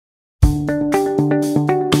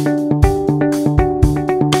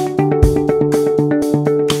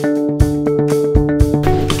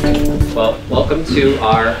to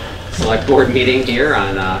our select board meeting here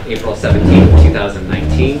on April 17th,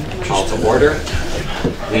 2019. Call to order.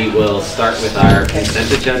 We will start with our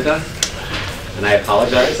consent agenda. And I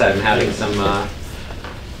apologize, I'm having some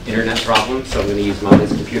internet problems, so I'm going to use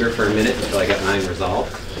Molly's computer for a minute until I get mine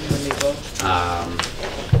resolved.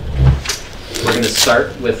 We're going to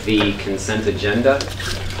start with the consent agenda.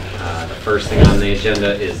 The first thing on the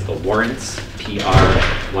agenda is the warrants, PR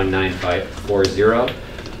 19540,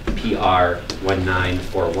 PR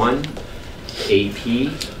 1941, AP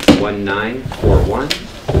 1941,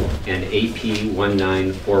 and AP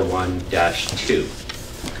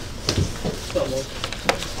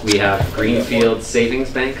 1941-2. We have Greenfield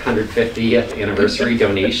Savings Bank 150th anniversary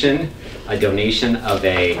donation, a donation of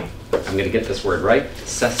a, I'm going to get this word right,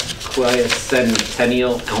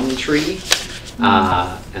 sesquicentennial elm tree.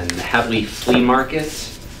 And the Hadley Flea Market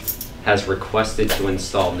has requested to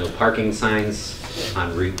install no parking signs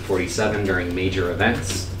on Route 47 during major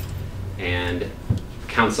events. And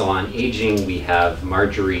Council on Aging, we have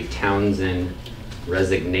Marjorie Townsend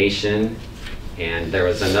resignation. And there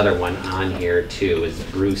was another one on here too, is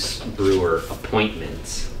Bruce Brewer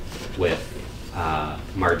appointments with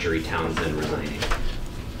Marjorie Townsend resigning.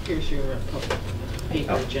 Here's your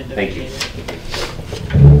paper agenda. Thank you.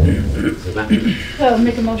 I'll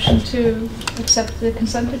make a motion to accept the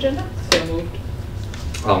consent agenda. So moved.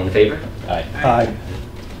 All in favor? Aye. Aye.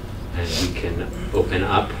 And we can open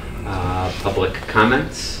up public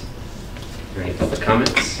comments. Are there any public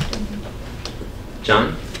comments?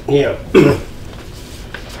 John? Yeah.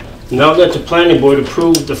 Now that the planning board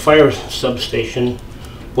approved the fire substation,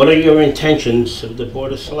 what are your intentions of the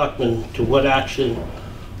Board of Selectmen to what action,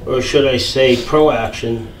 or should I say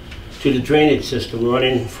pro-action, to the drainage system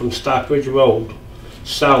running from Stockbridge Road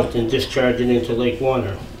south and discharging into Lake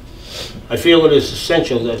Warner? I feel it is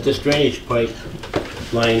essential that this drainage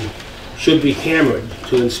pipeline should be hammered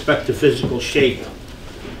to inspect the physical shape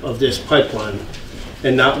of this pipeline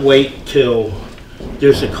and not wait till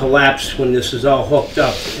there's a collapse when this is all hooked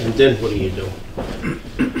up, and then what do you do?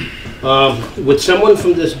 Would someone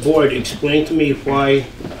from this board explain to me why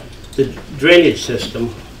the drainage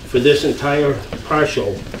system for this entire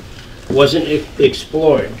parcel wasn't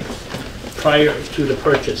explored prior to the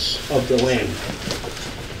purchase of the land?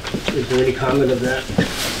 Is there any comment of that?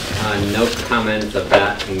 No comment of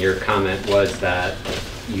that, and your comment was that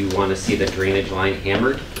you want to see the drainage line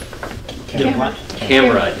hammered? Camera.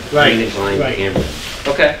 Camera, drainage line right. hammered.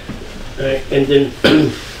 Okay. And then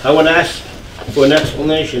I would ask for an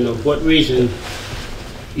explanation of what reason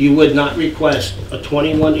you would not request a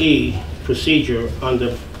 21E procedure on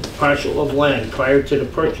the parcel of land prior to the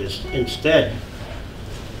purchase. Instead,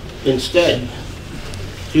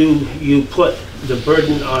 do you put the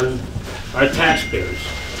burden on our taxpayers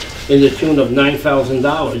in the tune of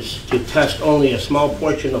 $9,000 to test only a small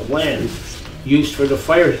portion of land used for the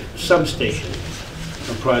fire substation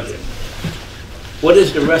project? What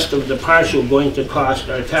is the rest of the parcel going to cost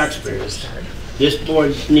our taxpayers? This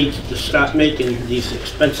board needs to stop making these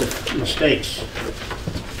expensive mistakes.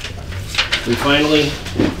 And finally,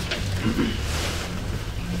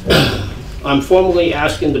 I'm formally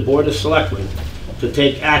asking the Board of Selectmen to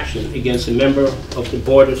take action against a member of the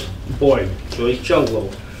board, Joyce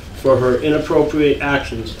Chunglo, for her inappropriate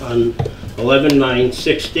actions on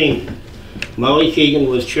 11/9/16. Molly Keegan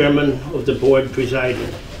was chairman of the board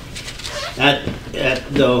presiding. At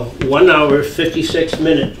the 1 hour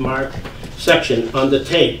 56-minute mark section on the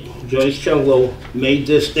tape, Joyce Chunglo made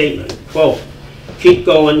this statement, quote, keep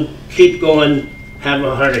going, have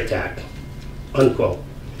a heart attack, unquote.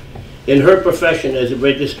 In her profession as a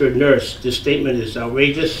registered nurse, this statement is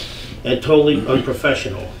outrageous and totally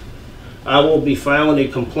unprofessional. I will be filing a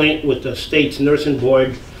complaint with the state's nursing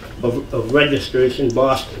board of registers in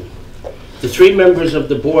Boston. The 3 members of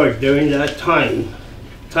the board during that time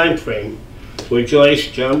frame were Joyce,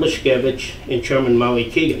 John Lishkevich, and Chairman Molly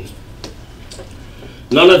Keegan.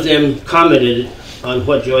 None of them commented on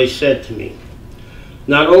what Joyce said to me.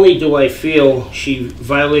 Not only do I feel she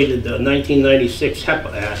violated the 1996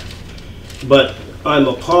 HEPA Act, but I'm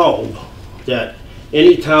appalled that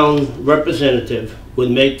any town representative would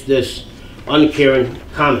make this uncaring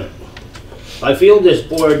comment. I feel this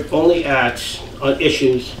board only acts on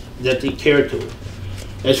issues that they care to.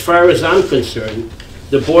 As far as I'm concerned,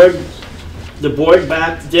 the board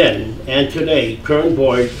back then and today, current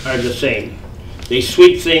board, are the same. They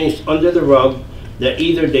sweep things under the rug that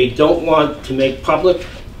either they don't want to make public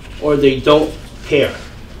or they don't care.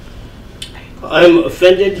 I'm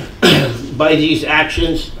offended by these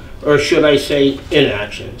actions, or should I say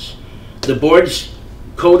inactions. The board's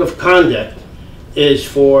code of conduct is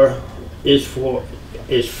for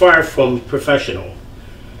is far from professional.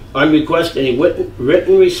 I'm requesting a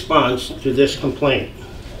written response to this complaint.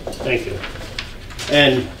 Thank you.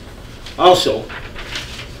 And also,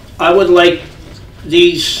 I would like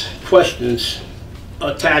these questions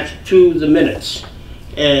attached to the minutes.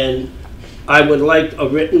 And I would like a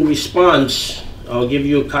written response. I'll give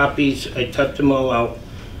you copies, I typed them all out,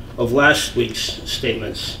 of last week's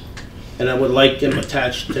statements. And I would like them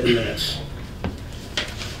attached to the minutes.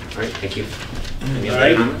 All right, thank you. Any All other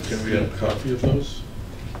right. comments? Can we have a copy of those?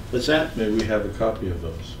 What's that? Maybe we have a copy of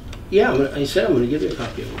those. Yeah, I said I'm going to give you a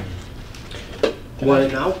copy of them. You want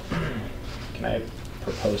it now? Can I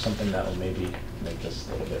propose something that will maybe make this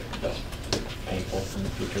a little bit less painful in the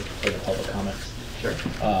future for the public comments? Sure.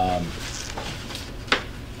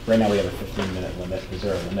 Right now we have a 15-minute limit. Is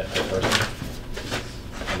there a limit per person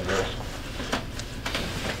on the rules?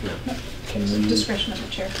 Can we? Discretion of the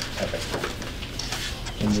chair. Okay.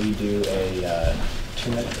 Can we do a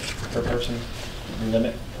 2-minute per person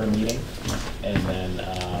limit per meeting? And then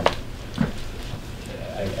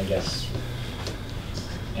I guess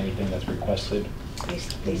anything that's requested,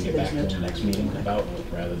 we can get back to the next meeting about,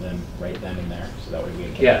 rather than right then and there, so that way we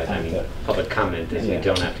can Yeah, get I time mean, to. public comment is we Yeah.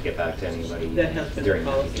 don't have to get back to anybody That has been during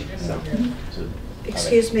the policy. meeting, so. So-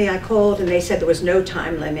 Excuse me, I called and they said there was no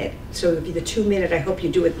time limit, so it'd be the 2-minute. I hope you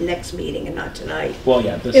do it next meeting and not tonight. Well,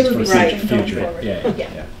 yeah, this It is would for be right. something going future. forward. Yeah, Yeah.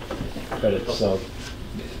 yeah. But it's so,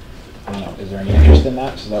 I don't know, is there any interest in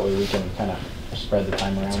that, so that way we can kind of spread the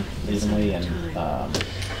time around evenly and,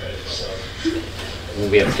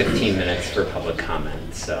 We have 15 minutes for public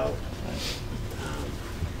comment, so,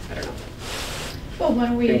 I don't know. Well,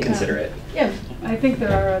 when we. You can consider it. Yeah, I think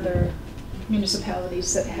there are other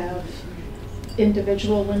municipalities that have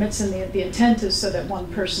individual limits, and the intent is so that one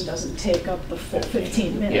person doesn't take up the full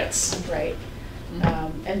 15 minutes. Yes. Right.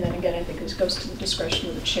 And then again, I think it goes to the discretion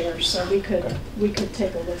of the chair, so we could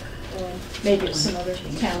take a look, maybe at some other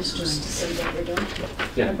towns, just to see what they're doing.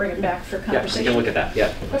 Yeah. And bring it back for Yeah, we conversation. can look at that,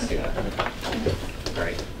 yeah, let's do that. All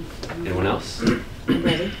right. Anyone else?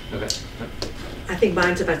 Ready? Okay. I think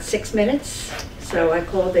mine's about 6 minutes. So I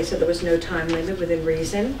called, they said there was no time limit within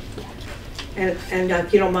reason. And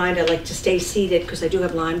if you don't mind, I'd like to stay seated because I do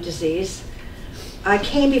have Lyme disease. I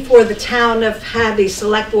came before the Town of Hadley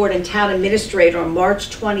Select Board and Town Administrator on March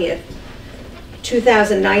 20th,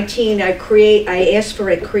 2019. I asked for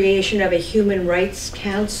a creation of a Human Rights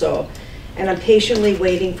Council, and I'm patiently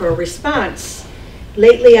waiting for a response.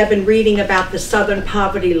 Lately, I've been reading about the Southern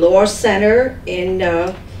Poverty Law Center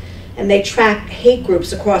and they track hate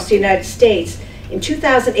groups across the United States. In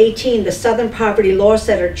 2018, the Southern Poverty Law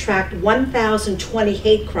Center tracked 1,020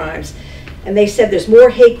 hate crimes, and they said there's more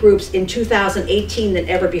hate groups in 2018 than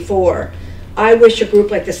ever before. I wish a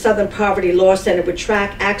group like the Southern Poverty Law Center would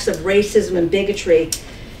track acts of racism and bigotry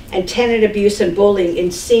and tenant abuse and bullying in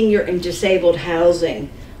senior and disabled housing.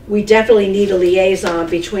 We definitely need a liaison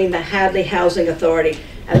between the Hadley Housing Authority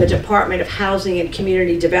and the Department of Housing and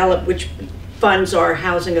Community Development, which funds our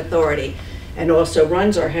housing authority and also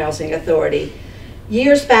runs our housing authority.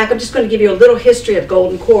 Years back, I'm just going to give you a little history of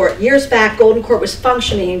Golden Court. Years back, Golden Court was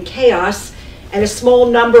functioning in chaos, and a small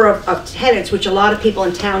number of tenants, which a lot of people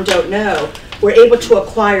in town don't know, were able to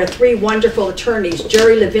acquire 3 wonderful attorneys,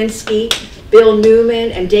 Jerry Levinsky, Bill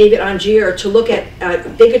Newman, and David Angier, to look at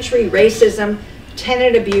bigotry, racism,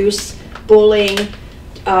 tenant abuse, bullying,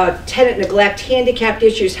 tenant neglect, handicapped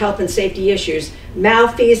issues, health and safety issues,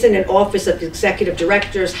 malfeasance in office of executive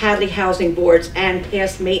directors, Hadley housing boards, and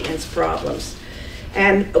past maintenance problems.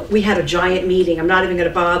 And we had a giant meeting. I'm not even going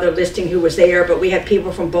to bother listing who was there, but we had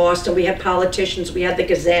people from Boston, we had politicians, we had the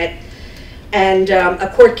Gazette, and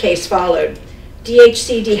a court case followed.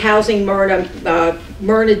 DHCD Housing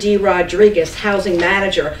Myrna D. Rodriguez, housing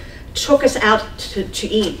manager, took us out to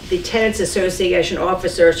eat, the Tenants Association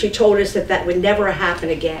officer. She told us that that would never happen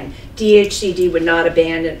again. DHCD would not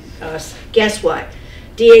abandon us. Guess what?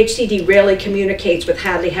 DHCD rarely communicates with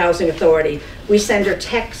Hadley Housing Authority. We send her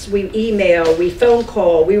texts, we email, we phone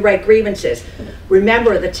call, we write grievances.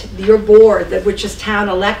 Remember that your board, which is town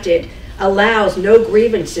elected, allows no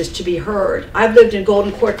grievances to be heard. I've lived in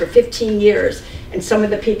Golden Court for 15 years, and some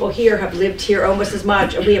of the people here have lived here almost as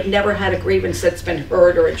much, and we have never had a grievance that's been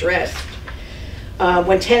heard or addressed.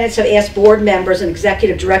 When tenants have asked board members and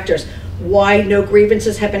executive directors why no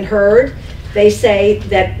grievances have been heard, they say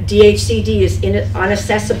that DHCD is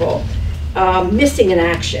inaccessible, missing in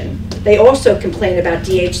action. They also complain about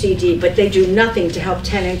DHCD, but they do nothing to help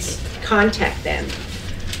tenants contact them.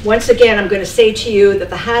 Once again, I'm going to say to you that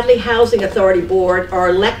the Hadley Housing Authority Board are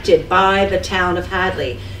elected by the town of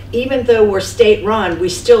Hadley. Even though we're state-run, we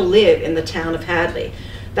still live in the town of Hadley.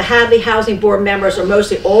 The Hadley Housing Board members are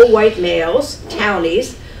mostly all white males,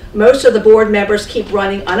 townies. Most of the board members keep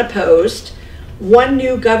running unopposed. One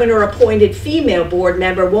new governor-appointed female board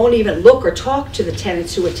member won't even look or talk to the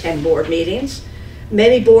tenants who attend board meetings.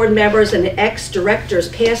 Many board members and ex-directors,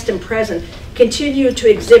 past and present, continue to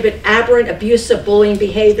exhibit aberrant, abusive, bullying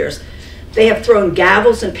behaviors. They have thrown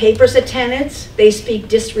gavels and papers at tenants. They speak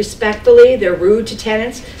disrespectfully. They're rude to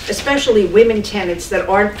tenants, especially women tenants that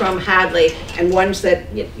aren't from Hadley and ones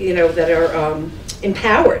that, that are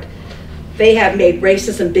empowered. They have made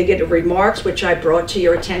racist and bigoted remarks, which I brought to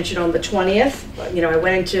your attention on the 20th. I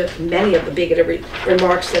went into many of the bigoted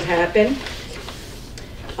remarks that happened.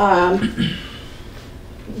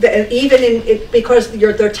 Because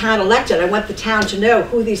they're town elected, I want the town to know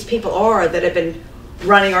who these people are that have been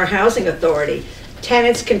running our housing authority.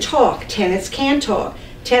 Tenants can talk, tenants can talk.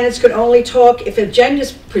 Tenants can only talk if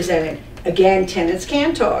agenda's presented. Again, tenants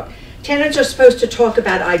can talk. Tenants are supposed to talk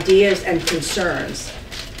about ideas and concerns.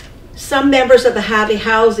 Some members of the Hadley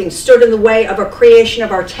Housing stood in the way of a creation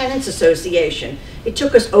of our tenants association. It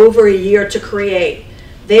took us over a year to create.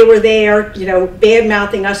 They were there,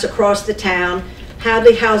 bad-mouthing us across the town.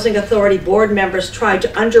 Hadley Housing Authority board members tried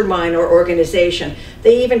to undermine our organization.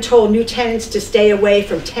 They even told new tenants to stay away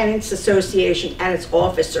from Tenants Association and its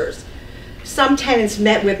officers. Some tenants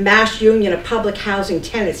met with Mass Union of Public Housing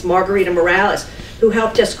Tenants, Margarita Morales, who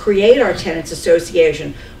helped us create our Tenants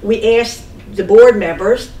Association. We asked the board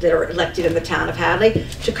members that are elected in the town of Hadley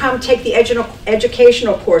to come take the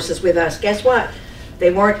educational courses with us. Guess what?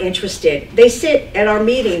 They weren't interested. They sit at our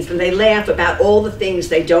meetings and they laugh about all the things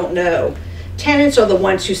they don't know. Tenants are the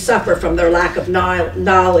ones who suffer from their lack of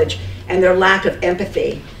knowledge and their lack of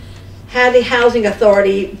empathy. Hadley Housing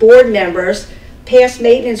Authority board members, past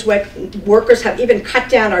maintenance workers have even cut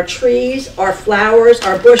down our trees, our flowers,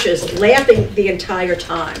 our bushes, laughing the entire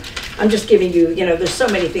time. I'm just giving you, there's so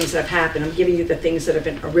many things that have happened. I'm giving you the things that have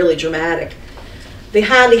been really dramatic. The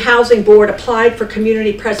Hadley Housing Board applied for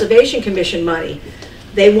Community Preservation Commission money.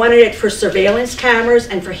 They wanted it for surveillance cameras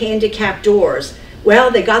and for handicap doors.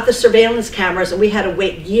 Well, they got the surveillance cameras and we had to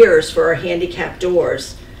wait years for our handicap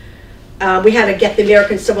doors. We had to get the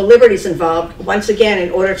American Civil Liberties involved once again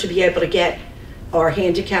in order to be able to get our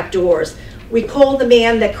handicap doors. We called the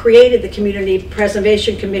man that created the Community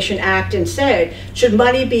Preservation Commission Act and said, should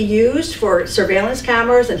money be used for surveillance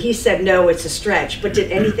cameras? And he said, no, it's a stretch. But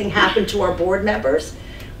did anything happen to our board members?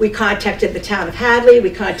 We contacted the town of Hadley, we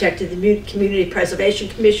contacted the Community Preservation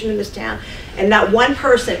Commission in this town, and not one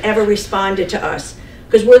person ever responded to us,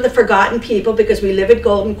 because we're the forgotten people, because we live at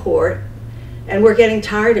Golden Court, and we're getting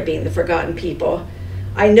tired of being the forgotten people.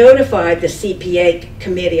 I notified the CPA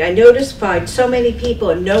committee, I notified so many people,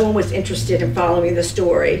 and no one was interested in following the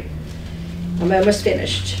story. I'm almost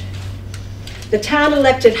finished. The town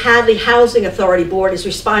elected Hadley Housing Authority Board is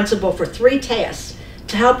responsible for 3 tasks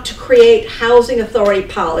to help to create housing authority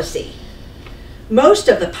policy. Most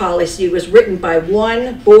of the policy was written by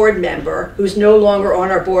one board member who's no longer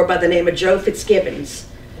on our board by the name of Joe Fitzgibbons.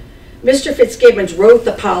 Mr. Fitzgibbons wrote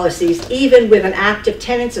the policies even with an active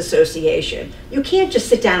tenants association. You can't just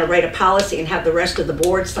sit down and write a policy and have the rest of the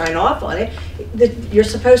board sign off on it. You're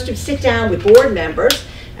supposed to sit down with board members,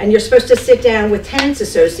 and you're supposed to sit down with tenants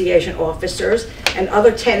association officers and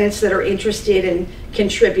other tenants that are interested in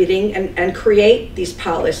contributing and create these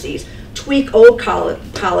policies, tweak old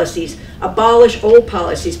policies, abolish old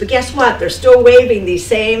policies. But guess what? They're still waiving these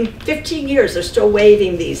same 15 years. They're still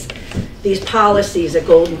waiving these policies at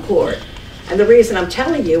Golden Court. And the reason I'm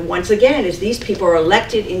telling you, once again, is these people are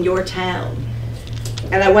elected in your town.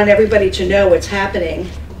 And I want everybody to know what's happening.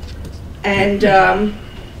 And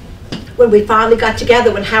when we finally got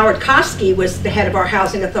together, when Howard Koski was the head of our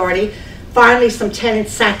housing authority, finally some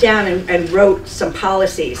tenants sat down and wrote some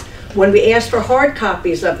policies. When we asked for hard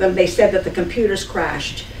copies of them, they said that the computers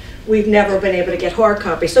crashed. We've never been able to get hard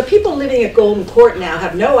copies. So people living at Golden Court now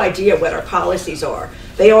have no idea what our policies are.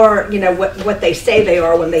 They are, what they say they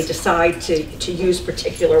are when they decide to use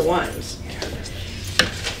particular ones.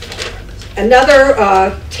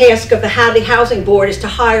 Another task of the Hadley Housing Board is to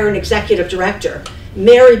hire an executive director.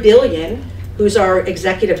 Mary Billion, who's our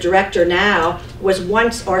executive director now, was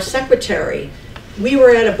once our secretary. We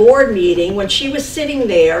were at a board meeting when she was sitting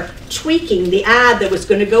there tweaking the ad that was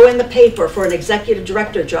going to go in the paper for an executive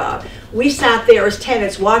director job. We sat there as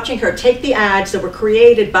tenants watching her take the ads that were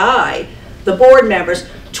created by the board members,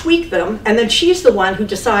 tweak them, and then she's the one who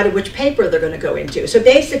decided which paper they're going to go into. So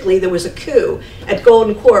basically there was a coup at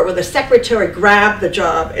Golden Court where the secretary grabbed the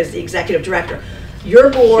job as the executive director.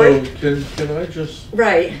 Your board... So can I just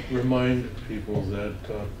right. remind people that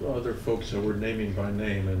other folks that we're naming by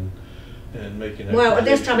name, and and making accusations. Well,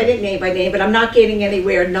 this time I didn't name by name, but I'm not getting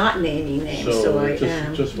anywhere not naming names, so I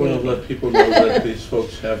am. Just want to naming. let people know that these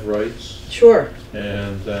folks have rights, Sure.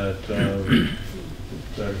 and that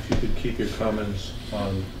if you could keep your comments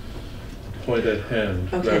on point at hand,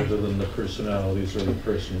 Okay. rather than the personalities or the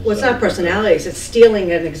persons. Well, it's not personalities, it's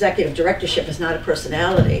stealing an executive directorship is not a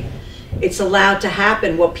personality. It's allowed to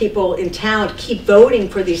happen while people in town keep voting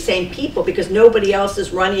for these same people because nobody else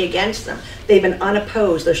is running against them. They've been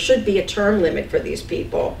unopposed. There should be a term limit for these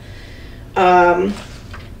people. And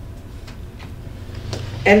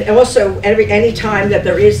also, any time that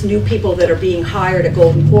there is new people that are being hired at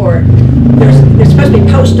Golden Court, they're supposed to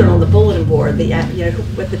be posted on the bulletin board,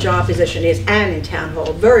 what the job position is, and in town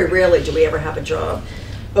hall. Very rarely do we ever have a job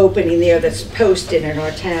opening there that's posted in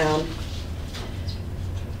our town.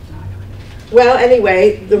 Well,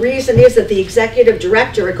 anyway, the reason is that the executive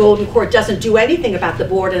director at Golden Court doesn't do anything about the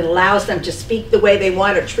board and allows them to speak the way they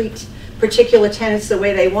want or treat particular tenants the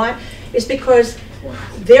way they want, is because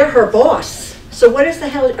they're her boss. So what is the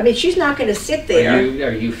hell, I mean, she's not going to sit there.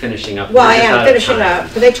 Are you finishing up? Well, I We're just out am of finishing time.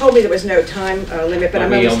 up, but they told me there was no time limit, but I'm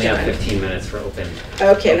We almost only have done. 15 minutes for open.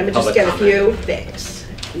 Okay, let me just public get a comment. few things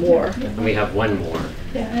more. And we have one more.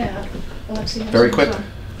 Yeah. Alexi has Very some quick. as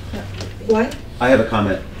well. What? I have a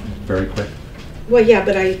comment, very quick. Well, yeah,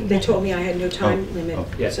 but they told me I had no time Oh, limit. oh.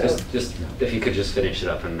 Yeah, so- just if you could just finish it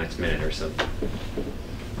up in the next minute or so.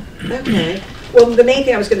 Okay. Well, the main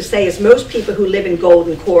thing I was going to say is most people who live in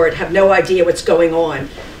Golden Court have no idea what's going on.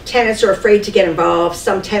 Tenants are afraid to get involved.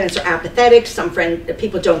 Some tenants are apathetic. Some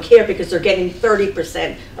people don't care because they're getting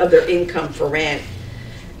 30% of their income for rent.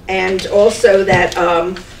 And also that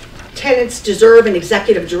tenants deserve an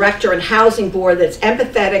executive director and housing board that's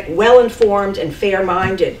empathetic, well-informed, and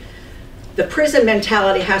fair-minded. The prison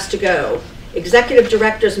mentality has to go. Executive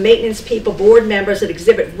directors, maintenance people, board members that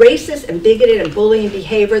exhibit racist and bigoted and bullying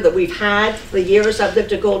behavior that we've had for the years I've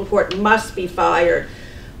lived at Golden Court must be fired.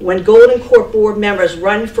 When Golden Court board members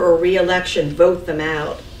run for a re-election, vote them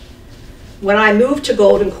out. When I moved to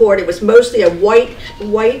Golden Court, it was mostly a white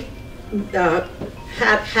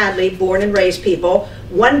Hadley, born and raised people.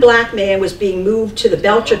 One black man was being moved to the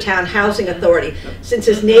Belchertown Housing Authority since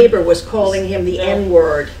his neighbor was calling him the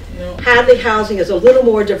N-word. Hadley Housing is a little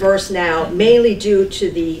more diverse now, mainly due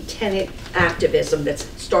to the tenant activism that's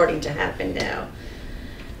starting to happen now.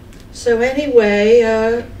 So anyway,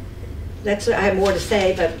 I have more to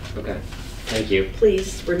say, but Okay, thank you.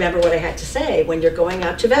 please remember what I had to say when you're going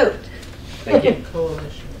out to vote. Thank you.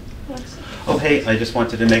 Coalition. Oh, hey, I just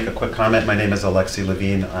wanted to make a quick comment. My name is Alexi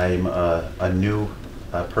Levine. I'm a new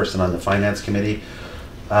person on the Finance Committee.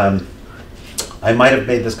 I might have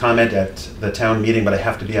made this comment at the town meeting, but I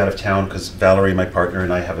have to be out of town because Valerie, my partner,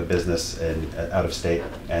 and I have a business out of state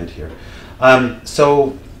and here. What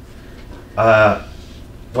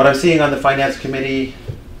I'm seeing on the Finance Committee,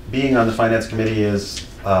 being on the Finance Committee, is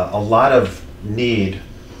a lot of need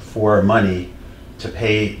for money to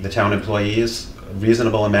pay the town employees, a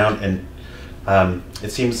reasonable amount, and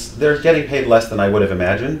it seems they're getting paid less than I would have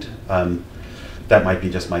imagined. That might be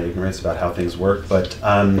just my ignorance about how things work, but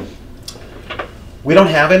we don't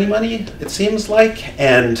have any money, it seems like,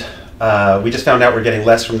 and we just found out we're getting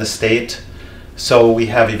less from the state, so we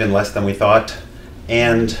have even less than we thought.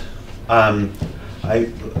 And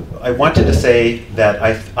I wanted to say that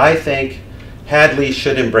I think Hadley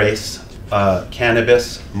should embrace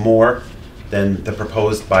cannabis more than the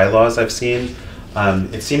proposed bylaws I've seen.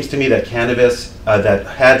 It seems to me that that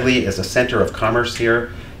Hadley is a center of commerce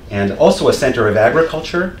here and also a center of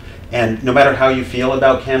agriculture. And no matter how you feel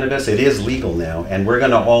about cannabis, it is legal now, and we're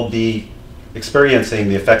going to all be experiencing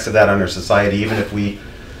the effects of that on our society, even if we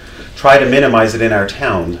try to minimize it in our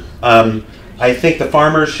town. I think the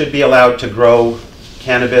farmers should be allowed to grow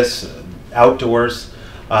cannabis outdoors.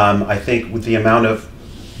 I think with the amount of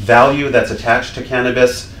value that's attached to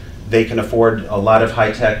cannabis, they can afford a lot of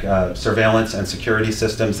high-tech surveillance and security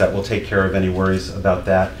systems that will take care of any worries about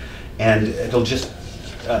that. And it'll just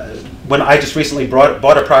when I just recently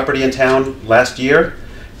bought a property in town last year,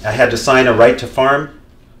 I had to sign a right to farm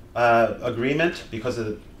agreement because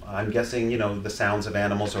of, I'm guessing, the sounds of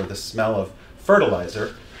animals or the smell of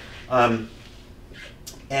fertilizer. And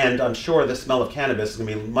I'm sure the smell of cannabis is going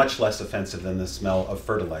to be much less offensive than the smell of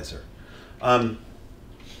fertilizer. I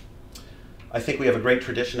think we have a great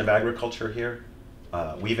tradition of agriculture here.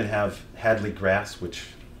 We even have Hadley grass, which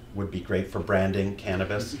would be great for branding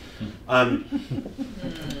cannabis. And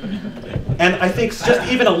I think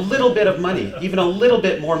just even a little bit of money, even a little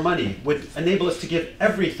bit more money would enable us to give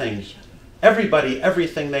everybody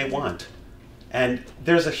everything they want. And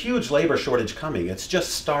there's a huge labor shortage coming. It's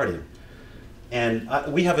just starting. And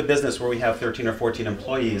we have a business where we have 13 or 14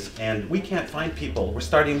 employees, and we can't find people. It's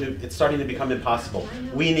starting to become impossible.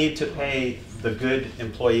 We need to pay the good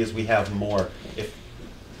employees we have more,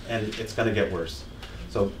 and it's going to get worse.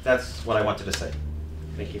 So that's what I wanted to say.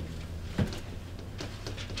 Thank you.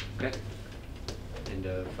 Okay. End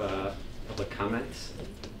of public comments.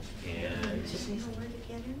 And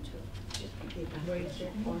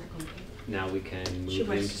now we can move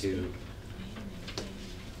into,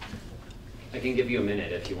 I can give you a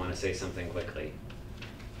minute if you want to say something quickly.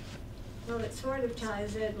 Well, it sort of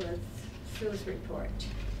ties in with Sue's report.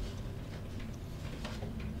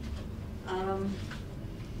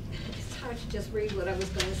 It's hard to just read what I was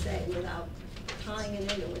going to say without tying it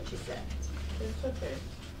into what you said. It's okay.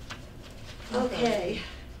 Okay,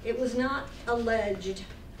 it was not alleged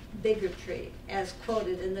bigotry as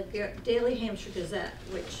quoted in the Daily Hampshire Gazette,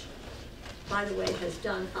 which, by the way, has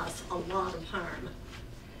done us a lot of harm.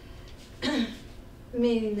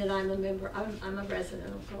 Meaning that I'm a member, I'm a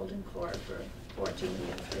resident of Golden Corps for 14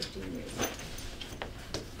 years, 15 years.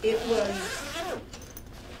 It was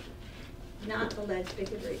not alleged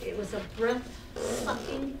bigotry. It was a breath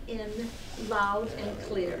sucking in, loud and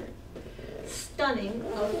clear, stunning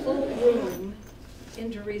a full room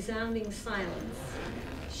into resounding silence.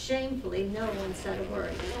 Shamefully, no one said a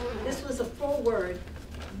word. This was a full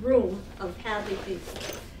room of Hadley people.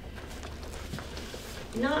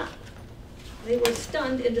 They were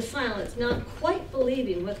stunned into silence, not quite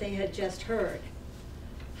believing what they had just heard.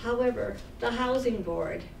 However, the housing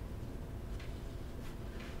board,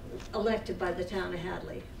 elected by the town of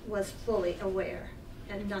Hadley, was fully aware,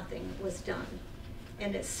 and nothing was done.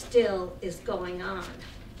 And it still is going on.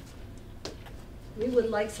 We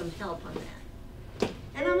would like some help on that.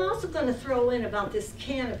 And I'm also going to throw in about this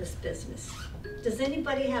cannabis business. Does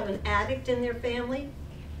anybody have an addict in their family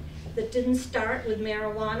that didn't start with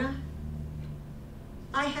marijuana?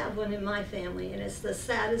 I have one in my family, and it's the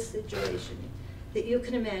saddest situation that you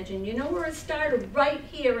can imagine. You know where it started? Right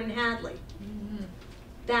here in Hadley. Mm-hmm.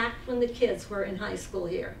 Back when the kids were in high school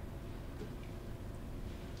here.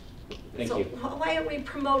 Thank so you. Why are we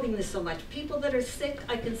promoting this so much? People that are sick,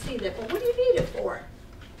 I can see that. But what do you need it for?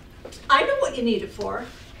 I know what you need it for,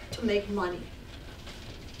 to make money.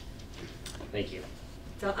 Thank you.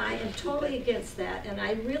 So I am totally against that, and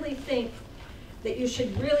I really think that you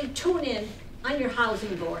should really tune in on your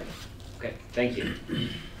housing board. Okay, thank you.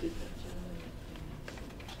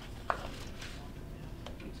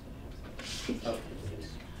 Oh,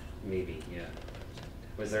 maybe, yeah.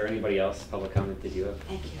 Was there anybody else, public comment, did you have?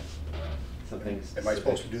 Thank you. Something? Am I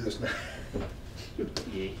supposed to do this now?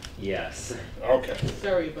 Yes. Okay.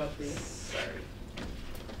 Sorry about this. Sorry.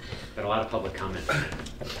 Got a lot of public comment.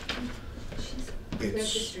 She's a It's-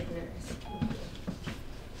 registered nurse.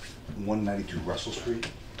 192 Russell Street.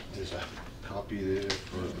 There's a copy there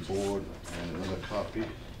for the board and another copy.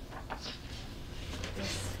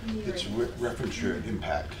 It's reference your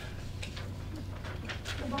impact.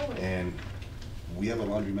 And we have a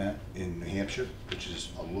laundromat in New Hampshire, which is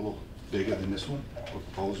a little bigger than this one we're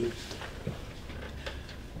proposing.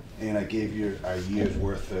 And I gave you a year's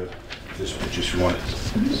worth of this, which if you want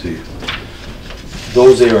to see.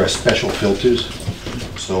 Those there are special filters,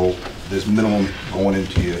 so there's minimum going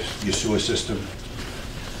into your sewer system.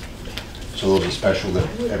 So those are special that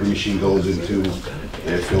every machine goes into,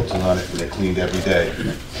 they have filters on it, and they're cleaned every day.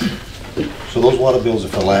 So those water bills are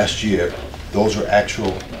for last year. Those are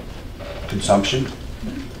actual consumption,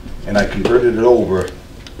 and I converted it over.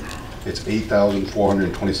 It's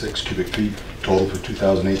 8,426 cubic feet total for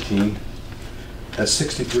 2018. That's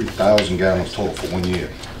 63,000 gallons total for 1 year.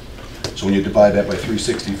 So when you divide that by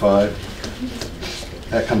 365,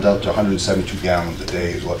 that comes out to 172 gallons a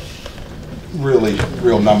day is what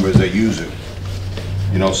real numbers they're using.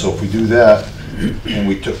 You know, so if we do that, and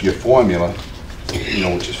we took your formula, you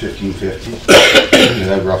know, which is $15.50,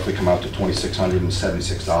 that roughly come out to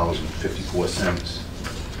 $2,676.54.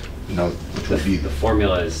 You know, which would be The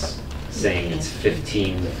formula is saying it's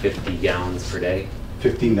 1550 gallons per day.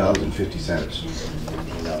 $15.50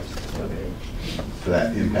 $15. for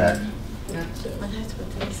that impact. Well, that's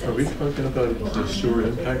what they said. Are we talking about the sewer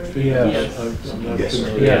impact fee? Yeah. I'm not Yes.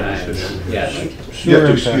 familiar Yeah, with this issue. yeah. You have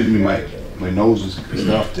to excuse me, my nose is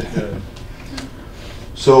stuffed. Yeah.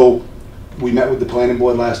 So, we met with the planning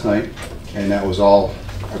board last night, and that was all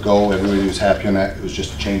a go. Everybody was happy on that. It was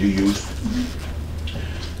just a change of use.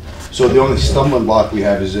 So the only stumbling block we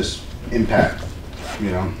have is this impact,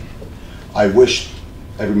 you know. I wish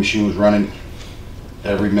every machine was running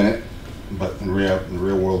every minute, but in the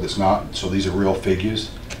real world it's not. So these are real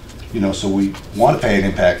figures, you know. So we want to pay an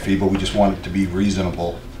impact fee, but we just want it to be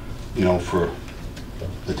reasonable, you know, for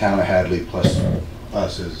the town of Hadley plus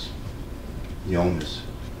us as the owners.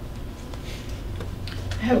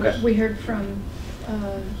 Okay. Have we heard from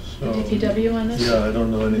So, DPW on this? Yeah, I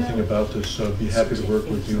don't know anything about this, so I'd be happy to work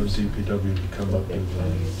with you and DPW to come up with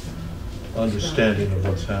an understanding of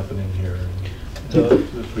what's happening here.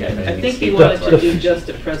 If we Yeah, can- I think Steve, you wanted that's to what- do just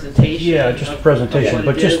a presentation. Yeah, just a of presentation, what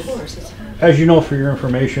but it just, is. as you know, for your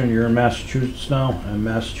information, you're in Massachusetts now, and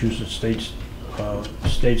Massachusetts states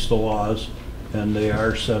the laws, and they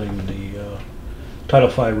are setting the Title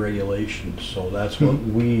V regulations, so that's what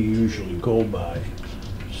we usually go by.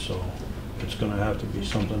 So it's gonna have to be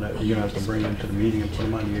something that you're gonna have to bring into the meeting and put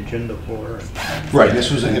them on the agenda for. Right, this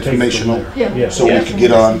was an and take it from informational, there. Yeah. so we could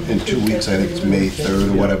get on in 2 weeks, I think it's May 3rd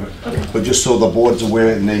or whatever. But just so the board's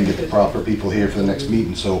aware and then get the proper people here for the next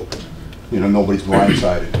meeting, so, you know, nobody's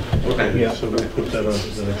blindsided. Okay. Yeah. So we'll put that on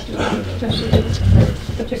the next agenda. Especially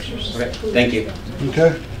the pictures. Okay, thank you.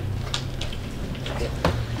 Okay,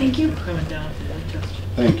 Thank you. Coming down to Winchester.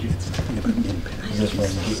 thank you.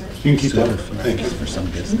 You can keep that, thank you.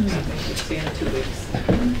 See you in 2 weeks.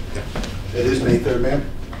 It is May 3rd, ma'am?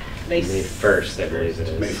 May 1st, I believe it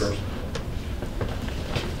is. May 1st.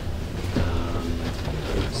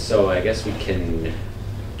 So I guess we can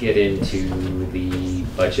get into the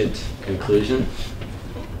budget conclusion.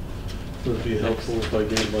 Would it be helpful if I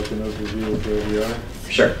gave like an overview of where we are?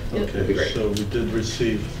 Sure, that'd be Okay, great. so we did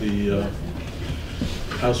receive the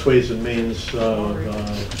House Ways and Means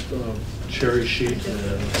cherry sheet, and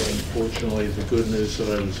unfortunately, the good news that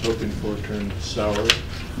I was hoping for turned sour.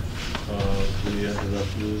 We ended up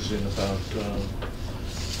losing about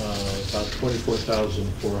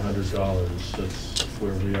 $24,400. That's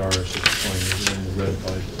where we are at this point, we're in the red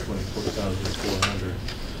by $24,400.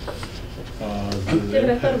 David,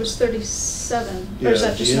 I thought it was 37, or is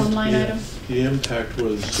that just one line item? The impact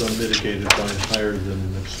was mitigated by higher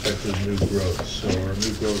than expected new growth. So our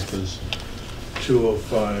new growth is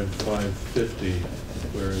 205,550,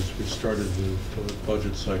 whereas we started the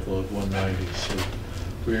budget cycle at 190. So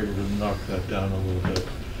we were able to knock that down a little bit.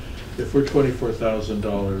 If we're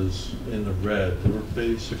 $24,000 in the red, we're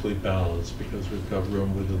basically balanced because we've got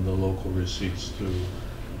room within the local receipts to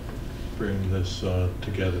bring this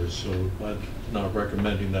together. So I'm not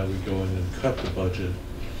recommending that we go in and cut the budget,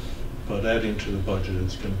 but adding to the budget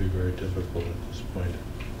is going to be very difficult at this point.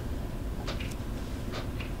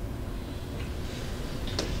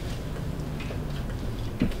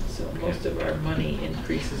 So most of our money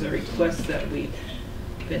increases or requests that we've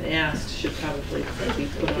been asked should probably be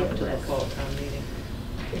put on to the fall town meeting.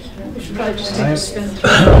 We should probably just take a spin through.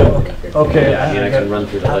 Okay. Yeah, I mean, I can run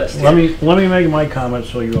through the list. Let me make my comments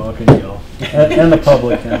so you all can yell, and the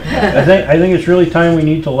public can. I think it's really time we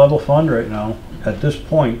need to level fund right now. At this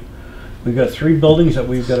point, we've got 3 buildings that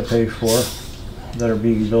we've got to pay for that are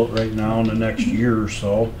being built right now in the next year or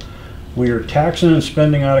so. We are taxing and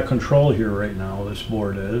spending out of control here right now, this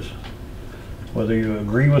board is, whether you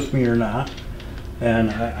agree with me or not. And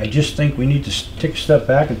I just think we need to take a step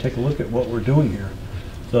back and take a look at what we're doing here.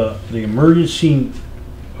 The emergency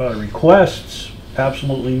requests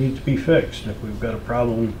absolutely need to be fixed. If we've got a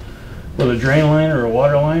problem with a drain line or a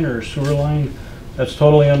water line or a sewer line, that's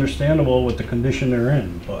totally understandable with the condition they're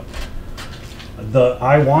in. But the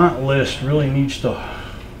I want list really needs to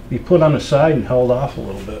be put on the side and held off a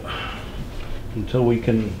little bit until we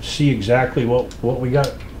can see exactly what we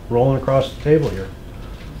got rolling across the table here.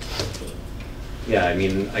 Yeah, I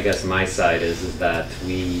mean, I guess my side is that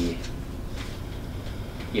we,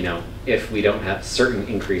 you know, if we don't have certain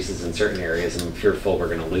increases in certain areas, I'm fearful we're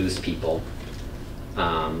going to lose people.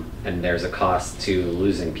 And there's a cost to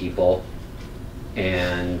losing people.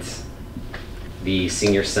 And the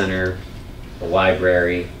senior center, the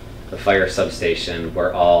library, the fire substation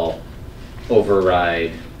were all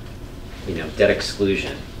override, you know, debt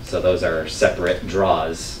exclusion. So those are separate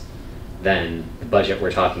draws than the budget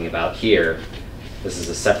we're talking about here. This is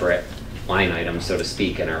a separate line item, so to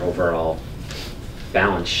speak, in our overall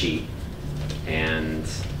balance sheet. And,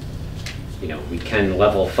 you know, we can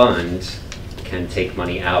level fund, can take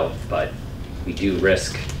money out, but we do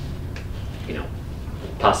risk, you know,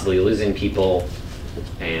 possibly losing people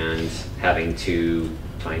and having to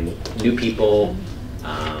find new people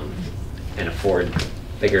and afford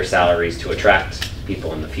bigger salaries to attract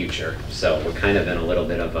people in the future. So we're kind of in a little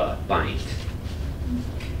bit of a bind.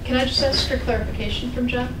 Can I just ask for clarification from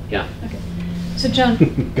John? Yeah. Okay. So John,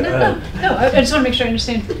 Go ahead. no, I just want to make sure I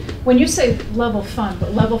understand. When you say level fund,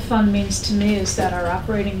 what level fund means to me is that our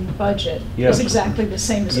operating budget Yes. is exactly the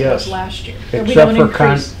same as it Yes. was last year. That we don't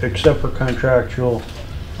increase. Except for contractual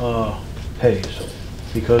pays,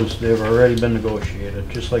 because they've already been negotiated,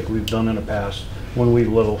 just like we've done in the past when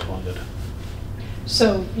we've level funded.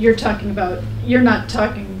 So you're not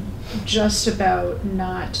talking just about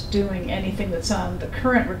not doing anything that's on the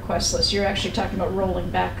current request list. You're actually talking about rolling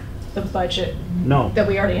back the budget No, that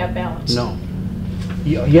we already have balanced. no.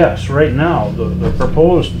 Yes, right now, the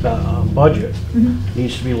proposed budget Mhm.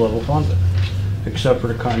 needs to be level funded, except for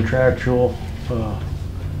the contractual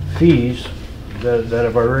fees that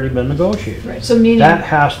have already been negotiated. Right, so meaning, That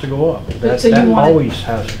has to go up. That so you that wanna- always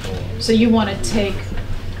has to go up. so you want to take,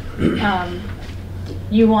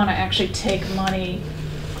 you want to actually take money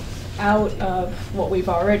out of what we've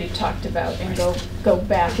already talked about and go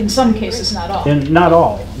back, in some cases, not all. And not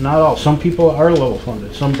all. Some people are level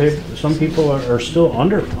funded. Some people are still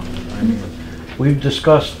underfunded. I mean, we've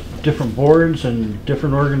discussed different boards and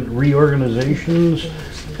different reorganizations,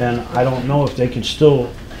 and I don't know if they can still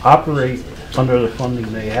operate under the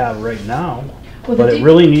funding they have right now. Well, But the it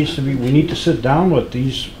really needs to be, we need to sit down with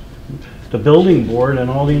the building board and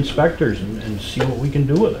all the inspectors and see what we can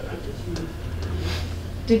do with it.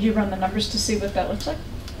 Did you run the numbers to see what that looks like?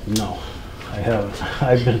 No, I haven't.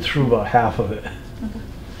 I've been through about half of it.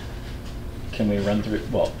 Can we run through,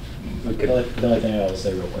 well, We could- the only thing I'll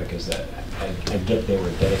say real quick is that I get they were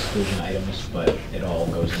debt exclusion items, but it all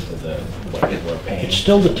goes into what people are paying. It's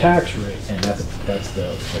still the tax rate. And that's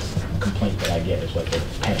the complaint that I get is what they're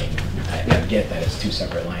paying. I get that it's two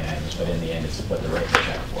separate line items, but in the end, it's what they're writing the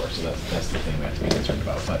check for, so that's the thing we have to be concerned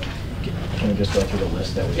about. But can we just go through the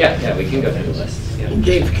list that we? Yeah, we can go through the list. Yeah.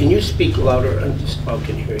 Dave, can you speak louder? I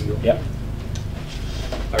can hear you. Yep.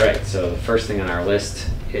 All right, so the first thing on our list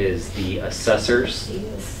is the assessors.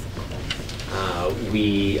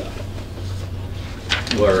 We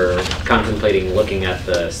were contemplating looking at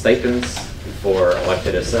the stipends for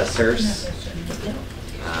elected assessors.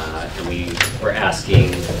 And we were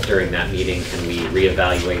asking during that meeting, can we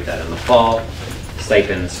reevaluate that in the fall?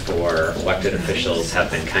 Stipends for elected officials have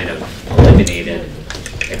been kind of eliminated,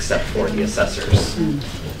 except for the assessors.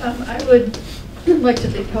 I would like to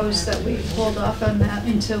propose that we hold off on that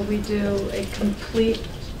until we do a complete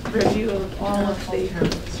review of all of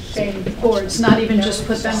the boards, not even just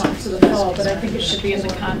put them off to the fall, but I think it should be in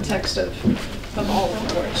the context of all of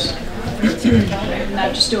the boards. And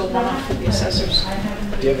not just do a one-off with the assessors.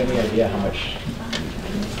 Do you have any idea how much,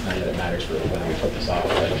 not that it matters really whether we put this off,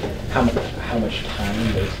 but how much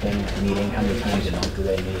time they spend meeting, how many times a month do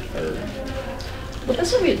they meet, or? Well,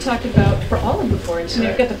 that's what we had talked about for all of the boards.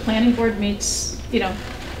 You've got the planning board meets,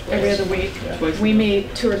 every other week. Yeah. We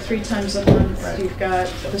meet 2 or 3 times a month. Right. You've got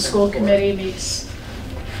the school committee meets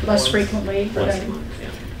less frequently Once a than, month,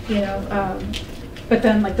 yeah. but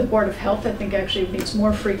then like the Board of Health, I think actually meets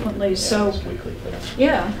more frequently, so, It's weekly for them.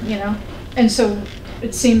 yeah, and so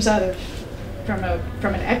it seems from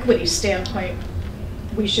an equity standpoint,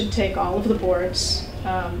 we should take all of the boards.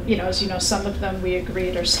 As you know, some of them we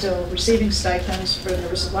agreed are still receiving stipends, but there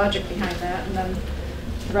was logic behind that, and then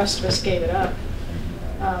the rest of us gave it up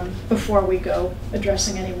before we go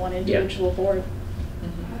addressing any one individual board.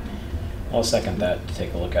 I'll second that, to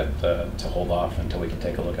take a look at to hold off until we can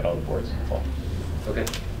take a look at all the boards in the fall. Okay.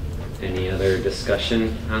 Any other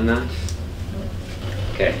discussion on that?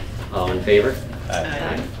 Okay, all in favor?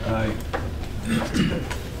 Aye. Aye.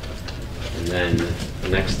 And then the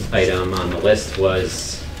next item on the list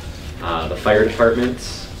was the fire department.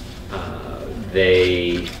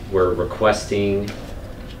 They were requesting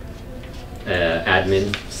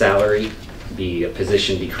admin salary, a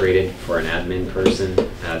position be created for an admin person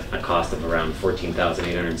at a cost of around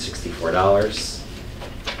 $14,864.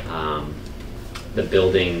 The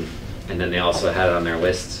building, and then they also had it on their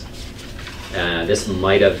list. This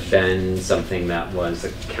might have been something that was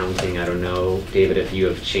accounting, I don't know, David, if you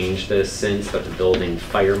have changed this since, but the building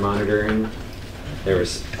fire monitoring, there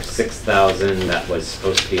was $6,000 that was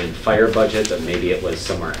supposed to be in fire budget, but maybe it was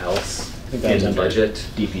somewhere else I think that was in under budget.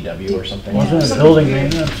 DPW or something. Wasn't it something building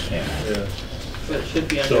weird. maintenance? Yeah. Yeah. But it should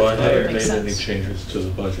be under So I fire. haven't Makes made any sense. changes to the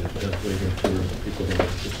budget, I'm waiting for people to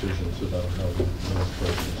make decisions about how to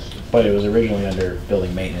approach this. But it was originally under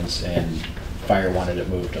building maintenance, and fire wanted it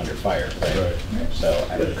moved under fire, right? Right. So,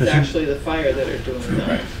 But it's 'Cause you- actually the fire that are doing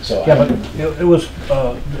that. so Yeah, but it was,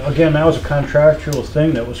 again, that was a contractual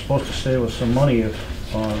thing that was supposed to stay with some money if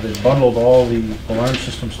they bundled all the alarm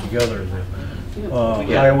systems together. The, We haven't done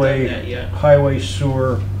that highway, yet. highway,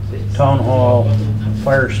 sewer, town hall,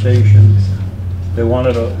 fire station. They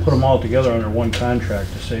wanted to put them all together under one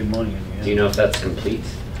contract to save money in the end. Do you know if that's complete?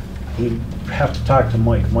 You'd have to talk to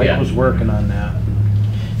Mike. Mike Yeah. was working on that.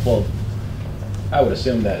 Well, I would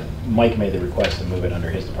assume that Mike made the request to move it under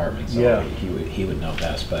his department, so Yeah. he would know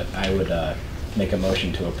best, but I would make a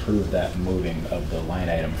motion to approve that moving of the line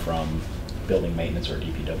item from building maintenance or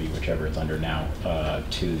DPW, whichever it's under now,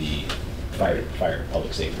 to the fire,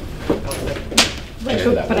 public safety. Right,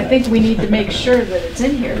 Maybe that but I would- think we need to make sure that it's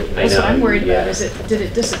in here. That's what know, I'm worried about, yeah. did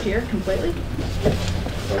it disappear completely?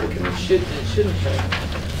 It shouldn't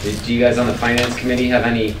have. Do you guys on the finance committee have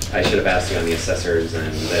any, I should have asked you on the assessors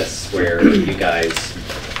and this, where you guys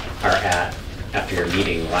are at after your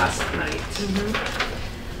meeting last night?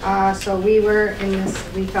 So we were in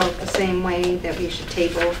this, we felt the same way that we should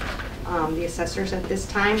table the assessors at this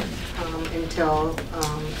time until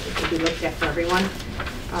it could be looked at for everyone.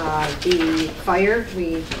 The fire,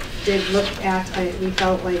 we did look at, we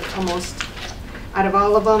felt like almost out of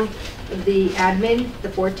all of them, the admin, the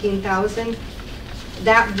 14,000,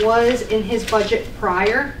 that was in his budget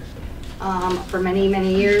prior for many,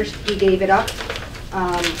 many years. He gave it up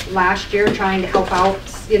last year trying to help out,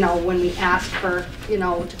 you know, when we asked for, you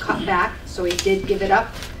know, to cut back. So he did give it up.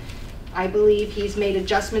 I believe he's made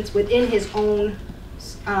adjustments within his own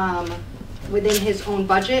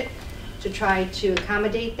budget to try to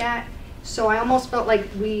accommodate that. So I almost felt like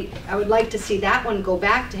I would like to see that one go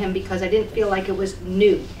back to him because I didn't feel like it was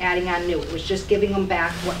new, adding on new. It was just giving him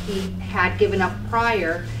back what he had given up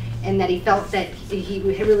prior and that he felt that he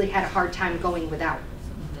really had a hard time going without.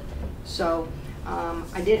 So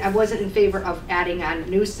I wasn't in favor of adding on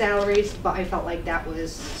new salaries, but I felt like that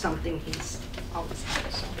was something he's always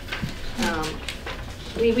had, so.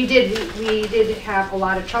 We did have a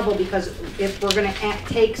lot of trouble because if we're gonna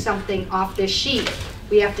take something off this sheet,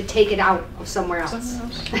 we have to take it out of somewhere else.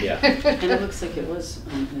 Yeah. And it looks like it was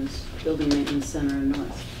on his building maintenance center in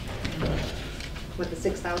North. With the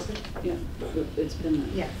 6,000? Yeah, it's been there.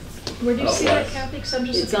 Yeah. Where do you Oh, see that, was. Kathy? 'Cause I'm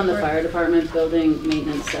just It's looking on the for it. fire department building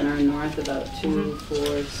maintenance center in North, about 2,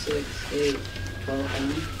 4, 6, 8,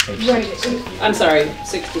 12 down. Right, I'm sorry,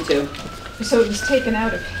 62. so it was taken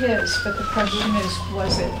out of his, but the question is,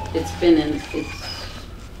 was it? It's been in,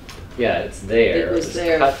 Yeah, it's there. it was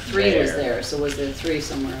there, cut 3 was there, so was there 3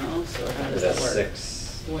 somewhere else, or how does that That's work?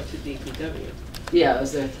 6. Went to DPW. Yeah,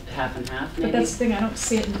 was there half and half, But maybe? that's the thing, I don't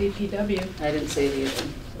see it in DPW. I didn't see it either.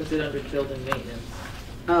 Was it under building maintenance?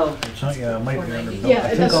 Oh, It's not, yeah, it might be under, Yeah, I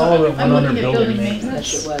think that's all of what- it I'm went under looking at building building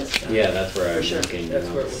maintenance. yes, it was. Yeah, that's where I For was sure. looking. That's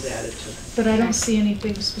where it was added to. But I don't see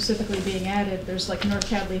anything specifically being added. There's like North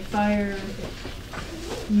Hadley Fire,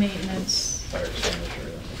 maintenance, Fire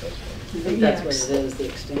extinguisher, I think that's I what- think that's what it is, the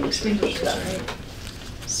extinguisher. extinguishers, right?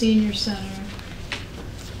 Senior center.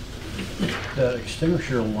 The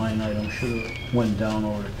extinguisher line item should have went down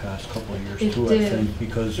over the past couple of years It too, did. I think,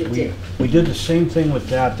 because It we did. did the same thing with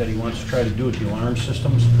that he wants to try to do with the alarm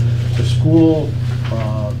systems. The school,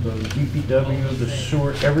 the DPW, the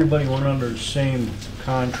sewer, everybody went under the same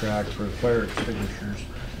contract for fire extinguishers,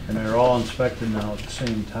 and they're all inspected now at the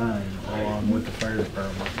same time, along with the fire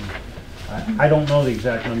department. I don't know the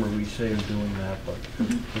exact number we saved doing that, but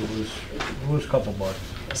it was a couple bucks.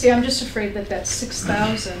 See, I'm just afraid that that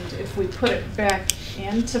 6,000, if we put it back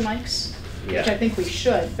into Mike's, which I Yeah. think we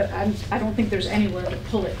should, but I don't think there's anywhere to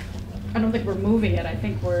pull it. I don't think we're moving it. I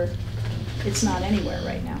think it's not anywhere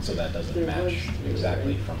right now. So that doesn't There match was-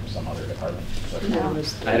 exactly from some other department. So- There No.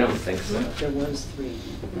 was I don't think so. There was 3,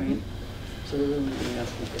 right? So they're really only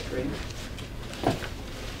asking for 3.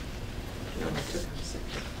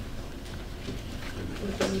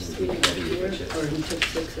 There was 3 last year, or he took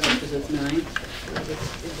 6 out because it's 9? It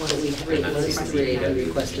was 3, I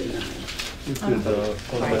requested 9. You could fund that out,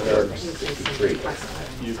 3.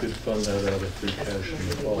 you could fund that out of free cash in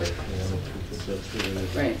the fall if you wanted to, because that's really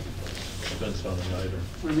a Right. expense on an item.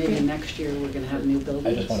 Or maybe next year we're gonna have new I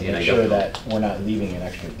buildings. just want to Yeah, make I don't sure know. that we're not leaving an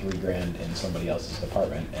extra $3,000 in somebody else's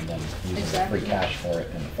department and then using the free cash for it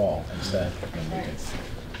in the fall instead. I mean, we Right.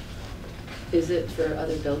 could- Is it for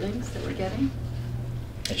other buildings that we're getting?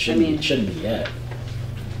 It shouldn't, mean- it shouldn't be yet.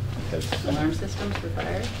 Because Alarm systems for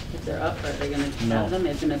fire? If they're up, are they gonna No. have them,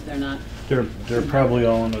 even if they're not? They're probably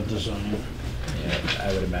all in the design. yeah,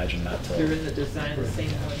 I would imagine not They're till, in the design, the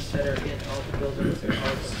same ones that are in all the buildings are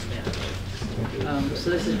all the So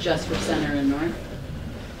this is just for center and north?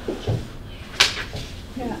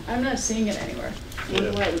 Yeah, I'm not seeing it anywhere.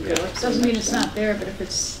 Wonder why it would go up so Doesn't mean much it's then. not there, but if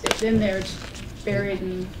it's in there, it's buried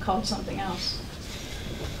and called something else.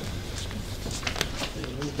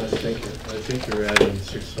 I think you're adding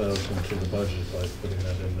 6,000 to the budget by putting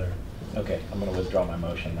that in there. okay, I'm gonna withdraw my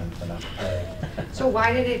motion then for now. So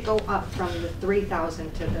why did it go up from the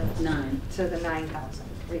 3,000 to the 9. 9,000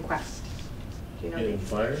 request? Do you know? In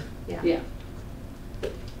fire? Yeah.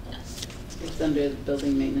 It's under the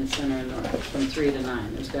building maintenance center and north, from 3 to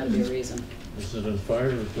 9. There's gotta be a reason. Is it in fire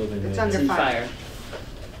or building It's maintenance? under It's in fire. fire.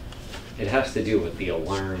 It has to do with the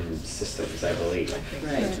alarm systems, I believe.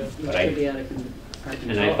 Right. Right. Which But I- could be out of, parking.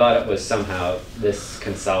 And I thought it was somehow, this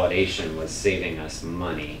consolidation was saving us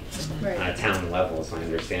money on a Right. town level, is my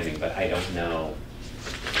understanding, but I don't know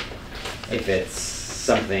if it's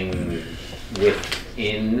something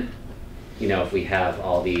within, you know, if we have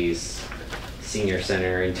all these senior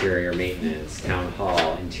center, interior maintenance, town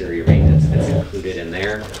hall, interior maintenance, if it's included in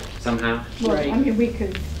there somehow. Well, I mean, we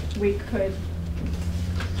could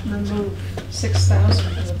remove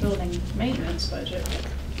 6,000 from the building maintenance budget.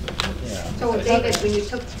 Yeah. So David, when you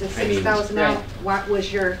took the I mean, 6,000 out, right. what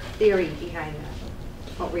was your theory behind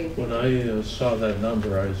that? What were you When thinking? I saw that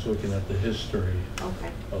number, I was looking at the history Okay,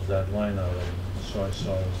 of that line item, so I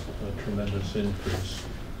saw a tremendous increase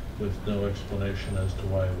with no explanation as to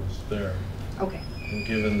why it was there. okay. And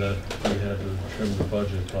given that we had to trim the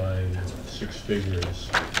budget by 6 figures,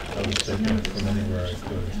 I was taking it from anywhere I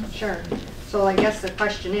could. Sure. So I guess the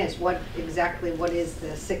question is, what is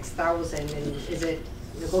the 6,000 and is it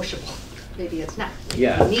negotiable? Maybe it's not.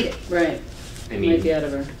 Yeah. We need it. Right. I Might mean, be out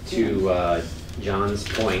of our. to John's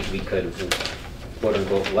point, we could quote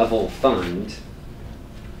unquote level fund.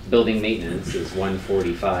 Building maintenance is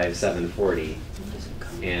 145, 740,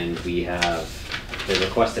 and we have, the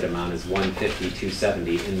requested amount is 150,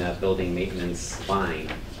 270 in that building maintenance line.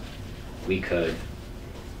 We could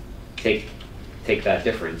take that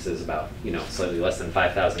difference is about, you know, slightly less than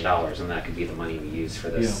 $5,000, and that could be the money we use for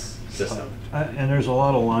this system. And there's a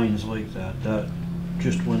lot of lines like that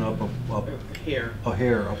just went up Here. a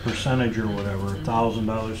hair, a percentage or whatever,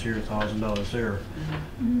 $1,000 here, $1,000 there.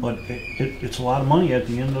 But it's a lot of money at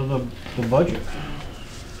the end of the budget.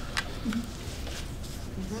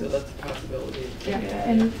 So that's a possibility. Yeah,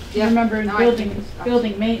 and Yeah. remember in No, I think it's-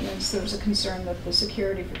 building maintenance, there was a concern that the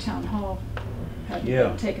security for town hall had Yeah.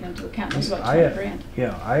 been taken into account. It was about I 20 had- grand.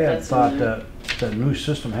 Yeah, I had That's in thought there. that new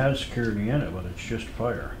system had security in it, but it's just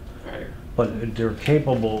fire. Fire. But they're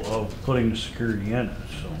capable of putting the security in it,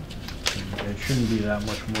 so it shouldn't be that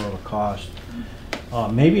much more of a cost.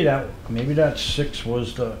 Maybe that 6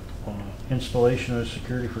 was the installation of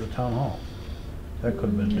security for the town hall. That could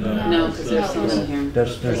have been. No, because there's some in here.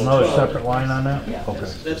 There's another separate line on that? Yeah. Okay,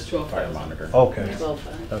 That's 12,000. Fire monitor. okay,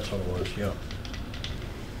 12.5. that's what it was, yeah.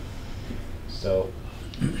 So,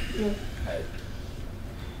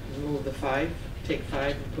 Remove the 5, take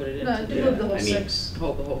 5 and put it No, into remove the the, whole I mean- 6.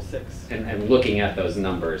 hold the whole 6. And looking at those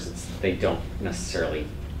numbers, they don't necessarily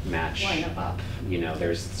match. Line up. You know,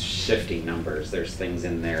 there's shifting numbers. There's things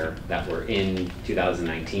in there that were in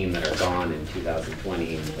 2019 that are gone in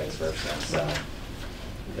 2020 and vice versa. So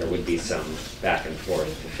there would be some back and forth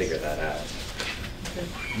to figure that out.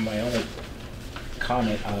 my only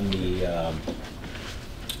comment on the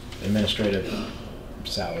administrative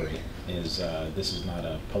salary is this is not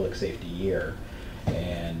a public safety year.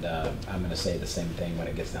 And I'm going to say the same thing when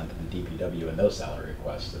it gets down to the DPW and those salary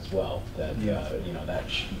requests as well. That you know,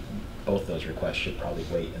 both those requests should probably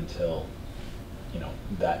wait until, you know,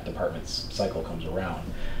 that department's cycle comes around.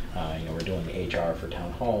 You know, we're doing the HR for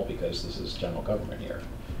town hall because this is general government here.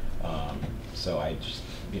 So I just,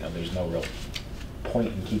 you know, there's no real point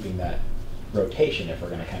in keeping that rotation if we're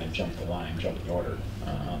going to kind of jump the line, jump the order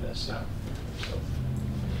on this. So.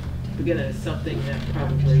 Again, it's something that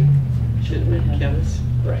probably should have been kept.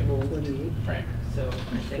 Right. What do you need? Right. So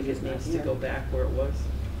I think it needs to go back where it was. Is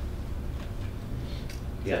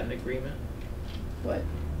Yeah. that an agreement? What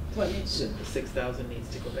needs to, The 6,000 needs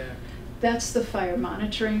to go back. that's the fire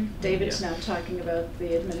monitoring. David's Yeah. now talking about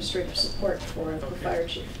the administrative support for the Okay. fire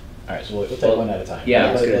chief. All right, so we'll take Well, one at a time. yeah,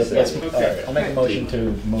 I was gonna Let's- say. all Okay. right, I'll make a Right. motion to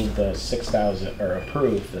move the 6,000, or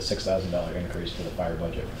approve the $6,000 increase to the fire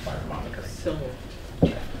budget for fire monitoring. So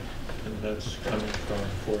moved. And that's coming from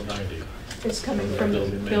 490. It's coming From from the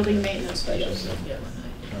building building maintenance. maintenance budget. Yes,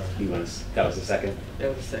 You want us, that was the second? that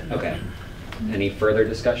was a second. Okay. Any further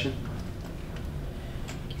discussion?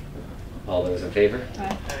 All those in favor?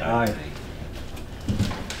 Aye. Aye.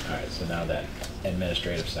 All right, so now that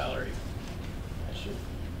administrative salary. I should-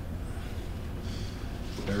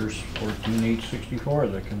 There's 14,864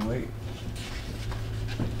 that can wait.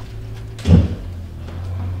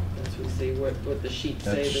 Once we see what the sheets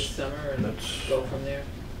say That's- this summer and that's- go from there.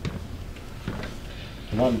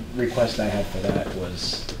 One request I had for that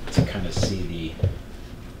was to kind of see the,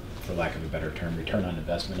 for lack of a better term, return on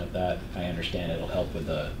investment of that. I understand it'll help with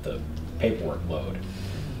the paperwork load,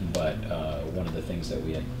 but one of the things that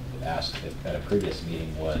we had asked at a previous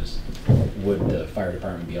meeting was, would the fire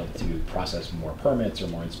department be able to process more permits or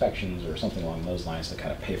more inspections or something along those lines to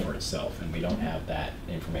kind of pay for itself? And we don't have that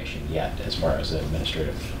information yet as far as an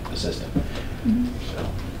administrative assistant. So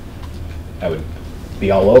I would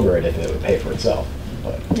be all over it if it would pay for itself,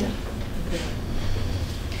 but. Yeah.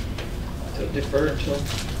 So defer until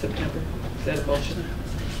September. Is that a motion?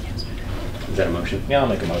 Is that a motion? Yeah, I'll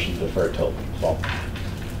make a motion to defer it till fall.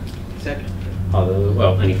 Second.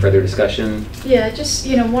 Well, any further discussion? Yeah, just,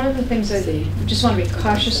 one of the things I just want to be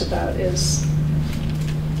cautious about is,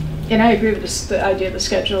 and I agree with this, the idea of the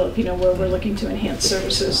schedule of, where we're looking to enhance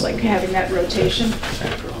services, like having that rotation.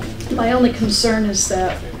 My only concern is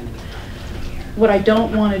that what I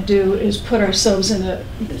don't want to do is put ourselves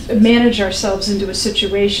manage ourselves into a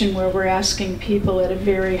situation where we're asking people at a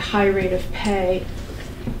very high rate of pay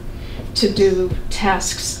to do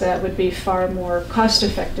tasks that would be far more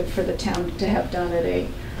cost-effective for the town to have done at a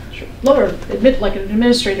lower, like an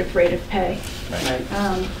administrative rate of pay. Right.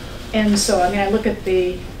 And so, I look at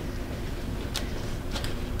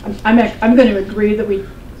I'm going to agree that we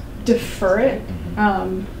defer it.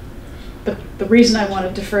 The reason I want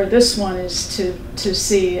to defer this one is to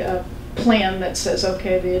see a plan that says,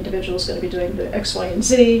 okay, the individual's going to be doing the X, Y, and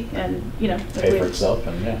Z, and Pay for itself,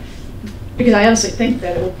 and yeah. Because I honestly think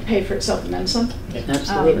that it will pay for itself and then some.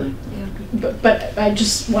 Absolutely. But I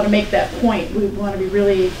just want to make that point. We want to be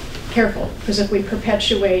really careful, because if we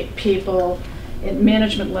perpetuate people in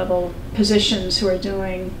management level positions who are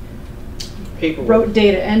doing rote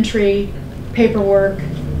data entry, paperwork,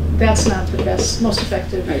 that's not the best, most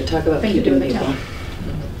effective Right, talk about thing to do in the keeping town.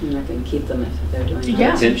 You're not going to keep them if they're doing that.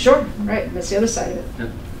 Yeah, Tim? sure, right, that's the other side of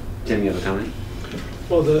it. Tim, you have a comment?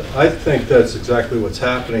 Well, I think that's exactly what's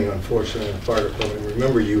happening, unfortunately, in the fire department.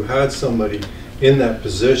 Remember, you had somebody in that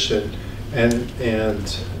position,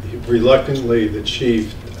 and reluctantly, the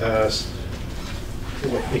chief asked,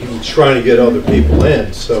 he was trying to get other people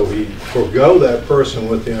in, so he forgo that person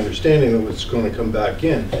with the understanding that it's going to come back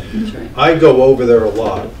in. That's right. I go over there a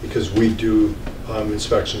lot because we do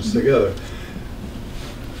inspections together.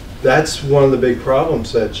 That's one of the big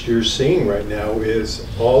problems that you're seeing right now is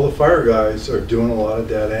all the fire guys are doing a lot of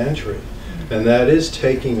data entry, and that is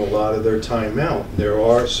taking a lot of their time out. There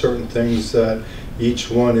are certain things that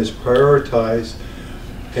each one is prioritized,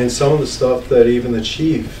 and some of the stuff that even the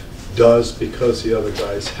chief does because the other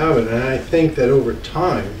guys haven't. And I think that over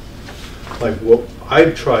time, like what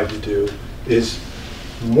I've tried to do is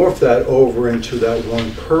morph that over into that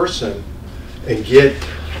one person and get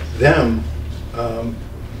them to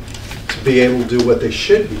be able to do what they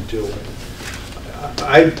should be doing.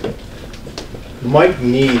 I might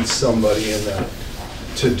need somebody in that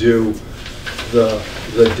to do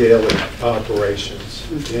the daily operations,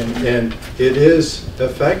 and it is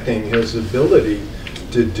affecting his ability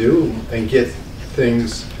to do and get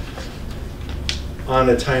things on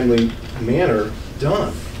a timely manner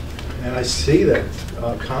done. And I see that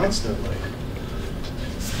constantly.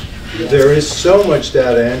 There is so much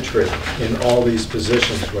data entry in all these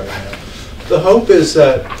positions right now. The hope is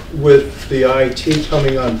that with the IT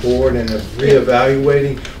coming on board and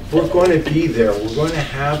reevaluating, we're going to be there. We're going to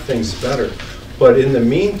have things better. But in the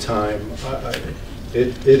meantime,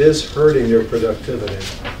 it is hurting their productivity.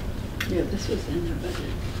 Yeah, this was in their budget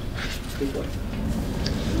before.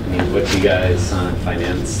 What do you guys on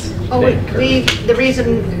finance Oh, think?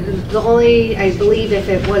 the only, I believe if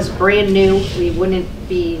it was brand new, we wouldn't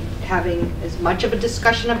be having as much of a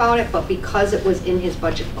discussion about it, but because it was in his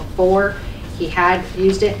budget before, he had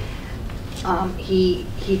used it, he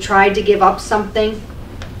tried to give up something.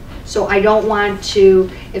 So I don't want to,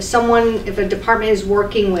 if a department is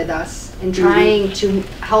working with us and trying to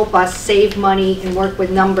help us save money and work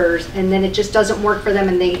with numbers, and then it just doesn't work for them,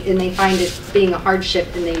 and they find it being a hardship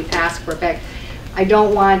and they ask for it back, I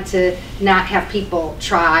don't want to not have people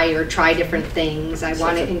try different things. I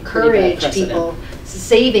want to encourage people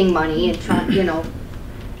saving money and trying,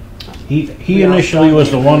 He initially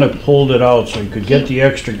was the one that pulled it out so he could get the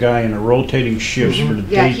extra guy in the rotating shifts for the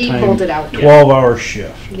Yeah, he daytime pulled it out. 12-hour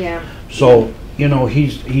shift. Yeah. So,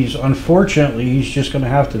 he's unfortunately, he's just gonna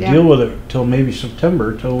have to deal with it till maybe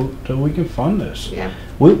September, till we can fund this. Yeah.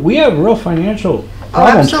 We have real financial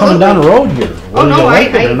problems coming down the road here. Oh, no, I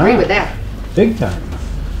whether you like it or agree not. with that. Big time.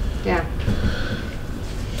 Yeah.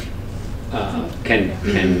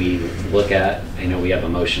 Can we look at, I know we have a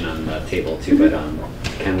motion on the table too, but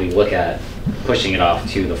can we look at pushing it off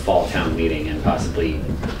to the fall town meeting and possibly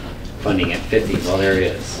funding at 50? Well, there it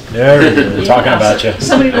is. There it is. We're talking about you.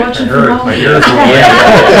 Somebody watching from home. My ears were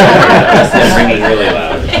That's ringing really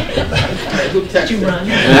loud. Did you run?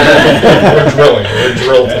 We're drilling. We're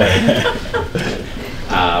drill time.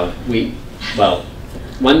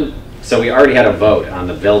 So we already had a vote on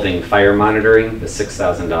the building fire monitoring, the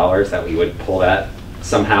 $6,000, that we would pull that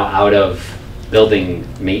somehow out of building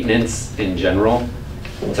maintenance in general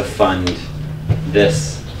to fund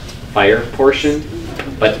this fire portion.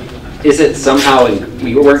 But is it somehow,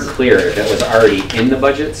 we weren't clear if it was already in the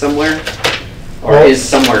budget somewhere, Or is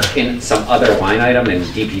somewhere in some other line item in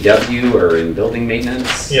DPW or in building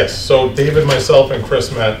maintenance? Yes, so David, myself, and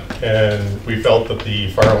Chris met, and we felt that the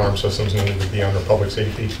fire alarm systems needed to be under public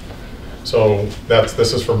safety. So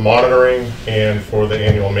this is for monitoring and for the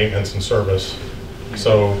annual maintenance and service.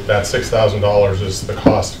 So that $6,000 is the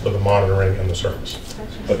cost for the monitoring and the service.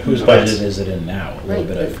 But whose budget is it in now? A little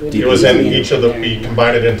bit of It was in each of we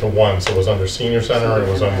combined it into one, so it was under senior center, it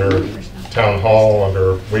was under town hall,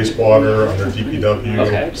 under wastewater, under DPW,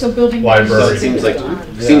 Okay. So building. library. So it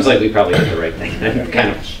seems like we probably did the right thing,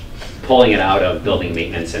 kind of pulling it out of building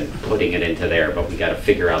maintenance and putting it into there, but we gotta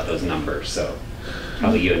figure out those numbers, so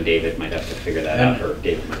probably you and David might have to figure that out, or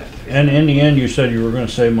David might have to figure And in the end, you said you were gonna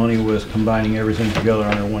save money with combining everything together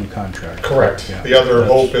under one contract. Correct. Yeah. The other That's-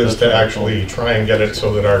 hope is that's to what I'm actually try and get it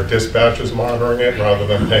so that our dispatch is monitoring it rather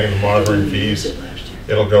than paying the monitoring fees.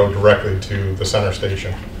 It'll go directly to the center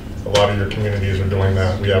station. A lot of your communities are doing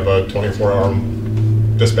that. We have a 24-hour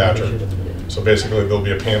dispatcher. So basically, there'll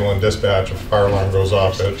be a panel in dispatch if a fire alarm goes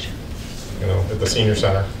off at the senior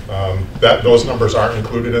center. Those numbers aren't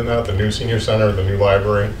included in that. The new senior center, the new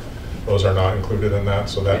library, those are not included in that.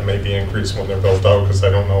 So that may be increased when they're built out because I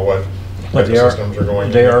don't know what But type of systems are going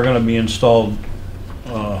in. they are gonna be installed,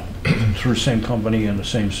 through same company and the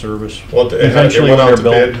same service. Well, it Eventually, went when out they're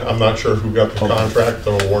to built. bid. I'm not sure who got the Okay. contract,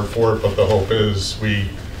 the award for it, but the hope is we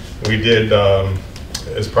did,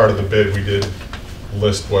 as part of the bid, we did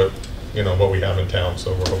list what we have in town,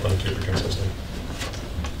 so we're hoping to keep it consistent.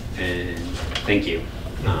 And thank you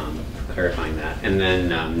for clarifying that. And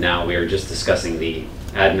then now we are just discussing the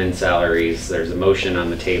admin salaries. There's a motion on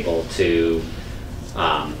the table to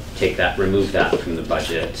remove that from the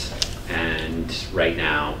budget. And right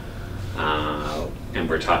now, and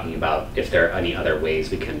we're talking about if there are any other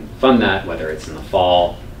ways we can fund that, whether it's in the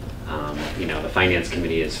fall. The finance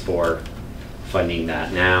committee is for funding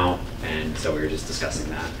that now, and so we were just discussing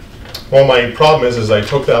that. Well, my problem is I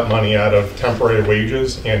took that money out of temporary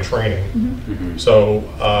wages and training. Mm-hmm. So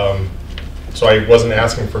I wasn't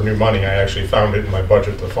asking for new money. I actually found it in my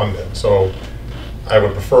budget to fund it. So I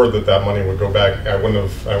would prefer that money would go back. I wouldn't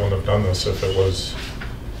have done this if it was.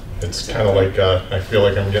 It's kind of like I feel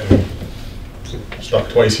like I'm getting stuck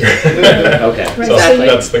twice here. Okay. Right, So so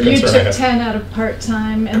that's the you concern I took have. 10 out of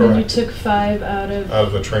part-time, and then you Correct. took 5 out of Out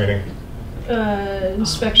of the training.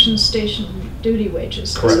 inspection station duty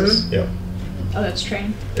wages. Correct. Yeah. Oh, that's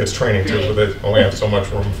training? It's training too, but they only have so much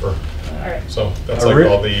room for. All right. So that's like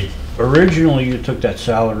all the. Originally, you took that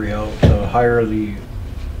salary out to hire the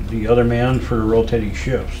other man for the rotating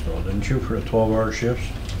shifts, though, didn't you, for the 12-hour shifts?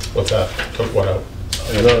 What's that? Took what out?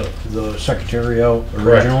 The secretary out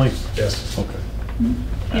Correct. originally? Yes. Okay.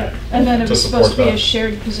 Yeah, and then it To was supposed to support be a that.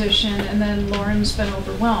 shared position, and then Lauren's been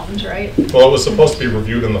overwhelmed, right? Well, it was supposed to be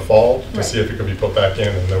reviewed in the fall to Right. see if it could be put back in,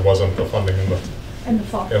 and there wasn't the funding in In the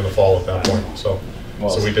fall. the fall at that point. So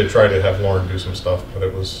we did try to have Lauren do some stuff, but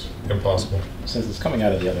it was impossible. Since it's coming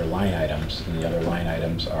out of the other line items, and the other line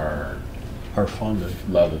items are funded.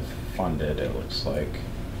 Level funded, it looks like.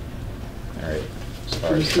 All right. As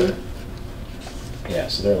far as yeah,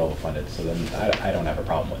 so they're level funded. So then I don't have a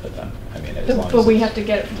problem with it then. I mean, as long as But we it's- have to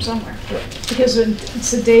get it from somewhere. Because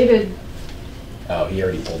so David, Oh, he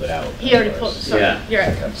already pulled it out. he already pulled, sorry, Yeah. you're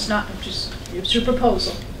right, it's not, it's your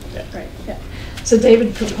proposal. Right, yeah. So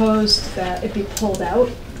David proposed that it be pulled out,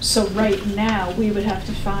 so right now, we would have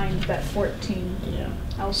to find that 14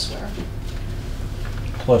 elsewhere.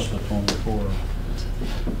 Plus the 24.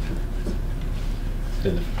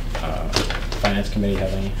 Did the finance committee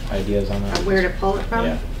have any ideas on that? Where to pull it from?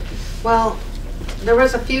 Yeah. Well, there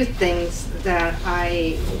was a few things that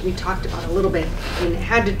we talked about a little bit, and it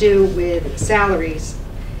had to do with salaries.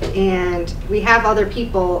 And we have other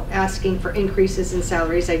people asking for increases in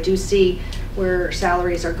salaries. I do see where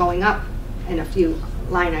salaries are going up in a few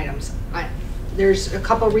line items. There's a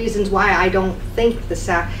couple reasons why I don't think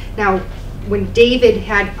now, when David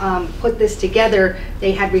had put this together,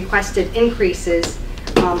 they had requested increases.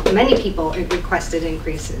 Many people requested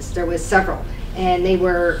increases. There was several. And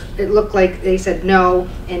it looked like they said no,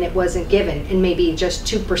 and it wasn't given. And maybe just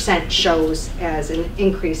 2% shows as an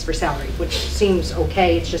increase for salary, which seems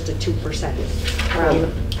okay. It's just a 2%.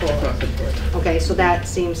 Okay, so that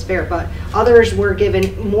seems fair. But others were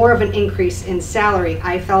given more of an increase in salary.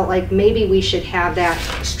 I felt like maybe we should have that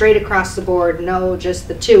straight across the board, no, just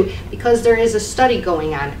the 2, because there is a study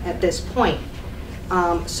going on at this point.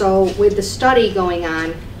 So with the study going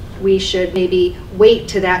on, we should maybe wait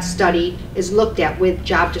till that study is looked at with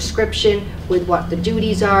job description, with what the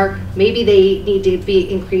duties are. Maybe they need to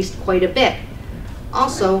be increased quite a bit.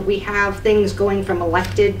 Also, we have things going from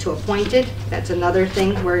elected to appointed. That's another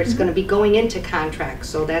thing where it's going to be going into contracts,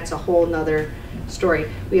 so that's a whole nother story.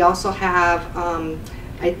 We also have,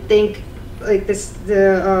 I think, like this,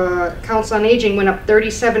 the Council on Aging went up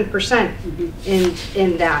 37%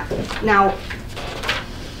 in that. Now,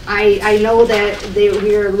 I know that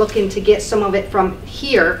we are looking to get some of it from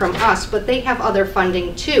here, from us, but they have other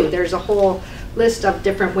funding too. There's a whole list of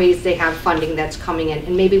different ways they have funding that's coming in,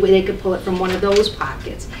 and maybe they could pull it from one of those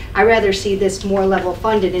pockets. I'd rather see this more level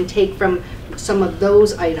funded and take from some of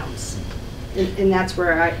those items. And that's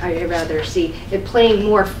where I rather see it playing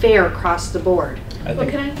more fair across the board. I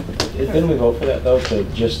think, didn't we vote for that though, to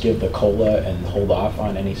just give the COLA and hold off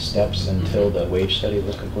on any steps until the wage study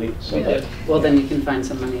was complete? So We did. Well, then you can find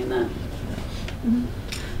some money in that.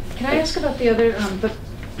 Can I ask about the other,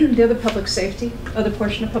 the other public safety, other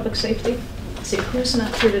portion of public safety? Let's see, who's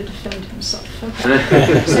not here to defend himself?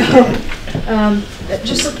 Okay. So,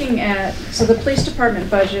 just looking at, so the police department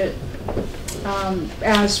budget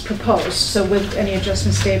as proposed, so with any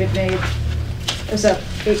adjustments David made, is up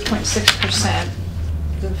 8.6%.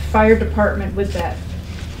 The fire department with that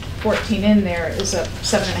 14 in there is up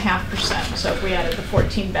 7.5%. So if we added the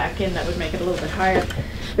 14 back in, that would make it a little bit higher.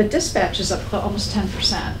 The dispatch is up almost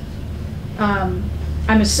 10%.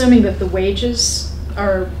 I'm assuming that the wages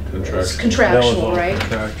are contractual, right?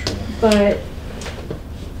 Contractual. But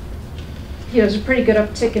there's a pretty good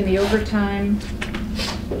uptick in the overtime.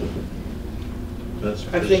 That's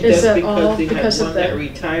I think Is that's it all because they had because of one that the-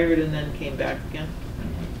 retired and then came back again.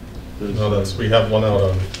 No, we have one out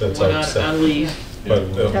on, that's One out, on leave.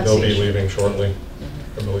 but they'll That's be the issue. leaving shortly,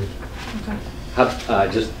 I believe.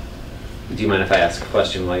 Okay. Do you mind if I ask a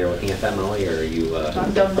question while you're looking at that, Molly, or are you?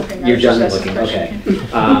 I'm done looking. You're done That's looking, the okay.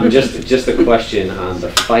 question. Just a question on the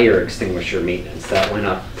fire extinguisher maintenance. That went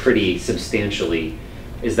up pretty substantially.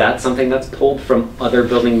 Is that something that's pulled from other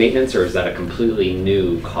building maintenance, or is that a completely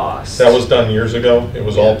new cost? That was done years ago. It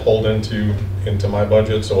was all pulled into my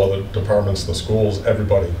budget, so all the departments, the schools,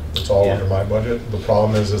 everybody, it's all Yeah. under my budget. The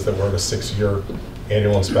problem is that we're at a 6-year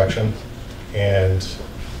annual inspection, and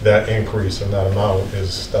that increase in that amount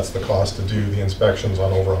that's the cost to do the inspections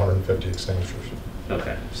on over 150 extinguishers.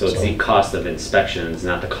 Okay, so it's the cost of inspections,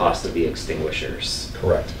 not the cost of the extinguishers.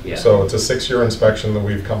 Correct. Yeah. So it's a 6-year inspection that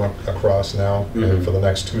we've come across now, Mhm. and for the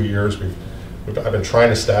next 2 years, I've been trying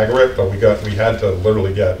to stagger it, but we had to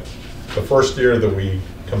literally get, the first year that we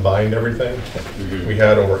combined everything, we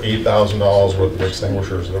had over $8,000 worth of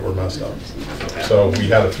extinguishers that were messed up. Okay. So we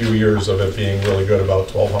had a few years of it being really good, about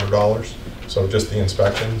 $1,200. So just the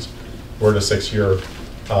inspections. We're at a 6-year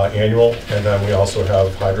annual, and then we also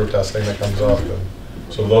have hydro testing that comes up. And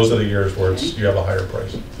so those are the years where you have a higher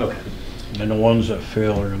price. Okay. And the ones that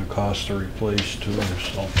fail are gonna cost to replace too,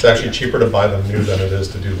 so. It's actually cheaper to buy them new than it is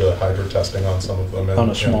to do the hydro testing on some of them. On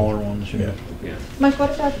the smaller ones, yeah. Yeah. Mike,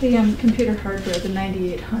 what about the computer hardware, the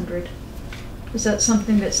 9800? Is that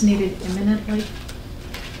something that's needed imminently?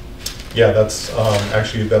 Yeah, that's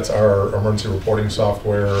actually, that's our emergency reporting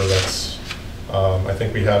software. That's, I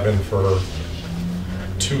think we have in for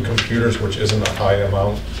 2 computers, which isn't a high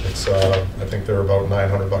amount. It's, I think they're about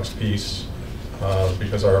 $900 a piece,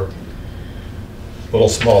 because our little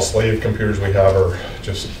small slave computers we have are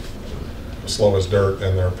just slow as dirt,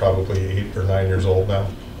 and they're probably 8 or 9 years old now.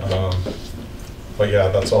 But yeah,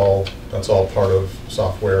 that's all part of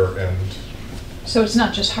software, and So it's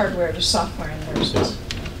not just hardware, there's software in there as well?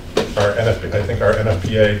 our I think our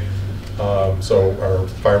NFPA, so our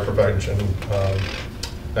fire prevention,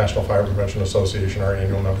 National Fire Prevention Association, our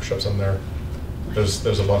annual memberships in there.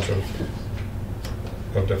 There's a bunch of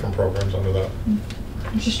different programs under that.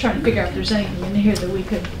 I'm just trying to figure out if there's anything in here that we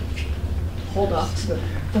could hold off to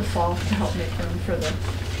the fall to help make room for the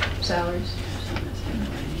salaries.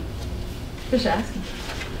 Just asking.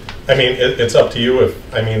 I mean, it's up to you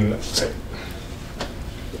if, I mean,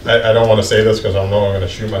 I don't want to say this because I know I'm going to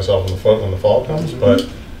shoot myself in the foot when the fall comes, but,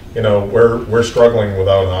 you know, we're struggling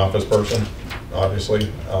without an office person,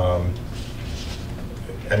 obviously.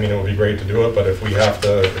 I mean, it would be great to do it, but if we have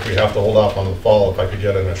to hold off on the fall, if I could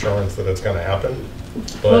get an assurance that it's going to happen.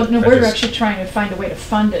 But Well, no, I we're just- actually trying to find a way to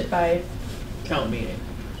fund it by Town meeting.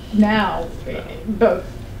 now, but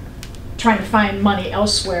trying to find money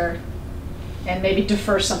elsewhere and maybe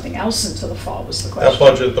defer something else until the fall was the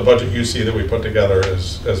question. the budget you see that we put together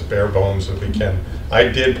is as bare bones as we can. I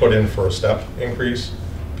did put in for a step increase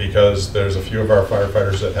because there's a few of our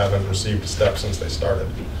firefighters that haven't received a step since they started,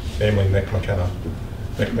 namely Nick McKenna.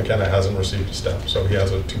 Nick McKenna hasn't received a step, so he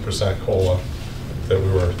has a 2% COLA that we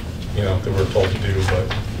were told to do,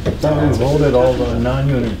 but. We voted all the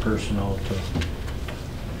non-union personnel to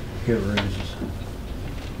get raises.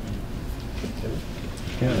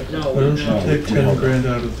 mechanics. No, Why don't no. you take 10 grand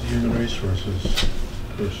out of the human resources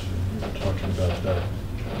person? We were talking about that.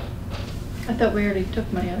 I thought we already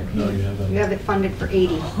took money out of No, here. you haven't. You have it funded for 80.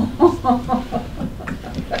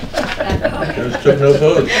 Just took no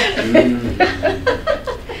votes.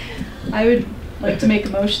 I would like to make a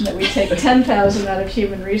motion that we take 10,000 out of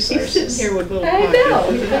human resources. He's sitting here with little I pockets. know,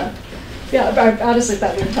 yeah. Yeah, I honestly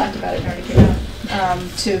thought we had talked about it and already came out.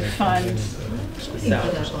 To fund,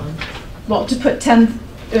 well, to put 10,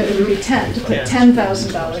 it would be 10, to put Yeah.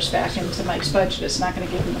 $10,000 back into Mike's budget. It's not gonna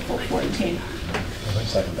give him the full 14.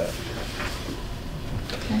 Second that.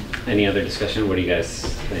 Any other discussion? What do you guys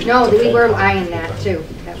think? No, we were eyeing that too.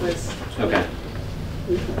 That was, Okay.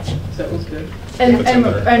 So that was good. And We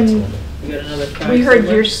got another 5. we heard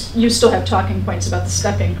somewhere. you still have talking points about the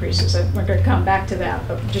step increases. We're gonna come back to that,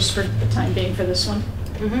 but just for the time being for this one.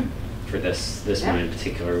 mhm. For this one in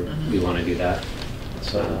particular, we want to do that.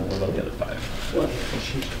 So what about the other 5? What?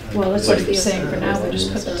 Well, that's what he's saying for now. We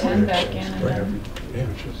just put the 10 back in and then,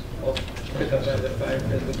 Pick up another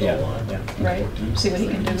 5 as we Yeah, go on. yeah. right, see what he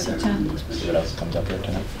can do with the 10. See what else comes up here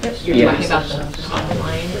tonight? You're Yeah. talking about the top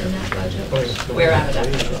line in that budget? Where out of that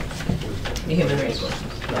budget? The human resources.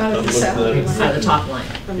 Out of the salary line. Out of the top line.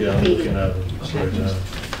 Yeah, I'm looking at it right now.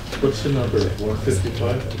 What's the number,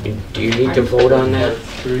 155? Do you need to vote on that?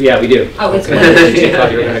 Yeah, we do. Oh, it's I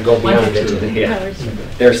thought you were gonna go beyond it. Yeah,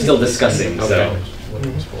 they're still discussing, so.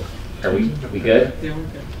 Are we good? Yeah, we're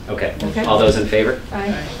good. Okay. Okay. All those in favor?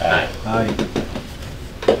 Aye. Aye. Aye.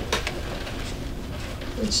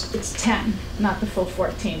 It's 10, not the full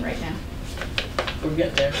 14 right now. We're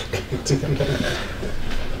getting there.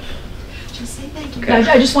 Just say thank you. Okay.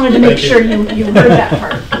 I just wanted to make sure you heard that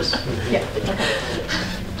part. Yeah, okay.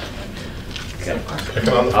 Okay.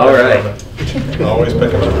 Picking on the All fire right. department. Always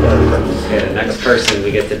picking on the fire department. Okay, the next person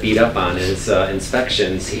we get to beat up on is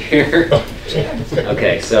inspections here.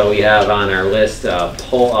 Okay, so we have on our list,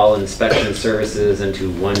 pull all inspection services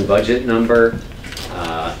into one budget number,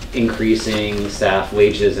 increasing staff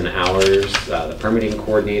wages and hours, the permitting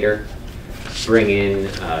coordinator, bring in,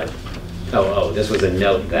 this was a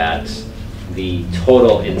note that the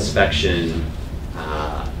total inspection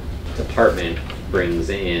department brings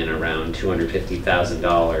in around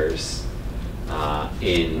 $250,000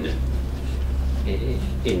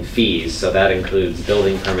 in fees. So that includes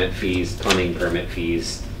building permit fees, plumbing permit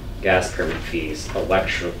fees, gas permit fees,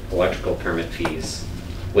 electrical permit fees,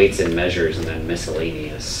 weights and measures, and then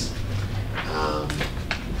miscellaneous.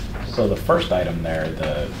 So the first item there,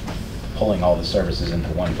 the pulling all the services into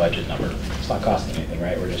one budget number, it's not costing anything,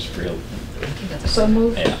 right? We're just real. So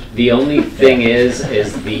moved. Yeah. The only thing is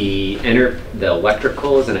the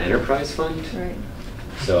electrical is an enterprise fund. Right.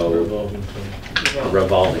 So Revolving fund. a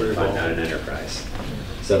revolving fund, not an enterprise.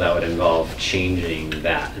 So that would involve changing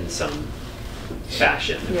that in some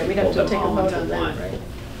fashion. Yeah, we'd have Pull to them take a all vote into on that, one. right?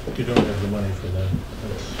 You don't have the money for that.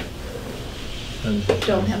 That's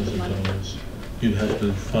Don't have the money. You'd have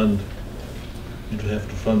to fund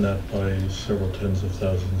that by several tens of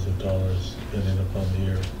thousands of dollars, depending upon the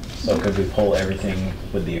year. So could we pull everything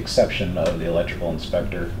with the exception of the electrical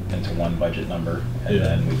inspector into one budget number? And Yeah.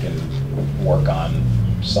 then we can work on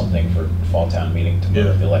something for fall town meeting to move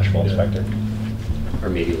Yeah. the electrical Yeah. inspector? Or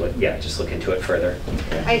maybe, just look into it further.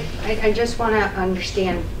 I just want to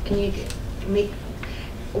understand, can you make,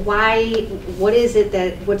 why, what is it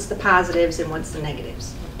that, what's the positives and what's the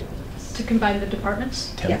negatives of doing this? To combine the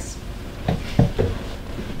departments? Tim? Yes.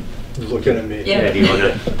 Looking at me. Yeah, do you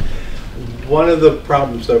wanna? One of the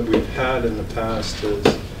problems that we've had in the past is,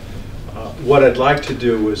 what I'd like to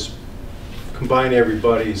do is combine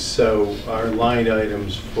everybody so our line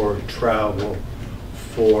items for travel,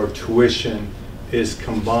 for tuition is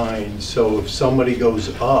combined. So if somebody goes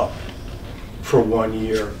up for 1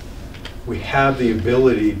 year, we have the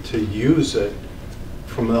ability to use it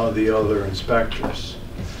from all the other inspectors.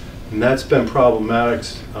 And that's been problematic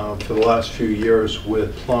for the last few years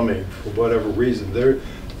with plumbing, for whatever reason.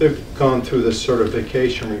 They've gone through this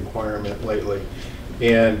certification requirement lately,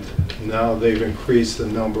 and now they've increased the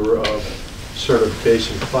number of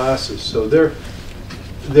certification classes. So their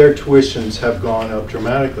tuitions have gone up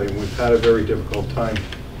dramatically, and we've had a very difficult time.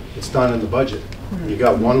 It's not in the budget. You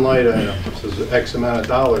got one line item, so it's X amount of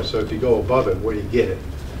dollars, so if you go above it, where do you get it?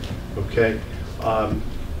 Okay?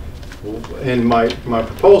 And my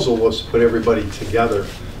proposal was to put everybody together.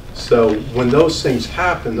 So when those things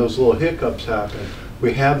happen, those little hiccups happen,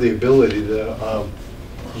 we have the ability to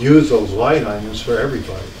use those line items for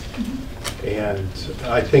everybody. And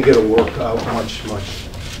I think it'll work out much, much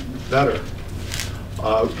better.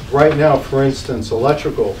 Right now, for instance,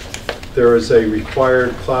 electrical, there is a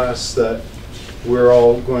required class that we're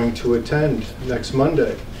all going to attend next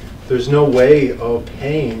Monday. There's no way of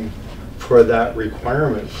paying for that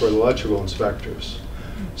requirement for the electrical inspectors.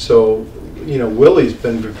 So, you know, Willie's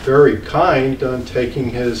been very kind on taking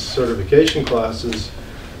his certification classes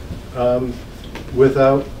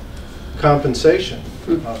without compensation.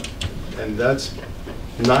 And that's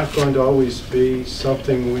not going to always be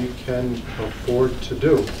something we can afford to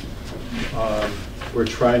do. We're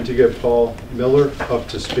trying to get Paul Miller up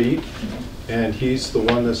to speed, and he's the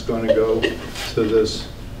one that's going to go to this.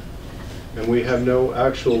 And we have no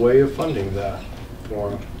actual way of funding that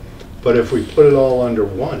for him. But if we put it all under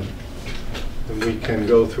one, then we can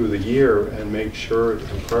go through the year and make sure and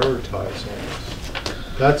prioritize all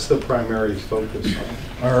this. That's the primary focus.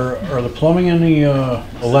 Are the plumbing and the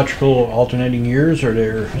electrical alternating years, or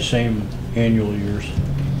they're same annual years?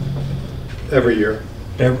 Every year.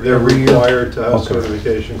 They're Every year? required to have Okay.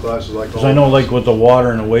 certification classes like all Because I know of us. like with the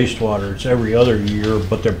water and the wastewater, it's every other year,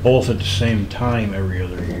 but they're both at the same time every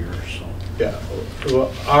other year, so. Yeah,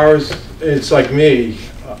 well, ours, it's like me,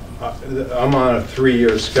 I'm on a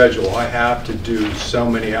 3-year schedule. I have to do so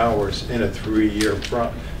many hours in a 3-year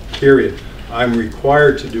period. I'm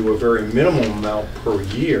required to do a very minimal amount per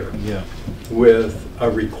year Yeah. with a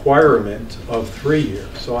requirement of 3 years.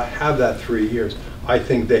 So I have that 3 years. I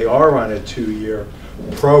think they are on a 2-year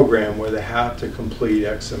program where they have to complete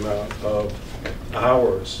X amount of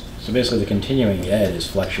hours. So basically, the continuing ed is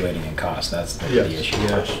fluctuating in cost. That's the Yes. issue.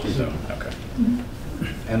 Yes. So, okay.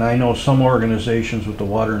 And I know some organizations with the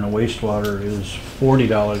water and the wastewater is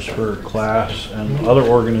 $40 for a class, and other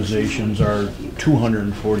organizations are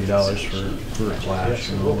 $240 for a class.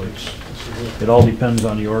 You know, it all depends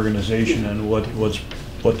on the organization and what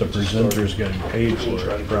the presenter is getting paid for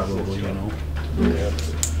it, probably, you know.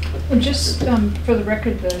 And just for the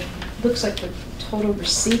record, looks like the total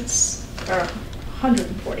receipts are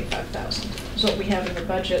 145,000 is what we have in the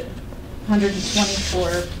budget. 120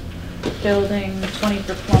 for building, 20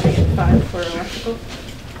 for plumbing, and 5 for electrical.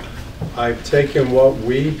 I've taken what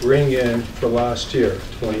we bring in for last year,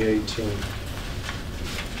 2018,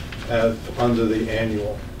 under the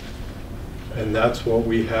annual. And that's what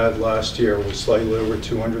we had last year, was slightly over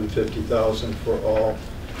 250,000 for all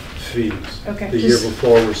fees. Okay. The year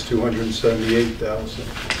before was 278,000.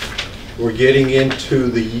 We're getting into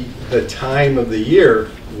the time of the year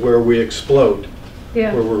where we explode.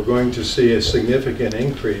 Yeah. Where we're going to see a significant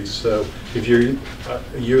increase. So if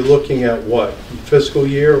you're looking at what, fiscal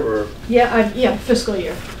year or? Yeah, fiscal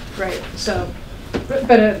year, right. So,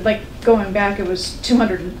 but like going back, it was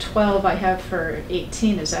 212 I have for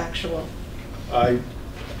 18 is actual. I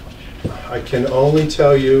can only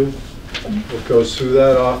tell you what goes through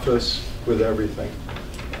that office with everything.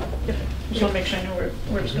 Yep. Just want to make sure I know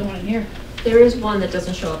where it's going here. There is one that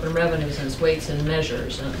doesn't show up in revenues, and it's weights and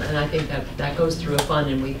measures, and I think that goes through a fund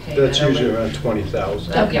and we pay that over. That's usually around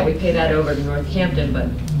 20,000. Yeah, we pay that over to Northampton, but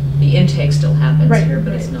the intake still happens Right, here,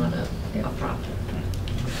 but it's right. not a profit.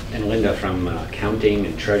 And Linda, from accounting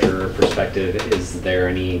and treasurer perspective, is there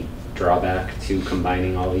any drawback to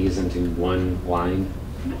combining all these into one line?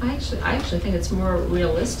 I actually think it's more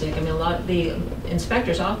realistic. I mean, the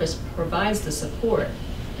inspector's office provides the support,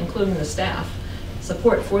 including the staff,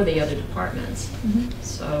 support for the other departments. Mm-hmm.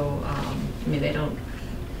 So, I mean,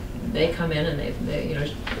 they come in and they you know,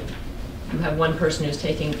 you have one person who's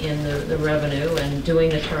taking in the revenue and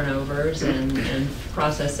doing the turnovers and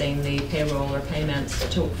processing the payroll or payments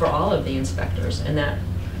for all of the inspectors, and that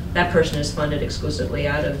person is funded exclusively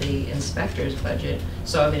out of the inspector's budget.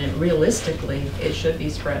 So, I mean, realistically, it should be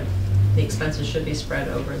spread. The expenses should be spread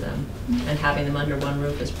over them, and having them under one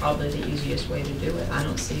roof is probably the easiest way to do it. I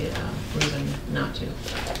don't see a reason not to.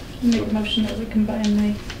 Make a motion that we combine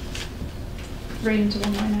the rate into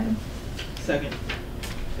one line item. Second.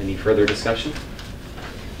 Any further discussion?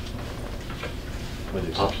 With the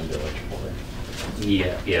exception of the electrical, right?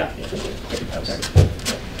 Yeah. Okay.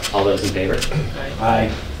 All those in favor?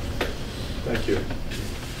 Aye. Thank you.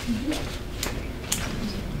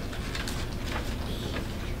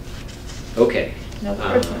 Okay. Now the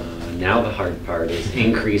hard part. Now the hard part is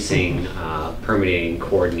increasing permitting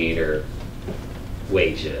coordinator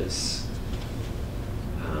wages.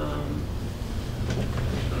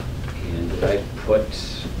 And did I put,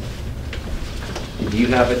 do you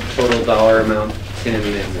have a total dollar amount, Tim?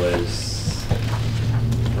 It was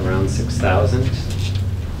around 6,000?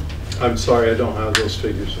 I'm sorry, I don't have those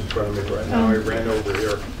figures in front of me right now. I ran over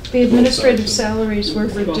here. The administrative salaries were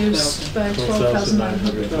reduced by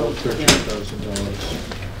 $12,900.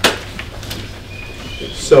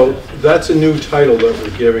 $13,000. So that's a new title that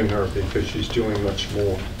we're giving her because she's doing much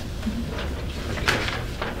more.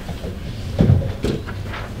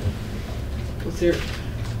 there,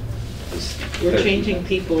 we're changing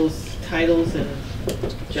people's titles and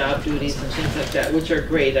job duties and things like that, which are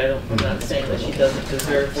great. I'm not saying that she doesn't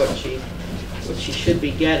deserve what she should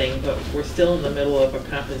be getting, but we're still in the middle of a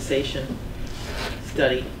compensation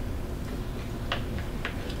study.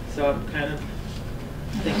 So I'm kind of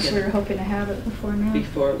So we were hoping to have it before now.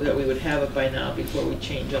 that we would have it by now, before we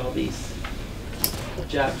change all these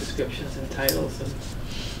job descriptions and titles and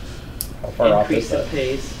increase the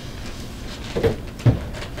pays.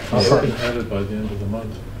 They already had it by the end of the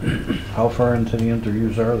month. How far into the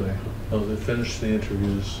interviews are they? Oh, they finished the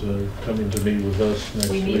interviews, coming to meet with us next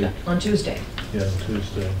We week. meet on Tuesday. Yeah,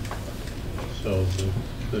 Tuesday. So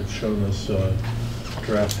they've shown us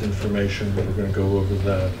draft information, we're gonna go over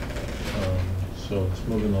that. So it's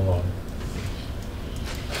moving along.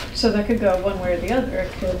 So that could go one way or the other.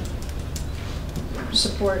 It could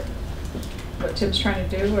support what Tim's trying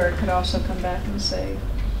to do, or it could also come back and say,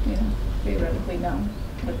 you know, theoretically no.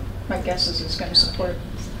 But my guess is it's going to support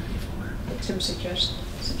what Tim's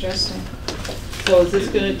suggesting. So is this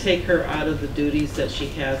going to take her out of the duties that she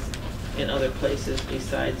has in other places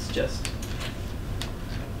besides just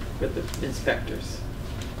for the inspectors?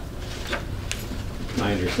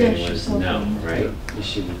 My understanding Yeah, was she's no, hoping.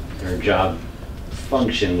 right? Her job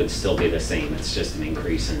function would still be the same, it's just an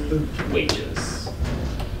increase in wages.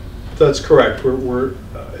 That's correct.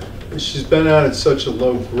 She's been out at such a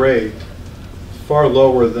low grade, far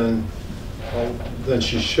lower than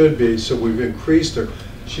she should be, so we've increased her.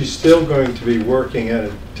 She's still going to be working at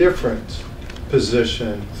a different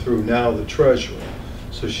position through now the treasurer.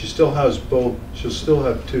 So she still has both, she'll still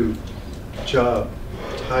have two job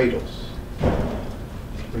titles.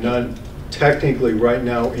 We're not technically right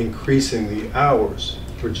now increasing the hours,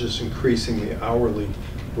 we're just increasing the hourly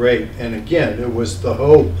rate. And again, it was the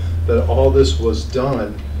hope that all this was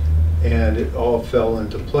done and it all fell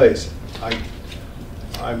into place.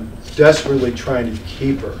 I'm desperately trying to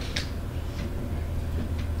keep her.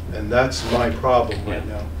 And that's my problem right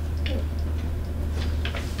now.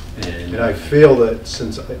 And I feel that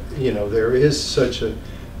since, you know, there is such a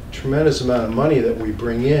tremendous amount of money that we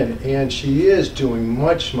bring in, and she is doing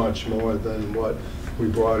much, much more than what we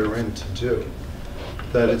brought her in to do,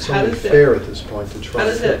 that it's How only does that- fair at this point to try. How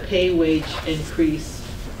does that pay wage increase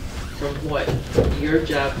from what your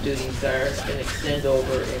job duties are and extend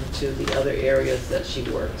over into the other areas that she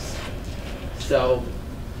works? So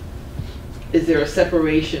is there a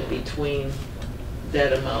separation between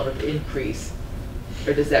that amount of increase,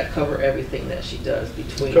 or does that cover everything that she does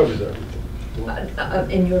between? Covers everything.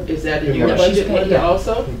 In your. Is that in In your March. budget, She's paid- Linda, yeah.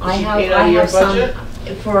 also? I Is she have, paid out of your budget?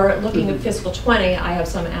 for looking at fiscal '20, I have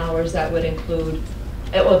some hours that would include,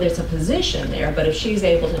 well, there's a position there, but if she's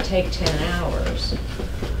able to take 10 hours,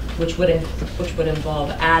 which would involve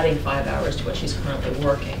adding 5 hours to what she's currently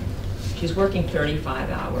working. She's working 35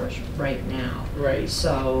 hours right now. Right.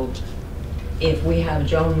 So if we have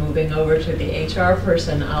Joan moving over to the HR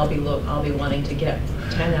person, I'll be wanting to get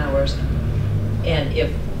 10 hours. And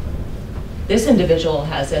if this individual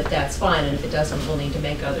has it, that's fine, and if it doesn't, we'll need to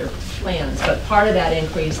make other plans. But part of that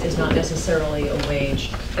increase is not necessarily a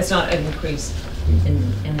wage, it's not an increase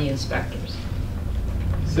in the inspectors.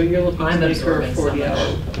 So you're looking to I'm make her absorbing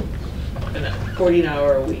so much. 40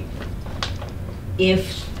 hour a week?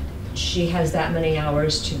 If she has that many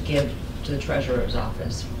hours to give to the treasurer's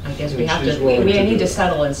office. I guess we And have she's to, willing we to need do to it.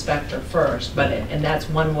 settle inspector first, but, and that's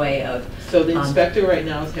one way of. So the inspector right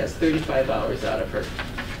now has 35 hours out of her.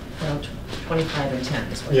 Well, 25 and 10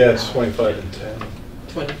 is what. Yeah, it's 25 and 10.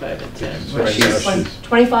 25 and 10. Right, Right she's now,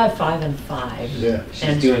 25, 5, and 5. Yeah. She's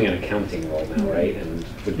And- doing an accounting role now, right? And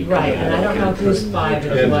would be. Right, coming and out I of don't know accounting. whose 5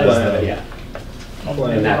 it And was. plan. Yeah,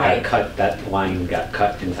 Plan. and that Right. got cut, that line got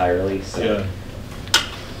cut entirely, so. Yeah.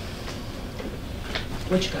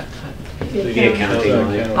 Which got cut? The accounting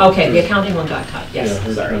line. Okay, the accounting one got cut, yes.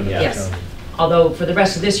 Yeah, Sorry, her yeah. Yes. accounting. Although for the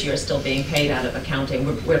rest of this year, it's still being paid out of accounting.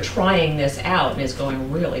 We're trying this out, and it's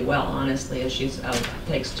going really well, honestly, as she's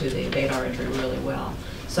takes to the data entry really well.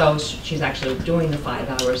 So she's actually doing the 5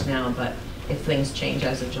 hours now, but if things change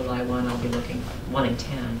as of July 1, I'll be wanting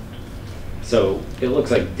 10. So it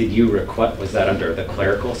looks like, did you request, was that under the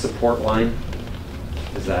clerical support line?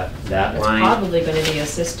 Is that It's line? probably going to be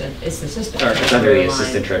assistant, it's the assistant. Or it's under treasurer the line.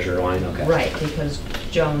 assistant treasurer line, okay. Right, because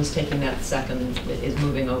Joan's taking that second, is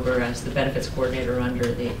moving over as the benefits coordinator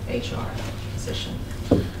under the HR position.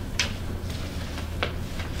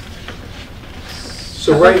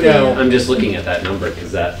 So right now, I'm just looking at that number,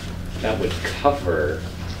 because that would cover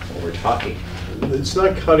what we're talking. it's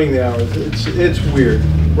not cutting the hours, it's weird.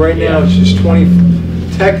 Right now, Yeah. she's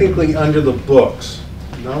 20, technically under the books,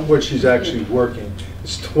 not what she's actually working.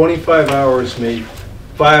 It's 25 hours made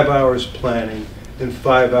 5 hours planning and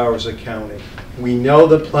 5 hours of counting. We know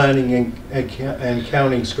the planning and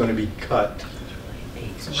counting's going to be cut.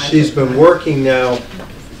 She's been working now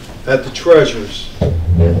at the treasurer's,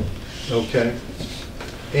 okay?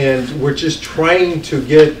 And we're just trying to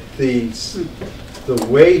get the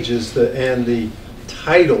wages and the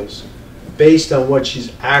titles based on what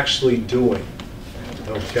she's actually doing,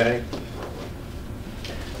 okay?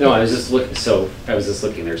 No, I was just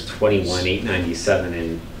looking, there's 21,897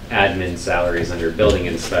 in admin salaries under building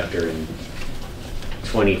inspector and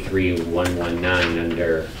 23,119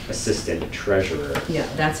 under assistant treasurer. Yeah,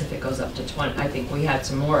 that's if it goes up to 20. I think we had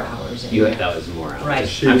some more hours in there. That was more hours.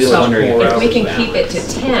 Right. I'm just wondering if we can keep it to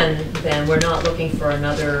 10, then we're not looking for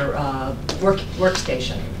another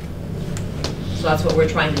workstation. So that's what we're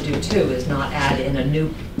trying to do too, is not add in a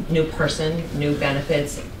new person, new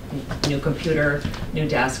benefits, new computer, new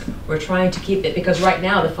desk. We're trying to keep it, because right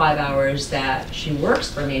now the 5 hours that she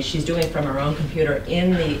works for me, she's doing from her own computer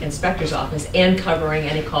in the inspector's office and covering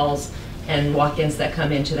any calls and walk-ins that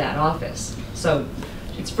come into that office. So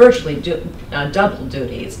it's virtually double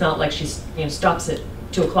duty. It's not like she's stops at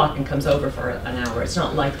 2 o'clock and comes over for an hour. It's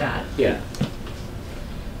not like that. Yeah.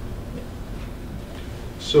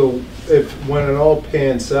 So when it all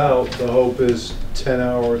pans out, the hope is 10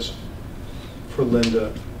 hours for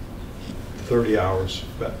Linda, 30 hours,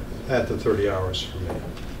 at the 30 hours for me.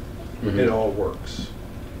 Mm-hmm. It all works.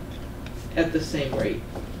 At the same rate,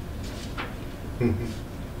 Mm-hmm.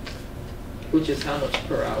 which is how much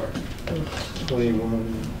per hour?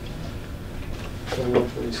 21,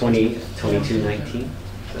 2219?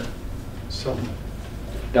 Something.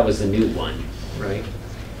 That was the new one, right?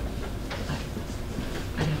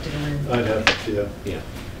 I'd have to go in. I'd have to, Yeah.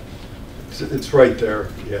 It's right there.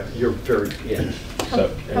 Yeah, you're very. Yeah.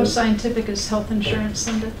 How scientific is health insurance,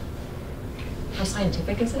 Linda? How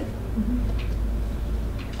scientific is it?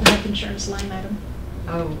 The health insurance line item?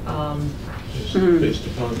 Oh, Based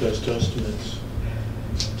upon best estimates.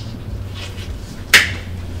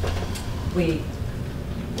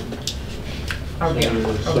 Are we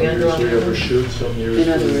Some under years on we that? overshoot, some years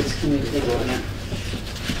In other we- words, can we take on that?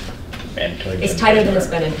 It's tighter than it's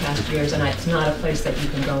been in past years, and it's not a place that you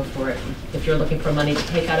can go for it. If you're looking for money to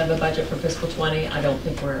take out of the budget for fiscal 20, I don't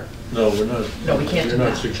think we're. No, we're not. No, we can't do You're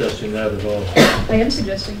not that. suggesting that at all. I am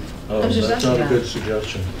suggesting. Oh, I was just that's asking not a that. good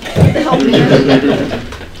suggestion. Help me.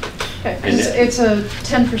 Okay, And it's a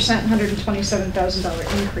 10%,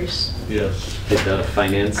 $127,000 increase. Yes. Did the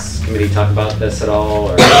finance committee talk about this at all,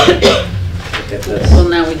 or look at this? Well,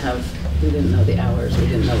 now we didn't know the hours, we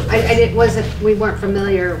didn't know. We weren't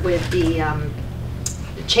familiar with the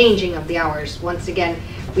changing of the hours. Once again,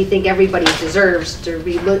 we think everybody deserves to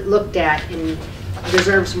be looked at and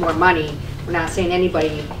deserves more money. We're not saying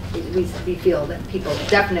anybody, we feel that people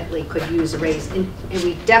definitely could use a raise, and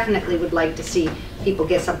we definitely would like to see people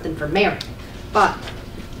get something for merit. But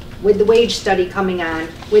with the wage study coming on,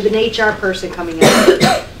 with an HR person coming on,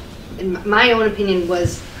 in my own opinion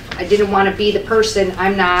was, I didn't want to be the person,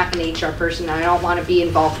 I'm not an HR person, I don't want to be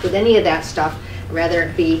involved with any of that stuff. I'd rather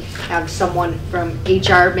have someone from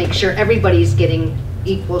HR make sure everybody's getting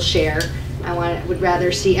equal share. Would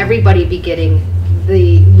rather see everybody be getting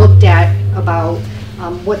looked at about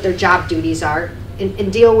what their job duties are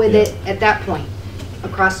and deal with it at that point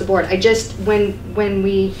across the board. I just,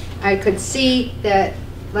 I could see that,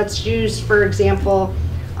 let's use, for example,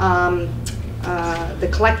 the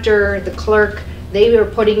collector, the clerk, they were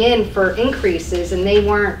putting in for increases and they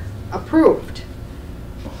weren't approved.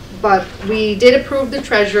 But we did approve the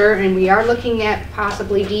treasurer and we are looking at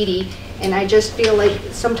possibly Dee Dee, and I just feel like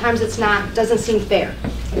sometimes doesn't seem fair.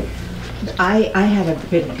 I have a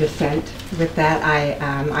bit of dissent with that.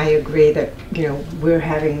 I agree that, we're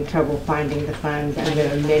having trouble finding the funds and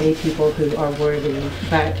there are many people who are worthy,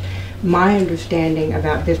 but my understanding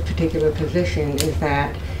about this particular position is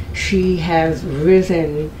that she has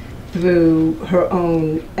risen through her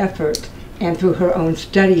own effort and through her own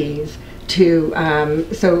studies to,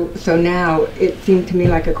 so now it seemed to me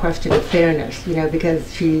like a question of fairness,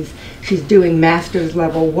 because she's doing master's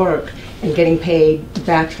level work and getting paid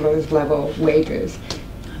bachelor's level wages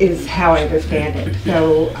is how I understand it.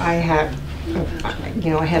 So I have,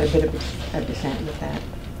 I had a bit of a dissent with that.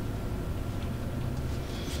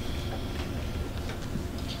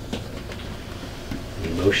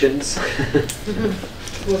 Any motions?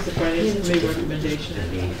 What's the finance committee recommendation?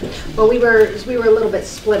 Well, we were a little bit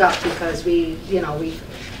split up because we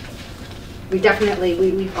definitely,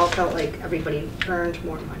 we all felt like everybody earned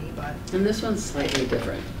more money, but. And this one's slightly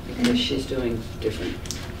different because she's doing different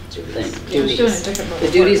things. Yeah, she's doing a different level The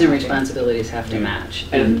of duties work. and responsibilities have to match.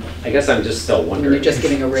 And I guess I'm just still When wondering. you're just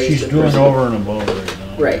giving a raise She's to the doing person. over and above right now.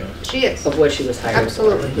 Right. She is. Of what she was hired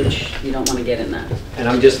for, Absolutely. which you don't want to get in that. And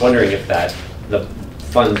I'm just wondering if the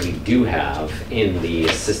funds we do have in the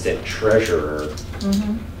assistant treasurer,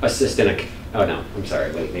 oh no, I'm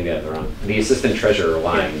sorry, wait, maybe I have the wrong. The assistant treasurer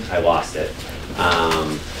line, I lost it,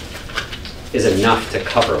 is enough to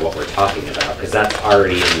cover what we're talking about, because that's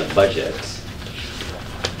already in the budget.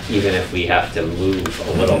 Even if we have to move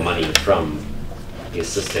a little money from the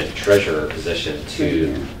assistant treasurer position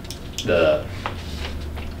to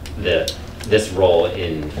this role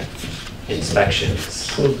in inspections.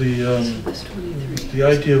 So the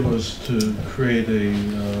idea was to create a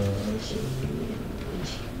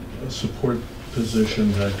support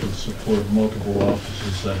position that could support multiple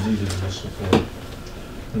offices that needed the support.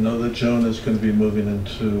 I know that Joan is going to be moving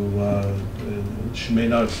into, she may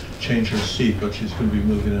not change her seat, but she's going to be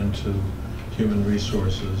moving into human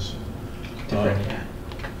resources.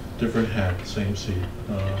 Different hat, same seat.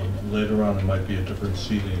 Later on, it might be a different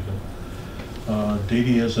seat even. Dee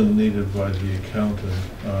Dee isn't needed by the accountant,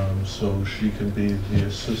 so she can be the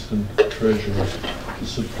assistant treasurer to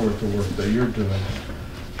support the work that you're doing,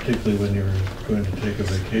 particularly when you're going to take a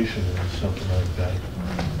vacation or something like that.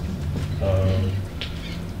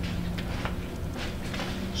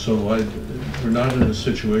 So we're not in a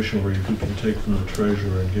situation where you can take from the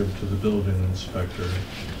treasurer and give to the building inspector.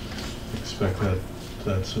 Expect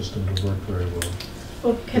that system to work very well.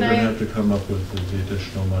 Well, We're going to have to come up with the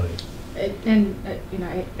additional money. And, you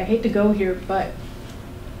know, I hate to go here, but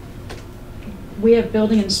we have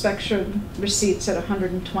building inspection receipts at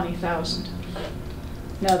 $120,000.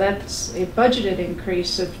 Now that's a budgeted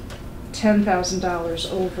increase of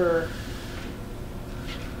 $10,000 over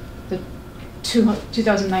the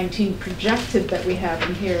 2019 projected that we have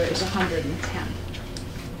in here is 110.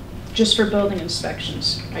 Just for building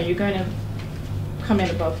inspections. Are you going to come in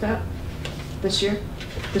above that this year,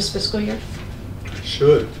 this fiscal year?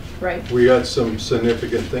 Should. Right. We got some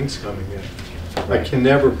significant things coming in. I can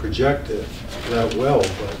never project it that well,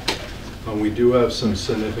 but we do have some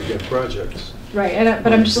significant projects. Right,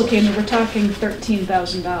 but I'm just looking, we're talking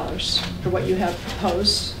 $13,000 for what you have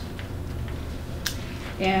proposed.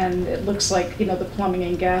 And it looks like, you know, the plumbing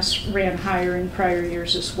and gas ran higher in prior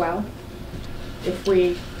years as well. If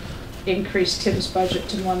we increase Tim's budget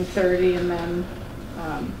to 130 and then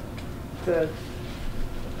the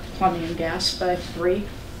plumbing and gas by 3,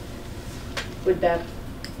 would that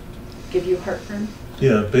give you heartburn?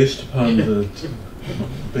 Yeah, based upon the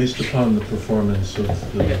performance of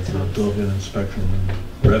the building inspection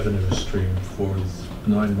revenue stream for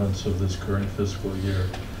 9 months of this current fiscal year,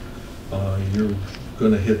 you're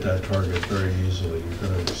going to hit that target very easily. You're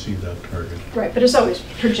going to exceed that target. Right, but it's always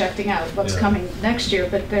projecting out what's coming next year,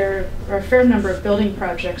 but there are a fair number of building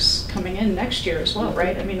projects coming in next year as well,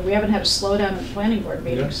 right? I mean, we haven't had a slowdown in planning board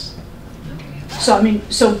meetings. So, I mean,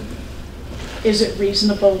 is it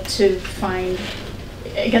reasonable to find,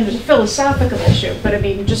 again, there's a philosophical issue, but I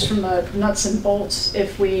mean, just from the nuts and bolts,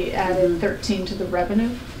 if we added 13 to the revenue?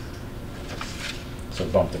 So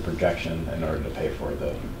bump the projection in order to pay for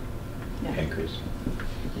the increase.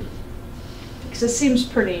 Because it seems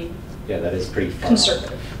pretty that is pretty far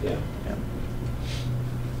conservative. Yeah.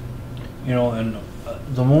 You know, and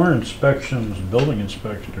the more inspections building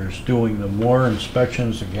inspectors doing, the more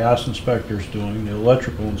inspections the gas inspectors doing, the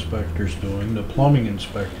electrical inspectors doing, the plumbing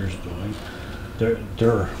inspectors doing,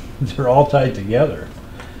 they're all tied together.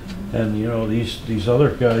 And you know, these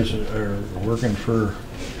other guys are working for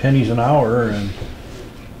pennies an hour, and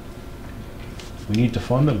we need to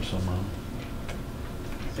fund them somehow.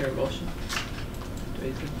 Is there a motion?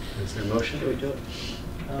 Is there a motion? Do we do it?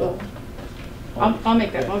 Well, I'll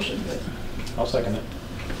make that motion, but. I'll second it.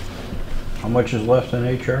 How much is left in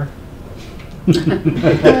HR?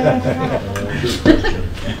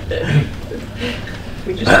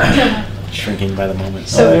 We just Shrinking by the moment.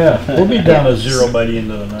 So- Oh yeah, we'll be down to 0 by the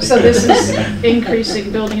end of the night. So this is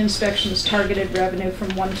increasing building inspections targeted revenue from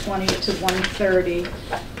 120 to 130,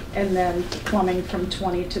 and then plumbing from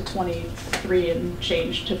 20 to 23 and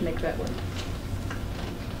change to make that work.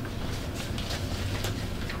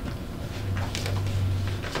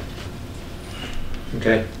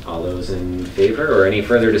 Okay, all those in favor or any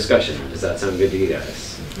further discussion? Does that sound good to you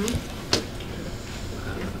guys?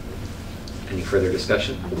 Any further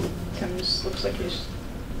discussion? Tim looks like he's.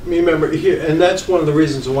 Remember here, and that's one of the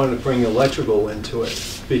reasons I wanted to bring electrical into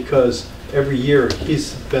it, because every year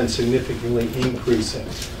he's been significantly increasing.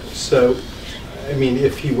 So, I mean,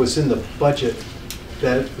 if he was in the budget,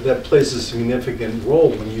 that plays a significant role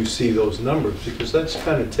when you see those numbers, because that's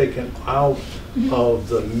kind of taken out of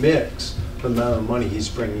the mix, the amount of money he's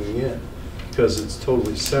bringing in, because it's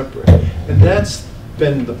totally separate. And that's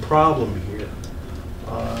been the problem here.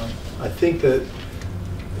 I think that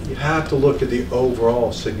you have to look at the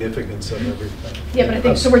overall significance of everything. Yeah, but I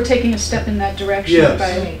think, so we're taking a step in that direction Yes,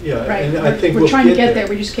 by, yeah, right, and I think we're we'll trying to get get there.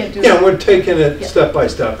 there, we just can't do it. Yeah, we're taking it Yeah. step by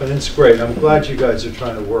step, and it's great. I'm glad you guys are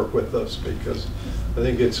trying to work with us, because I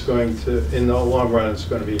think it's going to, in the long run, it's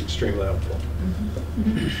going to be extremely helpful.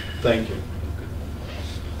 Mhm. Thank you.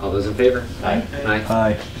 All those in favor? Aye. Aye.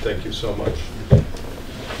 Aye. Thank you so much.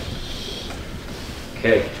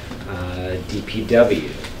 Okay, DPW.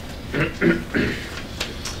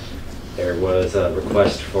 There was a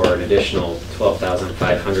request for an additional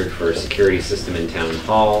 $12,500 for a security system in Town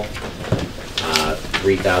Hall,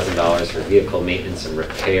 $3,000 for vehicle maintenance and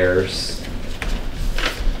repairs,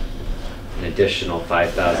 an additional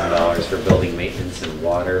 $5,000 for building maintenance and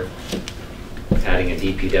water, adding a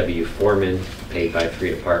DPW foreman paid by 3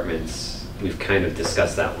 departments. We've kind of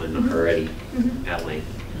discussed that one already at length.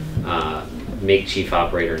 Make chief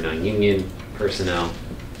operator non-union personnel,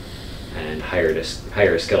 and hire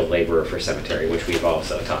a skilled laborer for cemetery, which we've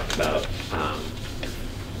also talked about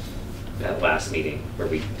at last meeting, where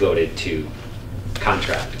we voted to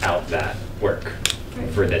contract out that work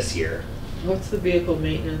for this year. What's the vehicle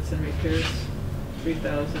maintenance and repairs?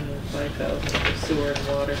 3,000 and 5,000 for sewer and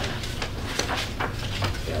water.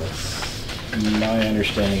 Yeah, My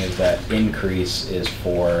understanding is that increase is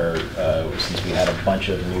for, since we had a bunch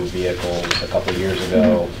of new vehicles a couple years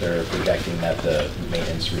ago, they're projecting that the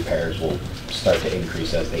maintenance repairs will start to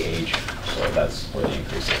increase as they age. So that's where the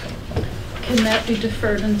increase is coming from. Can that be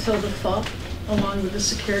deferred until the fall, along with the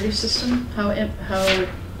security system?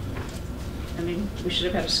 I mean, we should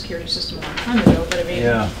have had a security system a long time ago, but I mean,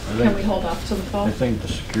 Yeah, can we hold off till the fall? I think the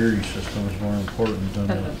security system is more important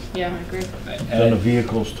than Yeah, I agree. the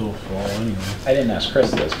vehicles till fall anyway. I didn't ask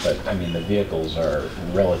Chris this, but I mean, the vehicles are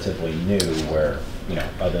relatively new where, you know,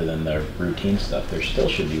 other than the routine stuff, there still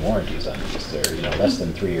should be warranties on these. They're, you know, less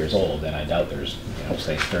than 3 years old, and I doubt there's, you know,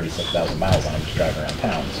 say 36,000 miles on them just driving around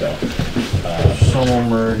town, so. Some of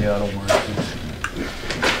them are already out of warranty.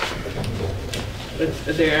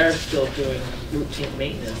 But they are still doing routine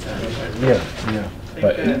maintenance on them. Yeah.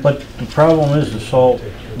 But But the problem is the salt,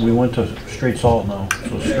 we went to straight salt now,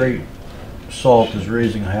 so straight salt is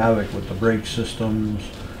raising havoc with the brake systems,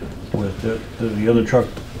 with the other truck,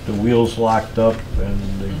 the wheels locked up, and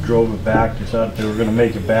they drove it back. They thought they were gonna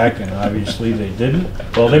make it back, and obviously they didn't.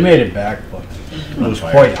 Well, they made it back, but it was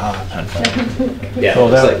quite hot. Yeah, So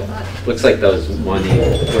looks like those money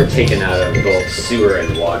were taken out of both sewer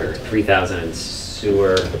and water. 3,000 in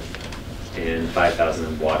sewer and 5,000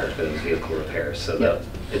 in water for those vehicle repairs. So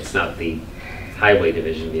it's not the highway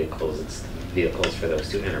division vehicles, it's vehicles for those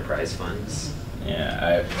 2 enterprise funds.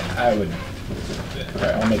 Yeah, I would,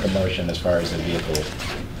 I'll make a motion as far as the vehicle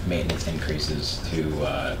maintenance increases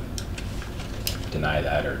to deny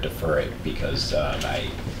that or defer it, because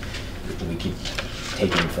we keep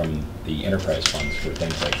taking from the enterprise funds for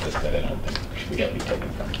things like this that I don't think we should be taking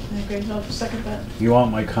from. I agree, I'll second that. You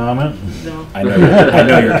want my comment? No. I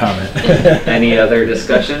know your comment. Any other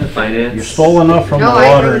discussion? Finance? You stole enough from the No, I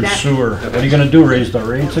water agree and with that. sewer. What are you gonna do, raise the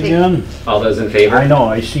rates again? All those in favor? I know,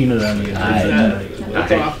 I seen it on the agenda.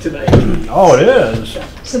 It's off tonight. Oh, it is?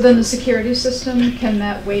 So then the security system, can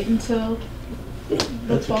that wait until the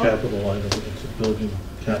That's a fall? capital item, it's a building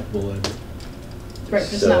capital item. Right,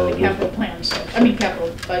 it's not in the So- capital plan, so, I mean,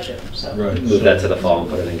 capital budget, so. Right. Move that to the fall and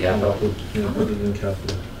put it in capital. Yeah, put it in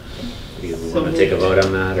capital. Do you So want to take a vote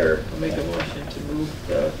on that, or? I'll make a motion to move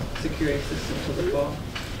the security system to the fall.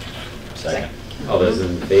 Second. All those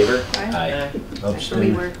in favor? Aye. We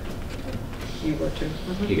Abstain. were. You were too.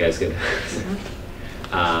 You guys good?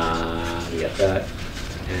 We got that.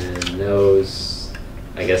 And those,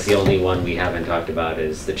 I guess the only one we haven't talked about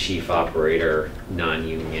is the chief operator,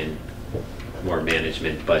 non-union, more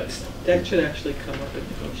management, but That should actually come up in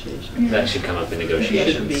negotiation. that should come up in Shouldn't be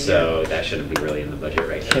negotiations, here. so that shouldn't be really in the budget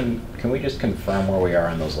right now. Can we just confirm where we are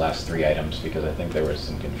on those last 3 items? Because I think there was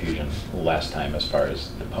some confusion last time as far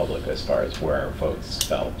as the public, as far as where our votes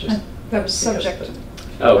fell. Just That was subject to.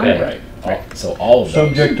 Okay. Right. So all of those.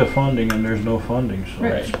 Subject to funding, and there's no funding, so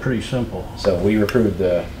Right. it's pretty simple. So we approved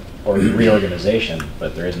the reorganization,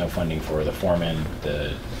 but there is no funding for the foreman,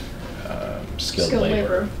 the skilled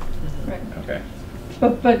labor. Right. Okay.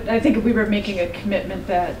 But I think we were making a commitment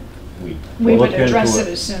that We we Look would address into it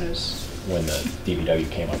it. as soon as. when the DPW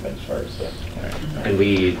came up as far as the. And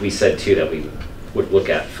we said too that we would look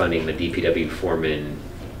at funding the DPW foreman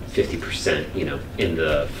 50%, in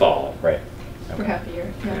the fall. Right. For half a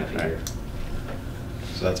year, For yeah. half a year.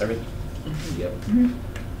 So that's everything? Yep. Mhm.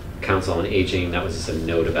 Council on Aging, that was just a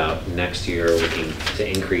note about next year, looking to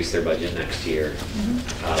increase their budget next year.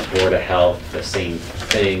 Board of Health, the same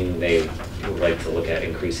thing. They would like to look at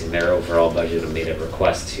increasing their overall budget and made a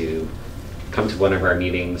request to come to one of our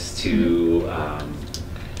meetings to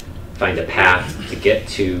find a path to get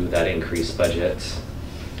to that increased budget.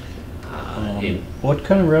 What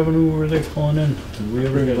kind of revenue were they pulling in? Did we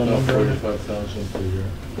ever Bring get it a up number? 45,000 per year.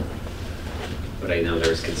 But I know there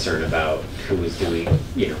was concern about who was doing,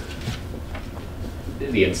 you know,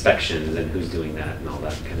 the inspections and who's doing that and all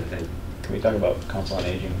that kind of thing. Can we talk about Council on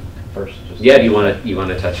Aging first? Just Yeah, do you want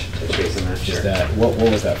to touch base on that? Just Sure. that, what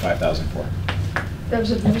was that 5,000 for? That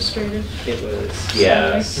was administrative. It was,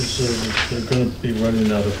 yes. So they're going to be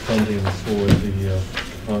running out of funding for the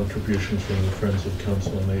contributions from the Friends of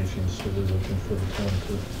Council on Aging, so they're looking for the town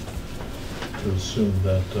to assume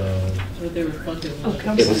that. So they were funding. Oh, It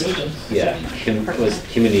Council was, on Aging. yeah, it was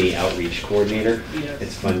Community Outreach Coordinator. Yes.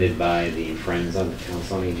 It's funded by the Friends on the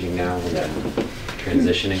Council on Aging now, and then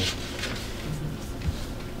transitioning.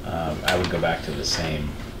 I would go back to the same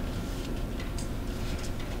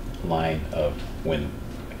line of when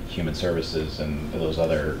Human Services and those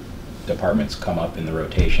other departments come up in the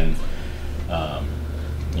rotation.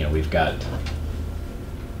 You know, we've got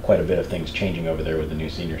quite a bit of things changing over there with the new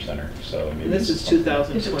senior center, so maybe. And this is Is it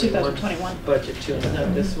 2021 2021? budget too, it's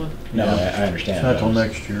not this one? No, I understand. It's not but till I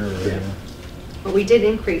was- next year. Yeah. But we did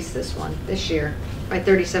increase this one, this year, by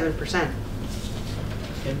 37%.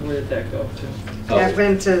 And where did that go to? That Oh,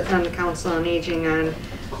 went to, on the Council on Aging on.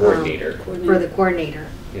 Coordinator. For the coordinator.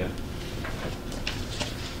 Yeah.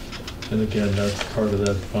 And again, that's part of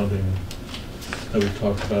that funding that we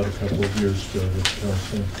talked about a couple of years ago, that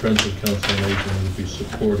Friends of Council on Aging would be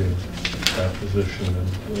supporting that position, and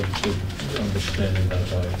obviously understanding that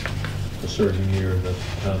by a certain year that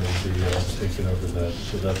the town will be taking over that.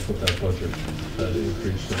 So that's what that budget, that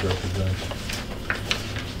increase represents.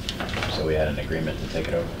 So we had an agreement to take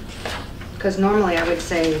it over. Because normally I would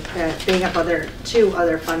say that they have two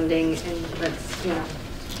other funding, and let's, you know,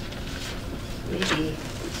 maybe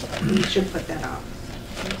we should put that up.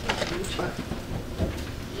 But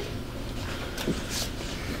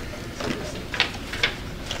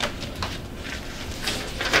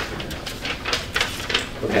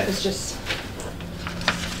Okay. that was just,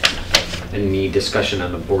 Any discussion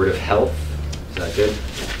on the Board of Health? Is that good?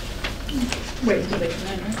 Wait until they come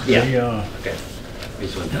in, right? Yeah. Okay. We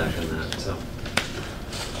just went back on that, so.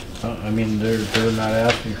 I mean, they're not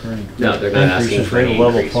asking for any. No, they're not asking increases. for They any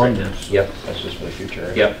level increase right fund now. this. Yep. That's just for the future,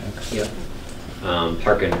 right? Yep, yep.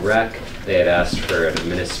 Park and Rec, they had asked for an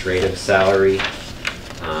administrative salary,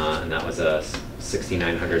 and that was a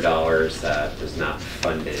 $6,900 that was not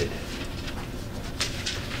funded.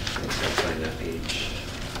 Let's find that page.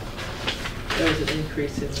 That was an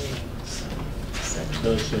increase in the.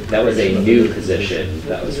 That was a new position,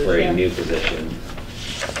 that was for a new position.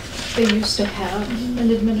 They used to have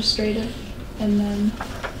an administrative, and then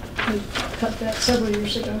we cut that several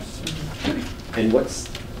years ago. And what's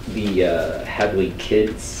the Hadley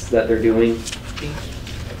Kids that they're doing?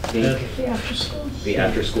 The after school. The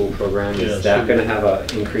after-school program, Yeah, is that so- gonna have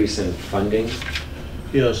an increase in funding?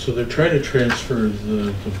 Yeah, so they're trying to transfer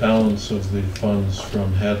the balance of the funds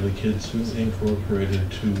from Hadley Kids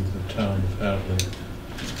Incorporated to the town of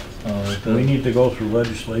Hadley. Do we need to go through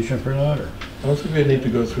legislation for that, or? I don't think we need to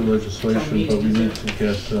go through legislation, but we need to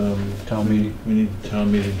get, Town meeting. we need the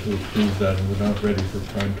town meeting to approve that, and we're not ready for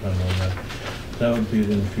prime time on that. That would be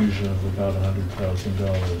an infusion of about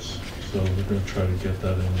 $100,000, so we're gonna try to get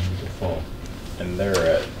that in the fall. And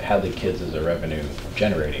they're, Hadley Kids is a revenue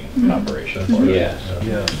generating operation. That's right. Yeah.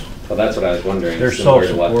 Yes. Well, that's what I was wondering. They're similar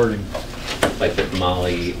to what- self-supporting. Like with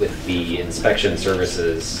Molly, with the inspection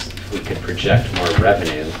services, we could project more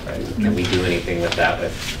revenue. Can we do anything with that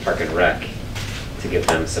with Park and Rec to give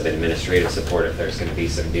them some administrative support if there's gonna be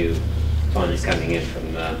some new funds coming in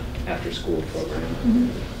from the after-school program?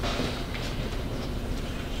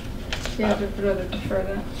 Yeah, I'd rather defer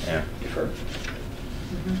that. Yeah. Defer.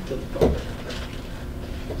 To the public.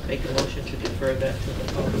 Make a motion to defer that to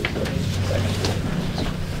the public.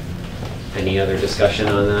 Any other discussion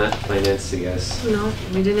on that? Finance, you guys? no,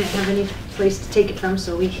 we didn't have any place to take it from,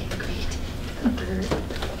 so we agreed.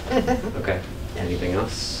 Okay. Anything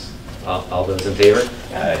else? All those in favor?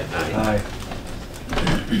 Aye. Aye.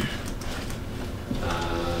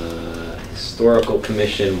 Historical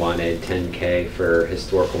Commission wanted 10K for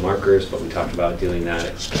historical markers, but we talked about doing that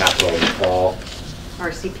at Capitol in the fall.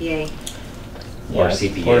 Our CPA. Or Yeah,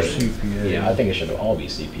 CPA. Or CPA. Yeah. I think it should all be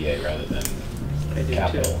CPA rather than I do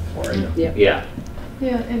capital for it. Yep. Yeah.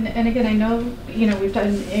 Yeah, and again, I know, we've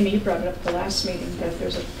done, Amy, you brought it up the last meeting, that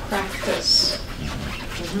there's a practice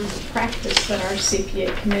of practice that our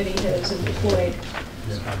CPA committee has employed,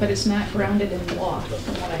 but it's not grounded in law,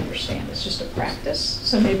 from what I understand. It's just a practice.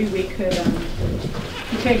 So maybe we could,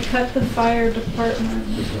 okay, cut the fire department.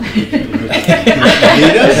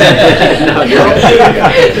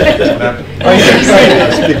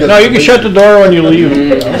 No, you can shut the door when you leave.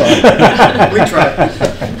 We tried.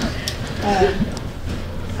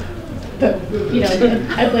 But, you know,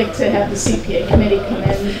 I'd like to have the CPA committee come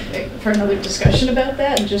in for another discussion about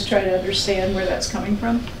that and just try to understand where that's coming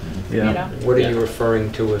from. Yeah. You know? What are you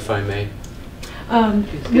referring to, if I may?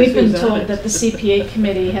 We've been told that the CPA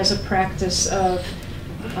committee has a practice of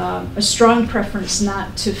a strong preference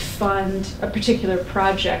not to fund a particular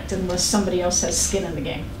project unless somebody else has skin in the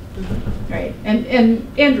game. Right, and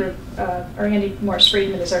Andrew, or Andy Morris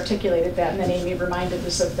Friedman has articulated that, and then Amy reminded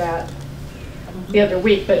us of that the other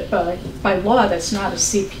week, but by law, that's not a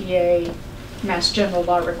CPA Mass General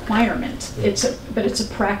Law requirement. But it's a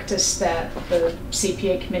practice that the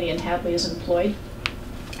CPA committee in Hadley has employed.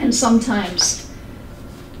 And sometimes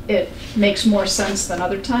it makes more sense than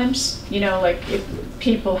other times. You know, like if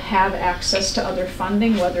people have access to other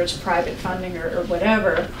funding, whether it's private funding or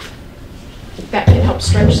whatever, that can help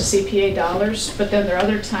stretch the CPA dollars, but then there are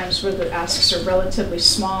other times where the asks are relatively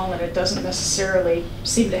small and it doesn't necessarily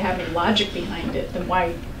seem to have any logic behind it, then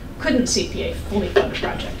why couldn't CPA fully fund a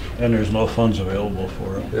project? And there's no funds available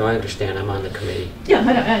for it. No, I understand, I'm on the committee. Yeah,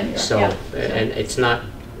 I know, So, yeah. and it's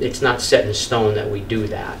not set in stone that we do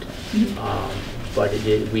that. But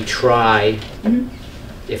we try,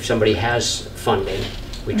 if somebody has funding,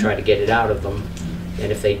 we try to get it out of them.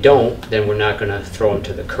 And if they don't, then we're not going to throw them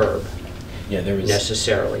to the curb. Yeah, there was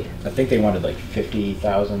necessarily. I think they wanted like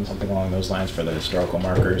 50,000, something along those lines for the historical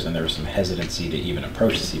markers, and there was some hesitancy to even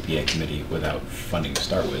approach the CPA committee without funding to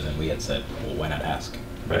start with, and we had said, well, why not ask?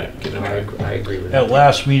 Right. Give it a I try. agree with that. At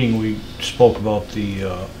last meeting, we spoke about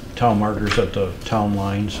the town markers at the town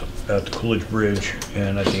lines, at the Coolidge Bridge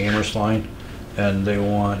and at the Amherst line, and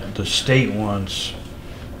the state wants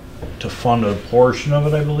to fund a portion of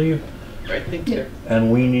it, I believe. I think they're.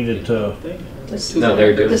 And we needed to, No,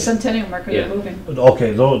 they're doing The it. Centennial marker, Yeah. they're moving.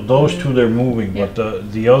 okay, those two they're moving, but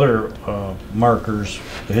the other markers,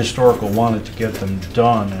 the historical wanted to get them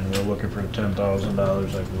done, and we're looking for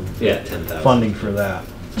 $10,000, I believe. Yeah, 10,000. Funding for that.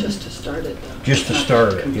 Just to start it, though. Just to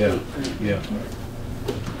start it, yeah, Complete, right. yeah.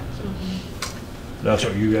 That's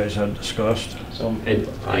what you guys had discussed? So, And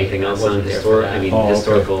anything else on wasn't there for historic, that. I mean, Oh, okay.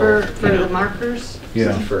 historical, For you know, the markers?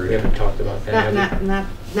 Yeah. for, We haven't talked about that. have we?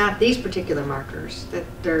 Not these particular markers that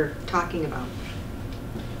they're talking about.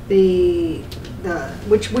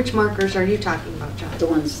 Which markers are you talking about, John? The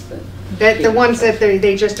ones that. The ones that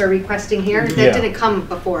they just are requesting here? Yeah. That didn't come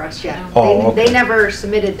before us yet. Oh, They okay. never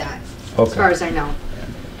submitted that, as Okay. far as I know.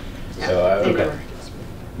 Yeah, So I they would never.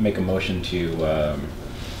 make a motion to, I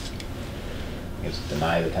guess,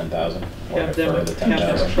 deny the 10,000 or Have them- defer the have them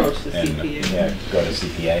 10,000. approach the and, CPA. Yeah, go to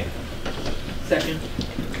CPA. Second.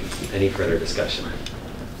 any further discussion?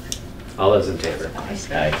 All those in favor? Aye.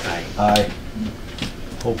 Aye. Aye.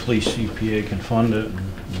 Hopefully CPA can fund it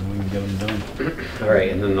and we can get them done. All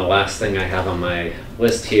right, and then the last thing I have on my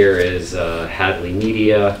list here is Hadley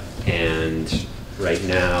Media, and right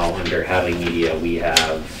now, under Hadley Media, we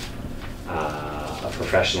have a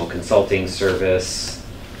professional consulting service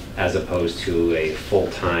as opposed to a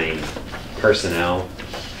full-time personnel.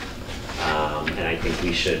 And I think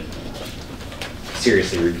we should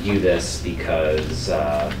seriously review this because,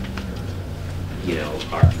 you know,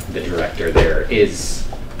 the director there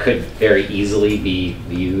could very easily be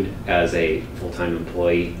viewed as a full-time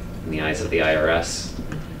employee in the eyes of the IRS.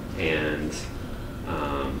 And,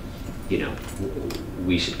 you know,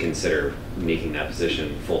 we should consider making that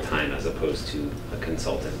position full-time as opposed to a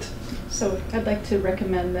consultant. So I'd like to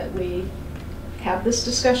recommend that we have this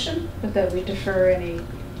discussion, but that we defer any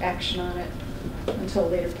action on it until a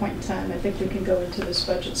later point in time. I think we can go into this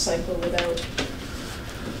budget cycle without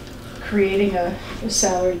creating a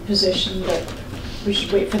salaried position, but we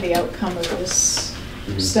should wait for the outcome of this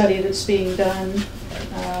study that's being done.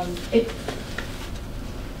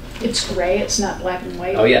 It's gray, it's not black and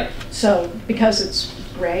white. Oh, yeah. So because it's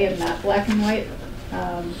gray and not black and white,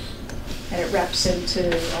 and it wraps into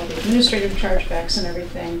all the administrative chargebacks and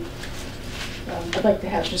everything, I'd like to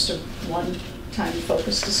have just a one-time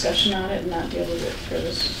focused discussion on it and not deal with it for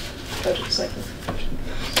this budget cycle.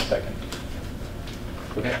 Second.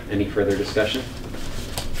 Okay, any further discussion?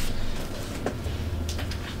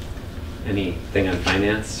 Anything on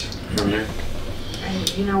finance from there?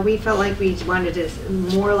 And, you know, we felt like we wanted to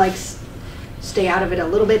more like stay out of it a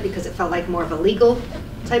little bit because it felt like more of a legal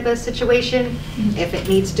type of situation. If it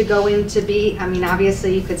needs to go into I mean,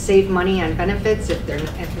 obviously you could save money on benefits if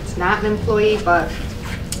it's not an employee, but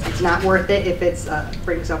it's not worth it if it's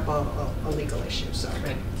brings up a legal issue. So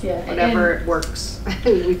Yeah, whatever works,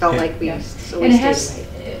 we felt like we. Yes. So And we it has, stayed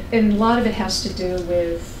away. and a lot of it has to do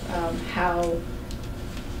with how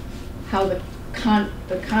the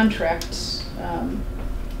contract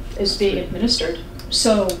is being administered.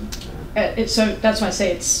 So so that's why I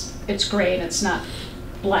say it's gray and it's not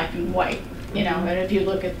black and white, you know. And if you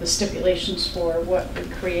look at the stipulations for what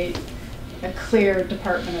would create a clear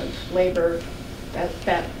Department of Labor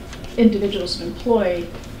that individuals employ,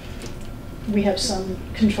 we have some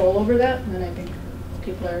control over that, and I think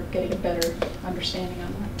people are getting a better understanding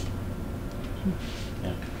on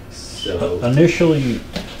that. So Initially,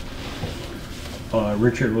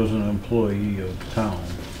 Richard was an employee of the town,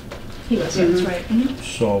 He was, yeah, that's right. Mhm.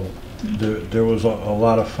 so there was a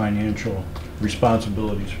lot of financial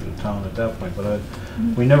responsibilities for the town at that point, but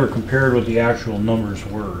we never compared what the actual numbers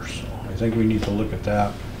were, so I think we need to look at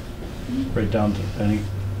that right down to the penny,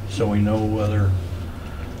 so we know whether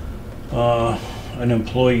an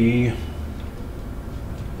employee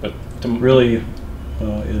really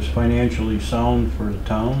is financially sound for the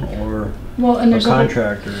town, or Well, and a there's a whole-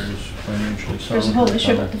 contractor is financially sound. There's a whole for the issue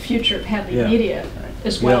town. about the future of Hadley Yeah. Media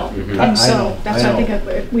as Yeah. well. Mhm. And I so know, that's I why I know.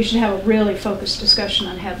 think we should have a really focused discussion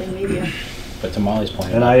on Hadley Media. But to Molly's point.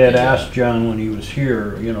 And about I had the, asked John when he was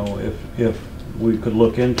here, you know, if we could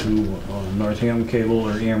look into Northampton Cable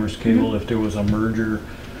or Amherst Cable, if there was a merger,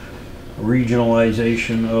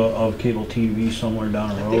 regionalization of cable TV somewhere down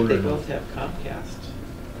the I road. think they or both have Comcast.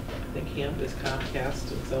 I think Hamp is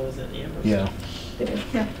Comcast and so is in Amherst. Yeah. They do,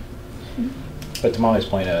 yeah. But to Molly's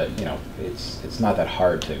point, you know, it's not that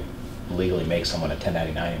hard to legally make someone a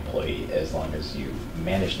 1099 employee as long as you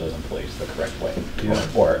manage those employees the correct way. Yeah.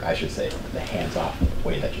 Or I should say, the hands-off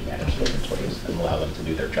way that you manage those employees and allow them to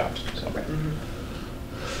do their jobs. So.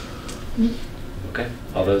 Okay,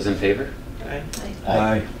 all those in favor? Aye.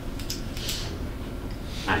 Aye.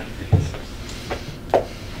 Aye.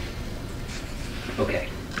 Okay,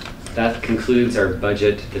 that concludes our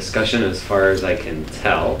budget discussion as far as I can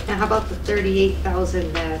tell. Now, how about the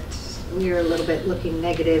 38,000 that we are a little bit looking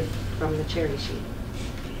negative from the charity sheet?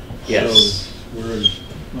 Yes. So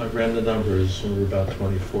I ran the numbers, and we're about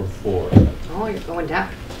 24.4. Oh, you're going down.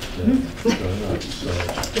 Yeah, going up, so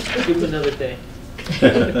Give them another day.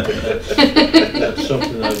 that's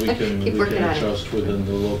something that we can Keep working on it. adjust within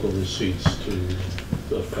the local receipts to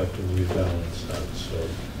effectively balance that, so.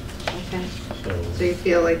 Okay. So you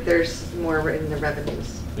feel like there's more in the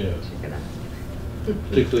revenues? Yeah. You're gonna-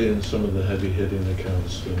 Particularly in some of the heavy hitting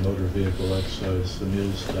accounts, the motor vehicle excise, the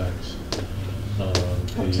meals tax,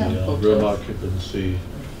 the room occupancy,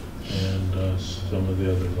 and some of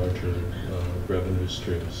the other larger revenue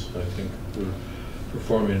streams. I think we're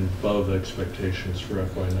performing above expectations for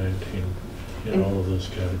FY19 in all of those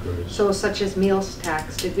categories. So such as meals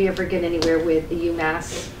tax, did we ever get anywhere with the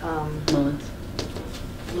UMass? Mullins.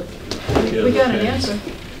 Yeah, We they're got an paying. answer.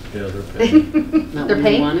 Yeah, they're paying. Not They're when you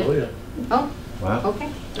paying? want it? Oh, yeah. Oh, Wow. okay.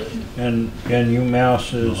 And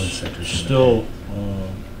UMass is still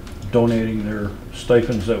donating their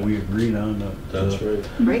stipends that we agreed on. That's right.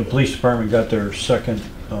 The Great. police department got their second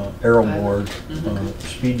aero board,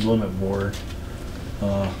 speed limit board,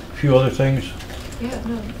 a few other things. Yeah,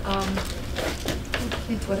 no, I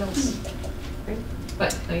think what else?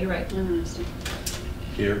 But, no, you're right. I don't understand.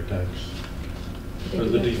 The air tax. Or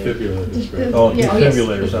the defibrillators, right? Oh, Yeah.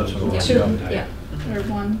 defibrillators, that's what it was. Two, yeah. Yeah. or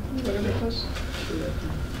one, whatever it was.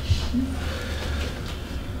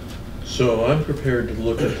 So I'm prepared to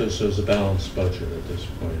look at this as a balanced budget at this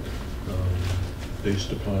point,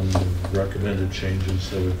 based upon the recommended changes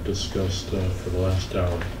that we've discussed for the last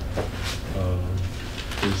hour.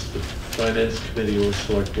 Is the Finance Committee or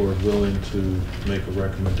Select Board willing to make a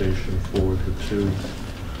recommendation for the two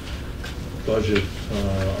budget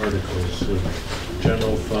articles, the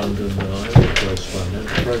general fund and the enterprise fund?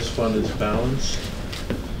 Enterprise fund is balanced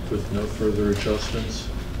with no further adjustments.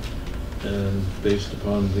 And based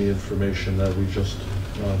upon the information that we just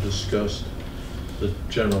discussed, the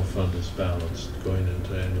general fund is balanced going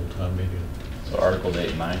into annual town meeting. So Articles 8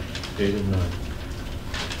 and 9. 8 and 9.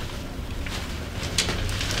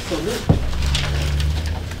 So moved.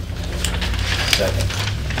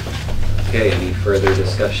 Second. Okay, any further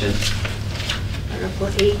discussion? Article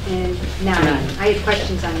 8 and 9. I had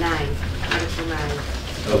questions on 9, Article 9.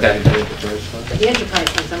 Okay. The enterprise fund? The enterprise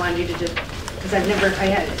funds, I wanted you to just, because I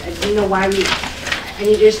didn't know why I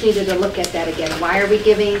just needed to look at that again. Why are we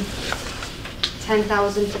giving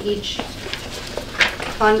 10,000 to each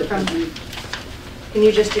fund from, can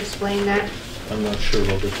you just explain that? I'm not sure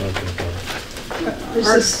what we're talking about. Is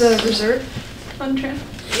this the reserve fund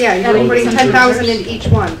transfer? Yeah, you're putting 10,000 in each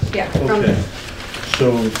one. Yeah. Okay,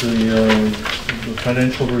 so the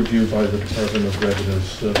financial review by the Department of Revenue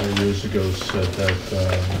several years ago said that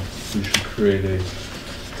we should create a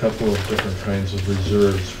couple of different kinds of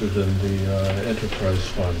reserves within the enterprise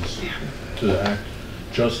funds to act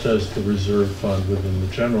just as the reserve fund within the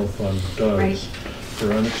general fund does Right.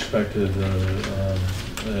 for unexpected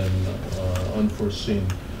and unforeseen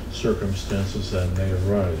circumstances that may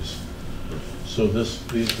arise. So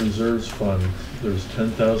these reserves fund, there's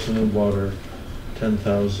 10,000 in water,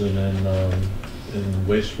 10,000 in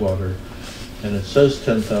wastewater, and it says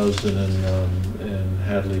 10,000 in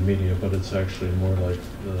Hadley Media, but it's actually more like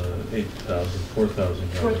 8,000, 4,000.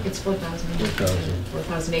 It's 4,000. 4,000.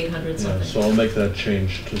 4,800 Yeah, something. so I'll make that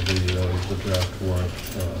change to the draft warrant,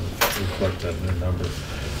 reflect that new number.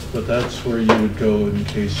 But that's where you would go in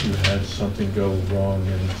case you had something go wrong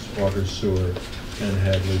in water, sewer, and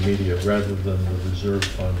Hadley Media, rather than the reserve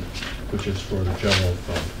fund, which is for the general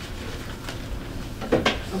fund.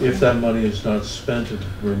 If that money is not spent, it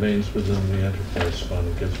remains within the enterprise fund.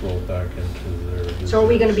 It gets rolled back into their reserves. So are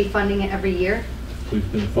we gonna be funding it every year?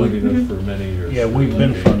 We've been funding it for many years. Yeah, we've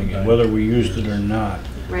been funding it, whether we used it or not.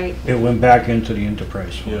 Right. It went back into the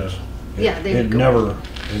enterprise funds. Yeah, they It go- never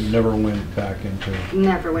went back into.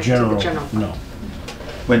 Never went to the general fund. No.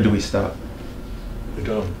 When do we stop? We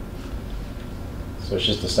don't. So it's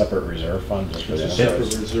just a separate reserve fund just for the It's a separate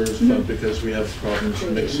enterprise? reserves fund because we have problems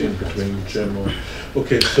mixing between the general.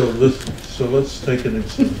 Okay, so let's take a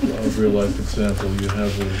real life example. You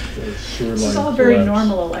have a sewer line. This is all very collapse.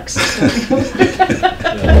 normal, Alexis.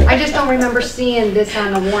 I just don't remember seeing this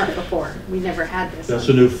on the warrant before. We never had this. That's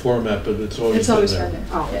a new format, but it's always been there. been there.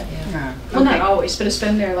 Oh. Yeah. Well, not always, but it's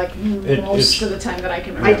been there like most of the time that I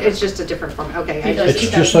can remember. It's just a different form, okay. I It's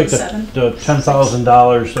just like the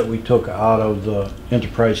 $10,000 that we took out of the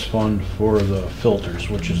enterprise fund for the filters,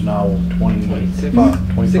 which is now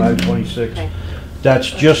 25, 26. Okay. That's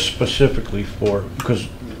just specifically for, because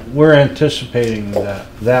we're anticipating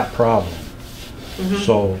that problem.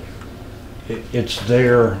 So it's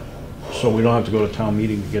there, so we don't have to go to town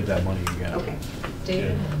meeting to get that money again. Okay.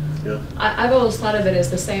 David? Yeah. I've always thought of it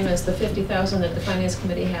as the same as the 50,000 that the finance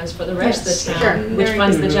committee has for the rest of Yes, the sure. town, which Very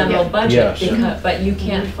funds the good. general Yeah. budget. Yes. But you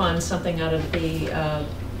can't fund something out of the,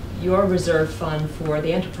 your reserve fund for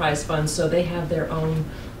the enterprise fund, so they have their own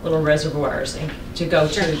little reservoirs to go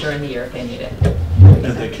to during the year if they need it.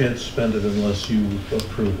 And they can't spend it unless you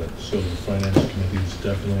approve it. So the finance committee is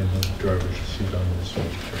definitely in the driver's seat on this one.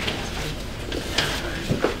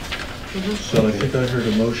 So I think I heard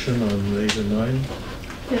a motion on 8 and 9.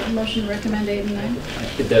 Yeah, motion to recommend 8 and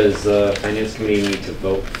 9. Does the finance committee need to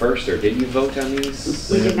vote first, or did you vote on these?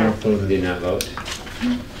 They have not voted. Did not vote?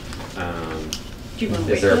 Do you want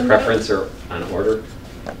to Is wait there for a them to preference or on order?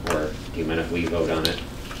 Or do you mind if we vote on it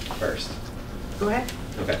first? Go ahead.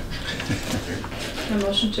 Okay. A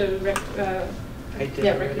motion to I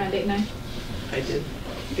did. recommend 8 and 9. I did.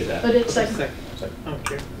 You did that? But it's like, Second. I don't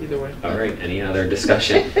care, either way. All right, any other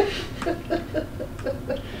discussion?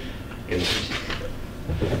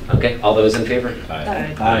 Okay, all those in favor?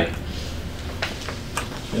 Aye. Aye.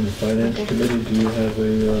 And the finance committee, do you have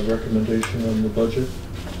a recommendation on the budget?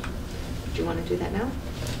 Do you want to do that now?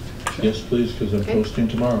 Yes, please, because I'm Okay. posting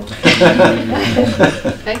tomorrow.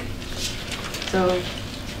 Okay. So,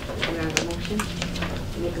 we have a motion.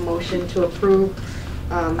 Make a motion to approve,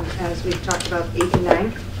 as we've talked about, 8 and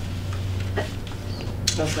 9.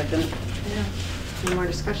 I'll second it. Any more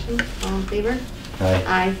discussion? All in favor? Aye.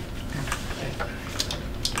 Aye.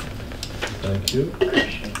 Thank you.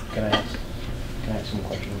 Can I ask some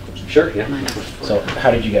questions? Sure, yeah. So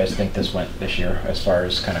how did you guys think this went this year, as far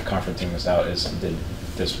as kind of conferencing this out? Did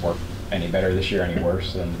this work any better this year, any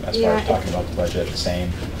worse than as far as Yeah, talking about the budget, the same?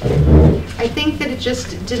 I think that it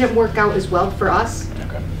just didn't work out as well for us.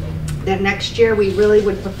 Okay. That next year, we really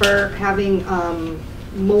would prefer having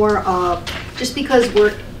more of, just because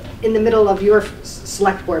we're in the middle of your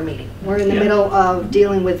select board meeting. We're in the middle of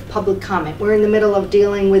dealing with public comment. We're in the middle of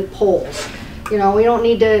dealing with polls. You know, we don't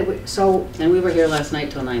need to, so. And we were here last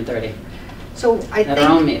night till 9:30. So I At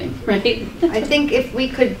our own meeting, right? I think if we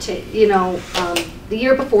could, the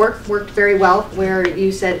year before worked very well, where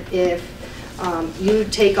you said if you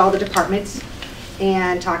take all the departments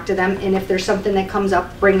and talk to them, and if there's something that comes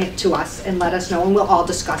up, bring it to us and let us know, and we'll all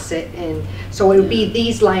discuss it. And so it would be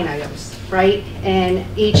these line items, right? And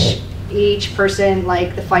each person,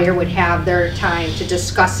 like the fire, would have their time to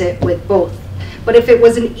discuss it with both. But if it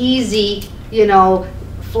was an easy,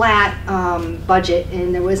 flat budget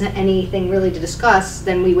and there wasn't anything really to discuss,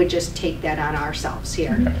 then we would just take that on ourselves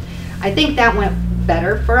here. I think that went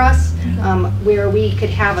better for us, where we could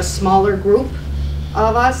have a smaller group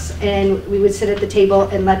of us, and we would sit at the table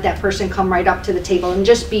and let that person come right up to the table and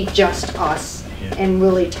just be just us and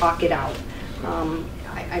really talk it out.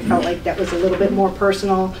 I felt like that was a little bit more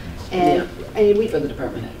personal, and we, for the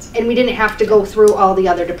department heads. And we didn't have to go through all the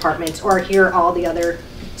other departments or hear all the other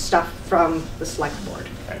stuff from the select board.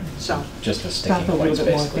 So just a It's sticking also a points, little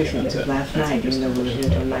bit more basically. efficient, because last night, even though we were here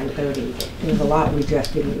until 9:30, there was a lot we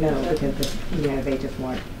just didn't know, because, they just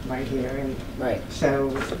weren't right here, and so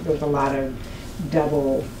there was a lot of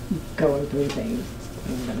double going through things.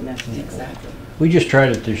 Exactly. We just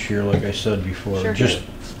tried it this year, like I said before. Sure.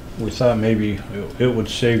 We thought maybe it would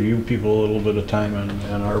save you people a little bit of time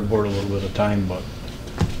and our board a little bit of time, but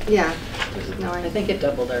yeah. No, I think it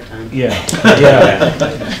doubled our time. yeah.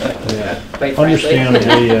 Quite frankly.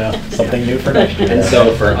 Understandably, yeah. Something new for next year. And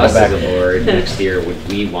so for us as a board, next year, would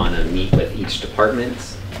we want to meet with each department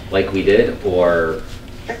like we did, or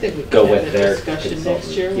I think we go could have with a their discussion consultant?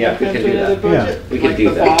 next year. Yeah, we when can come do to another that. budget, We can like do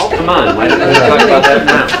the that. fall. Come on, why didn't we talk about that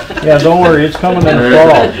now? Yeah, don't worry, it's coming in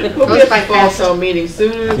the fall. We'll get the fall cell meeting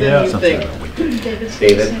sooner than you think.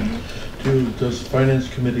 David? Does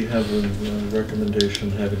Finance Committee have a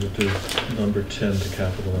recommendation having to do number 10, the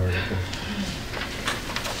capital article?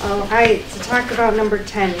 To talk about number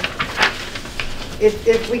 10,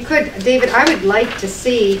 if we could, David, I would like to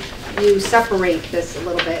see you separate this a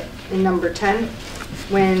little bit in number 10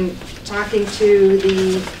 when talking to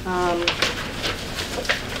the,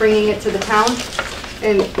 bringing it to the town.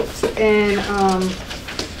 And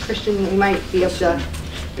Christian, you might be able to,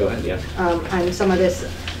 Go ahead, yeah. on some of this,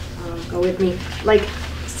 go with me. Like,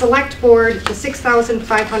 select board, the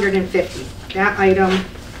 6,550, that item.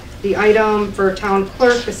 The item for town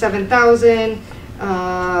clerk, the 7,000,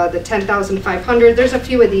 the 10,500. There's a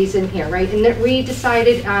few of these in here, right? And that we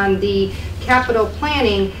decided on the capital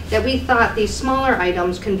planning that we thought these smaller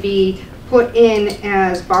items can be put in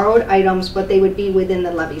as borrowed items, but they would be within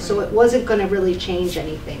the levy. So it wasn't going to really change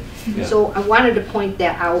anything. Yeah. So I wanted to point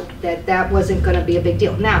that out, that that wasn't going to be a big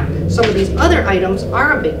deal. Now, some of these other items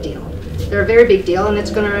are a big deal. They're a very big deal, and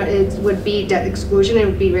it would be debt exclusion, it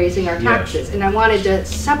would be raising our taxes. And I wanted to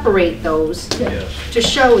separate those to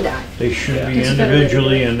show that. They should be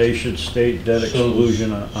individually, and they should state debt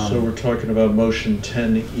exclusion on. So we're talking about motion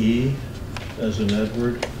 10E, as in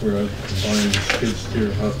Edward, where I've combined the skid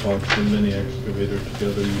steer, hot box, and mini excavator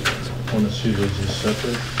together. You want to see those as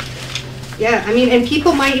separate? Yeah, I mean, and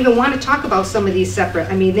people might even want to talk about some of these separate.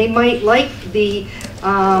 I mean, they might like the,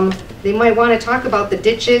 they might want to talk about the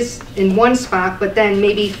ditches in one spot, but then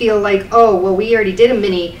maybe feel like, oh, well, we already did a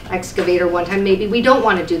mini excavator one time. Maybe we don't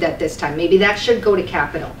want to do that this time. Maybe that should go to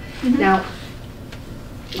capital. Now,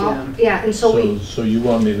 yeah, and so we. So you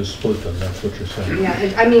want me to split them? That's what you're saying?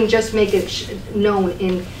 Yeah, I mean, just make it known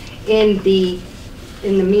in the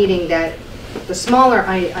meeting that the smaller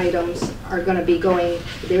items are going to be going.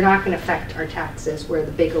 They're not going to affect our taxes where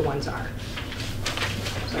the bigger ones are.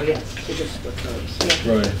 So yes, to just split those.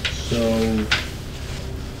 Yeah. Right. So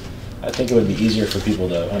I think it would be easier for people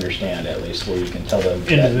to understand, at least, where you can tell them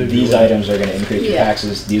that these items are going to increase your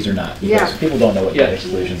taxes, these are not. Because people don't know what debt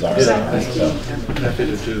exclusions are. Exactly. Happy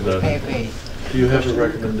to do that. I agree. Do you have a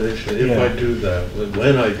recommendation? If I do that,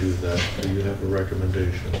 when I do that, do you have a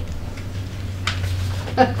recommendation?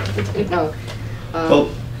 No. Well,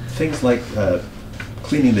 things like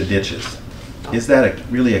cleaning the ditches, is that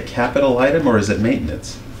really a capital item or is it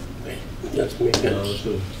maintenance? That's maintenance.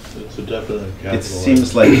 No, it's a definite capital It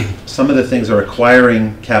seems item. like some of the things are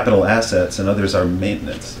acquiring capital assets and others are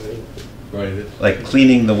maintenance. Right. Like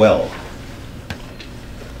cleaning the well.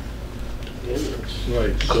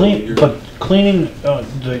 Right. So But cleaning,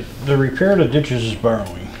 the repair of the ditches is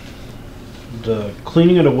borrowing. The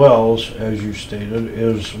cleaning of the wells, as you stated,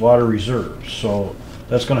 is water reserves, so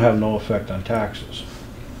that's gonna have no effect on taxes.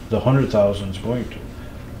 The 100,000 is going to.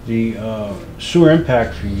 The sewer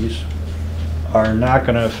impact fees are not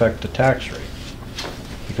gonna affect the tax rate,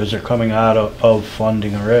 because they're coming out of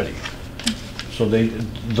funding already. So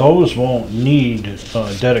those won't need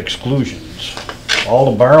debt exclusions. All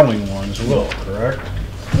the borrowing ones will, correct?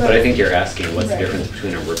 But I think you're asking what's the difference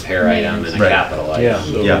between a repair item and a capital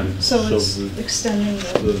item. Yeah. So it's extending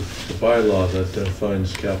the bylaw that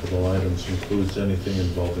defines capital items includes anything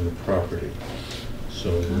involving a property.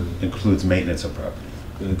 So includes maintenance of property.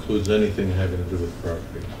 It includes anything having to do with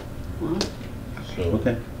property. So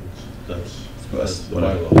okay. That's the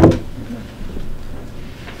whatever. bylaw.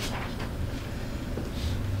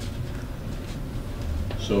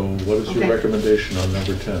 So what is your Okay. recommendation on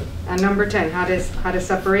number 10? On number 10, how to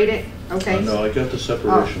separate it? Okay. No, I got the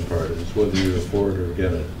separation part. It's whether you're for it or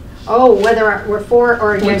against it. Oh, whether we're for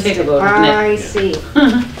or We against take a it. vote on it. I see.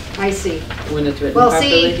 I see. When it's written Well,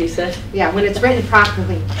 properly, see- you said? Yeah, when it's written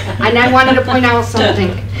properly. And I wanted to point out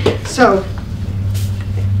something. So,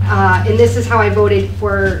 and this is how I voted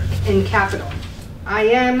for in capital. I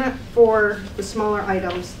am for the smaller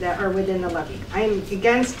items that are within the levy. I am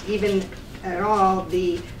against even at all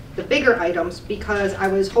the bigger items because I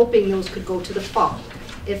was hoping those could go to the fall.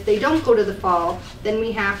 If they don't go to the fall, then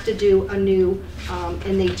we have to do a new,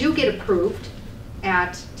 and they do get approved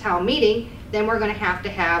at town meeting, then we're gonna have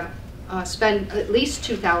to spend at least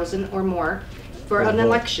 2,000 or more for For an vote.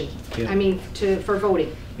 election. Yeah. I mean, for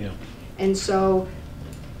voting. Yeah. And so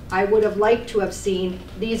I would have liked to have seen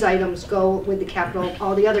these items go with the capital,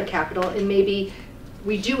 all the other capital, and maybe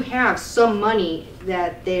we do have some money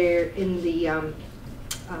that they're in the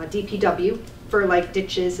DPW for like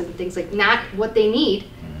ditches and things like, not what they need,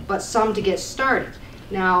 but some to get started.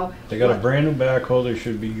 Now. They got a what- brand new backhoe, they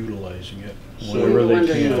should be utilizing it We whenever were they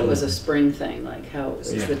wondering if it can. was a spring thing, like how,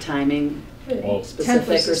 is Yeah. the timing Well, specific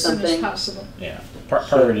or as soon as something? possible. Yeah, part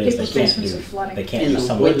of it is People's they can't basements are do, flooding. they can't In do the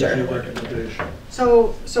some winter. winter.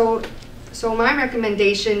 So my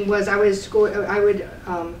recommendation was I would,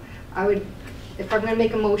 if I'm gonna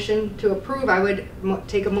make a motion to approve, I would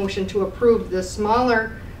take a motion to approve the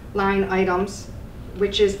smaller line items,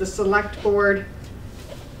 which is the select board,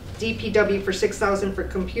 DPW for 6,000 for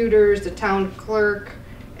computers, the town clerk,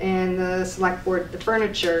 and the select board, the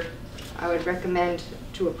furniture. I would recommend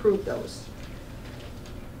to approve those.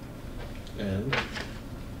 And,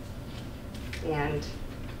 And,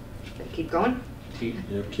 keep going?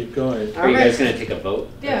 keep going. Are you guys Alright. gonna take a vote?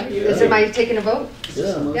 Yeah, am I taking a vote?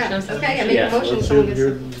 Yeah. Yeah, okay, I make Yeah. a motion, Let's someone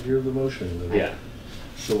hear, gets. hear the motion. then. Yeah.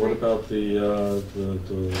 So what about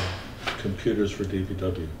the computers for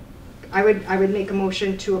DPW? I would make a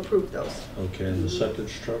motion to approve those. Okay, and the septic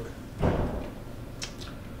truck?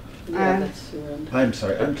 Yeah, Um, that's around. I'm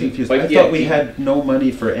sorry, I'm confused. But I yeah, thought we had no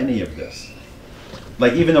money for any of this.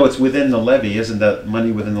 Like, even though it's within the levy, isn't that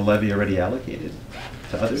money within the levy already allocated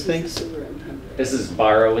to other This is the things? sewer and- This is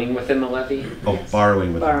borrowing within the levy, Oh,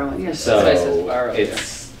 borrowing with. Borrowing, yes, that's why it says so borrow.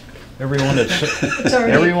 it's, Everyone that, It's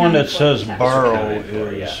already everyone that accounted for. says borrow accounted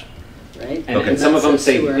for, yeah. is, Right? and, Okay. and some of them That's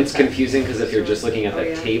say, the sewer it's impact. confusing, because if you're just looking at Oh, the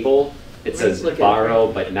yeah. table, it says Look at- borrow,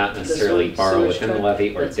 but not necessarily one, borrow sewage within the truck,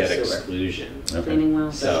 levy or that's the debt sewer. exclusion. Okay. Cleaning well,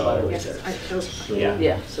 that's So- water Yes, reserve. those. So- Yeah.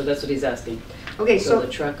 Yeah, so that's what he's asking. Okay, So so, the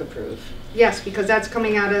truck approved. yes, because that's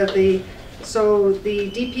coming out of the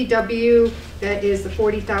DPW, that is the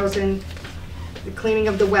 40,000, the cleaning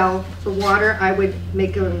of the well for water, I would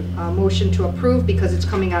make a motion to approve because it's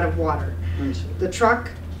coming out of water. The truck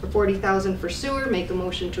for 40,000 for sewer, make a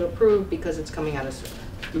motion to approve because it's coming out of sewer.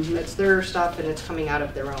 Mhm. That's their stuff and it's coming out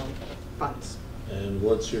of their own funds. And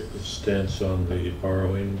what's your stance on the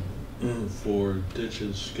borrowing for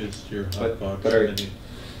ditches, skid steer, hot box? but are- any-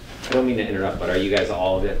 I don't mean to interrupt, but are you guys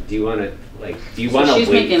all, do you wanna, like, do you So wanna wait? she's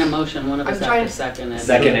making a motion, one of I'm us have trying- to second it.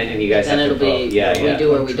 Second it, and you guys Then have to it'll be, vote. Yeah, we yeah.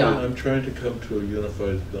 do or we don't. I'm trying to come to a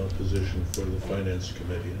unified position for the finance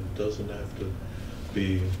committee. It doesn't have to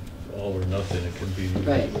be all or nothing, it can be.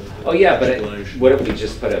 Right. Oh, yeah, but explanation. what if we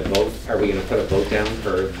just put a vote, are we gonna put a vote down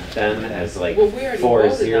for them as like Well, we already 4-0?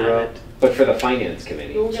 voted on it. But for the finance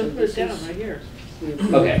committee? We're gonna put it down right here. We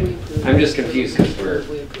approve, Okay. we approve, I'm just we confused approve, 'cause we're-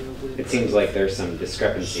 we approve, we It approve. seems like there's some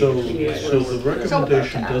discrepancy So, between you guys. so the recommendation about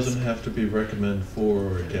to ask. doesn't have to be recommend for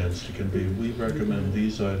or against. It can be, we recommend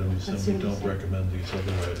these items and we don't recommend these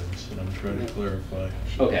other items. And I'm trying to clarify.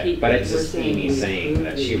 Okay, but it's We're just saying Amy we saying approve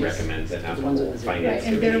that she these. recommends it, not The the ones whole with the- finance Right, and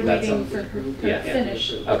committee. they're That's waiting all. for her to Yeah.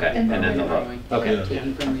 finish. Okay, and then the vote. Borrowing. Okay. Yeah.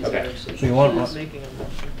 Taking from Okay. reserves. so you want, She's making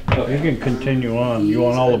a motion. you Okay. can continue on, you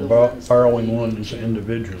want all the borrowing ones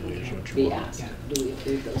individually is what you Be want. asked, do we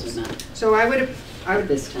approve those or not, So I would at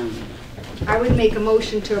this time? make a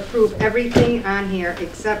motion to approve everything on here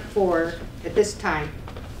except for, at this time,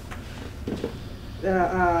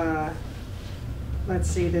 the, let's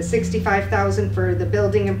see, the 65,000 for the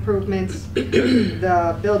building improvements,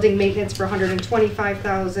 the building maintenance for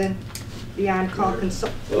 125,000, the on-call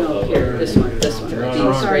consult, No, here, this one. You're on the Oh,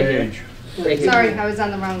 wrong sorry. page. Right here. sorry, I was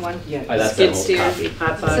on the wrong one. Oh, that's that Skid whole steer, copy.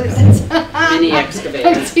 hot box, mini excavator.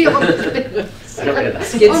 I feel- I don't get that.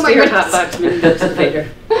 Skid Oh my steer, goodness. hot box, mini excavator.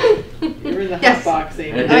 You're in the hot Yes. box,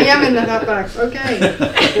 Amy. I am in the hot box, okay.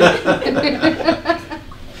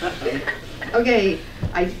 Okay,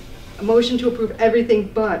 a motion to approve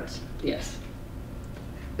everything but Yes.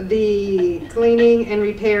 the cleaning and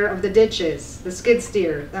repair of the ditches, the skid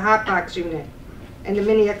steer, the hot box unit, and the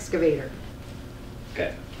mini excavator.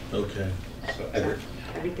 Okay, Okay. so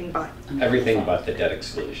Everything but. everything but the debt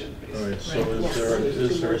exclusion. All right, so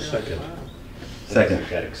is there a second? Second.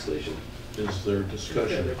 Debt exclusion. Is there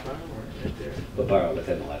discussion? But borrow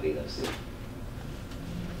within the levy, those.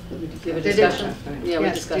 Do you have a discussion? Yeah, we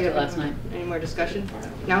Yes, discussed do you it have last night. Any more discussion?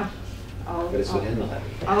 No? All But it's within the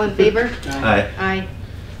levy. All in favor? Aye. Aye.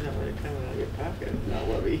 Not really coming out of your pocket, not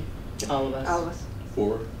levy. All of us. All of us.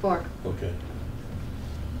 4? 4. Okay.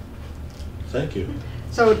 Thank you.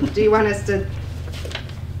 So do you want us to,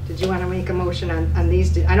 did you want to make a motion on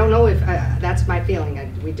these? I don't know if, that's my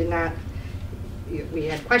feeling. We did not, we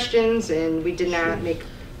had questions and we did not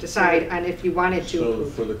decide on if you wanted to So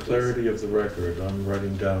approve. for the clarity of the record, I'm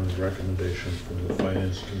writing down the recommendation from the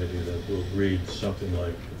Finance Committee that will read something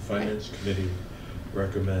like, the Finance Committee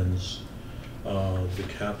recommends the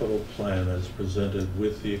capital plan as presented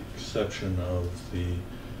with the exception of the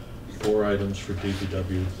 4 items for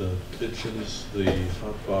DPW, the ditches, the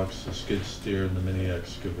hot box, the skid steer, and the mini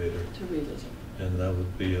excavator. To revisit. And that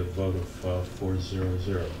would be a vote of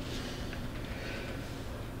 4-0-0.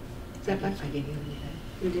 Is that fine? I didn't hear what you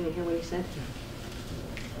said. You didn't hear what he said?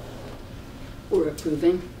 We're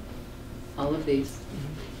approving all of these.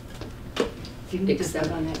 Didn't you Except-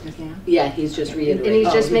 decide on that just now? Yeah, he's just reiterating. And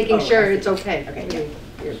he's just making sure I it's see. okay. Okay,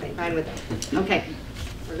 You're fine with it. Okay,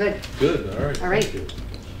 we're good. Good, all right. All right. Thank you.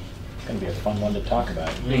 It's gonna be a fun one to talk about.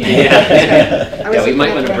 I Yeah, was yeah, we might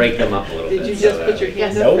thinking want to of- break them up a little bit. Did you so just that- put your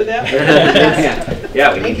hand Yes. up for that?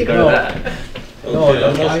 Yeah, we need Thank to you. go to that. Okay,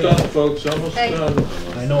 almost done, folks, almost Hey. done.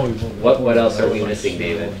 I know we. What else are we missing,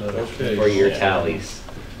 David, Okay. for your tallies?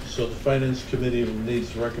 So the Finance Committee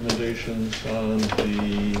needs recommendations on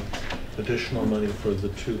the additional money for the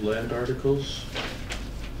 2 land articles.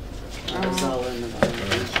 It's all in the bottom.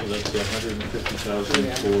 So that's 150,000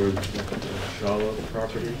 Yeah. for the Shala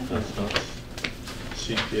property, that's not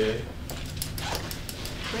CPA.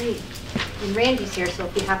 Great. And Randy's here, so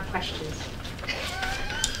if you have questions.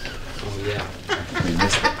 Oh, yeah.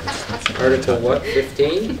 Article what,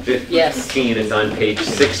 15? 15 is on page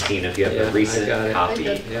 16 if you have Yeah, the I recent got it. copy.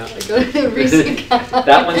 Yeah. I go to the recent copy.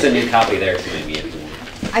 That one's a new copy there too, maybe if you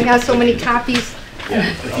want. I got so many copies.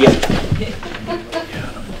 Yeah.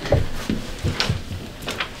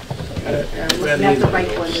 I'm looking at the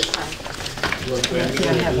right one this time.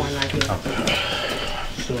 I have one right here.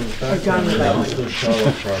 So in fact, John would like the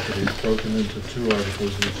Shala property is broken into 2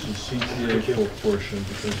 articles. It's the CPA full portion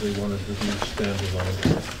because they wanted to be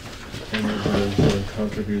standalone. And there's a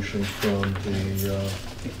contribution from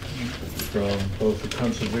both the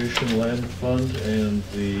Conservation Land Fund and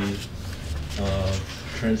the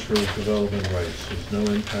Transfer of Development Rights. There's no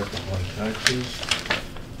impact upon taxes.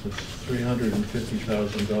 It's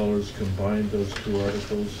 $350,000 combined, those 2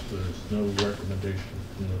 articles. There's no recommendation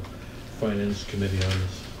from the Finance Committee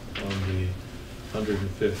on the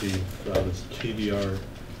 150, it's TDR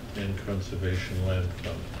and Conservation Land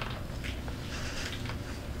Fund.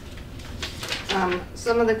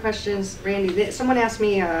 Some of the questions, Randy, someone asked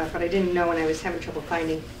me, but I didn't know and I was having trouble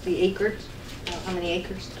finding the acres. How many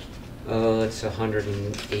acres? It's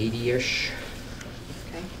 180-ish.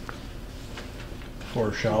 Okay.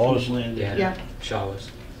 For Shallows? Yeah. Shaw's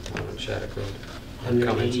on Shattuck Road.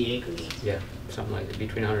 180 acres? Yeah, something like that,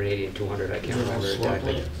 between 180 and 200, I can't Is it all remember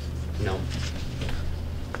exactly. swampland? No.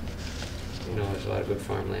 No, there's a lot of good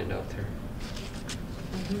farmland out there.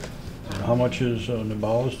 How much is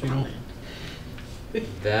Nabalas, do you know?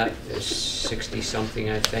 That is 60-something,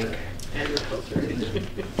 I think. Agriculture.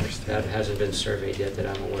 That hasn't been surveyed yet that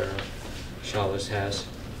I'm aware of. Shaw's has.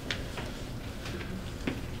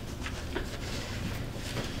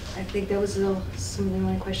 I think that was some of the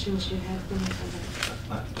only questions you had for me.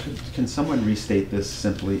 Can someone restate this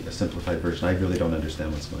simply, a simplified version? I really don't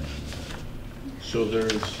understand what's going on. So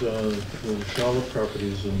there's the Shala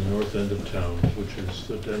properties in the north end of town, which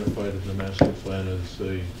is identified in the master plan as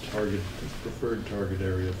a preferred target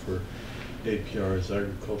area for APRs,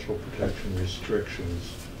 agricultural protection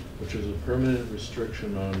restrictions, which is a permanent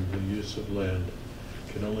restriction on the use of land.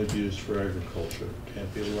 Can only be used for agriculture.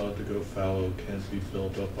 Can't be allowed to go fallow, can't be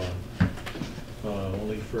built up on,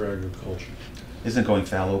 only for agriculture. Isn't going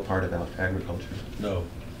fallow part of agriculture? No,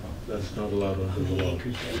 that's not allowed under the law.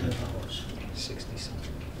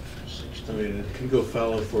 60-something. I mean, it can go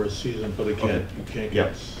fallow for a season, but it can't, you can't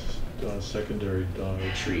Yep. get secondary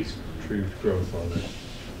tree growth on it.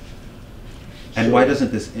 And So why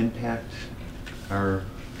doesn't this impact our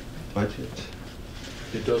budget?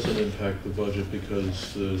 It doesn't impact the budget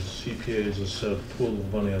because the CPA is a set pool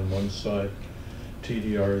of money on one side,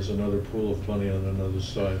 TDR is another pool of money on another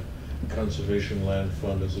side, Conservation Land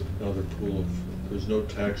Fund is another pool of, there's no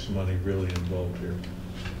tax money really involved here,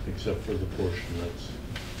 except for the portion that's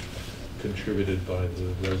contributed by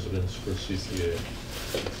the residents for CPA.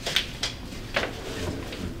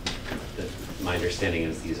 my understanding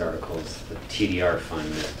is these articles, the TDR fund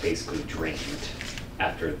is basically drained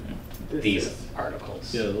after these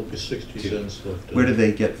articles. Yeah, there'll be 60 cents left. Where do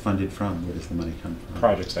they get funded from? Where does the money come from?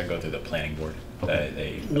 Projects that go through the planning board.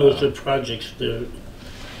 Those are projects that,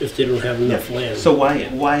 if they don't have enough land. So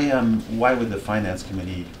why would the finance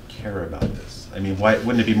committee care about this? I mean, why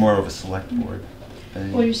wouldn't it be more of a select board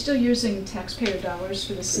thing? Well, you're still using taxpayer dollars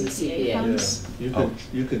for the CCA funds. Yeah,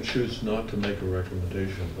 you can choose not to make a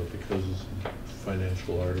recommendation, but because it's a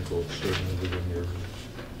financial article, it's certainly within your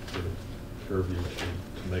sort of purview to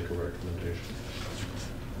make a recommendation.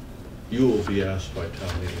 You will be asked by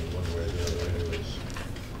town meeting one way or the other anyways.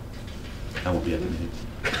 I won't be at the meeting.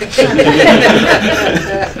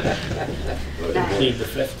 Plead the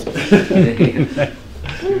fifth.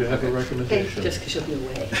 Do you have a recommendation? Just because you'll be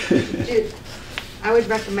away. I would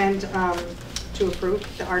recommend to approve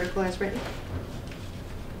the article as written.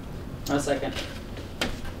 I'll second.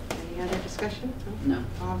 Any other discussion? No.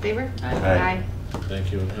 All in favor? Aye.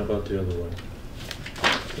 Thank you, and how about the other one?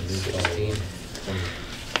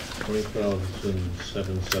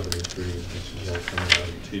 20,773, this is all coming out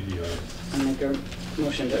of TDR. I make a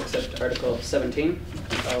motion to accept Article 17,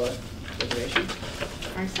 all reservation.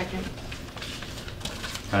 I second.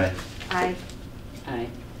 Aye. Aye. Aye.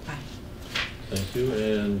 Thank you,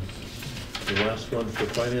 and the last one for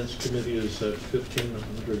Finance Committee is at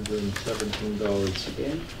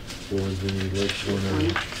 $1,517 for the Lake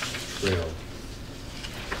Warner Trail.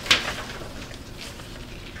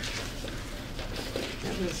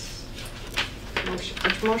 That was, motion.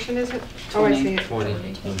 Which motion is it? Oh, I see it. 20.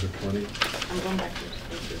 Number 20. I'm going backwards,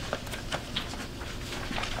 thank you.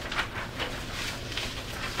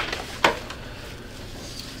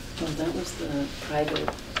 Well, that was the private,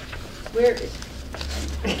 where,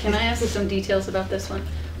 can I ask you some details about this one?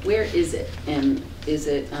 Where is it, and is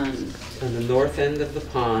it on? On the north end of the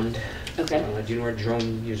pond. Okay. Do you know where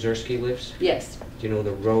Jerome Uzerski lives? Yes. Do you know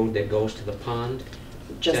the road that goes to the pond?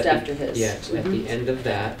 Just after his? Yeah, it's at the end of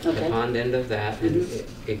that, the Okay. pond end of that. And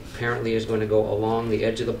it apparently is going to go along the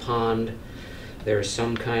edge of the pond. There's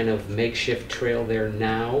some kind of makeshift trail there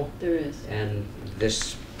now. There is. And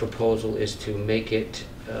this proposal is to make it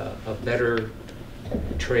a better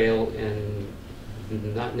trail, and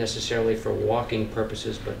not necessarily for walking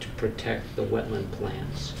purposes, but to protect the wetland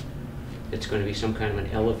plants. It's going to be some kind of an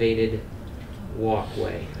elevated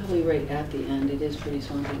walkway. Probably right at the end, it is pretty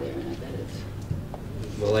swampy there, and I bet it's.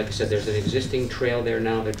 Well, like I said, there's an existing trail there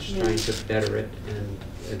now. They're just Yeah. trying to better it and,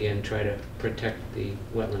 again, try to protect the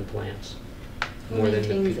wetland plants. Who More than the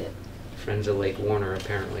maintains it? Friends of Lake Warner,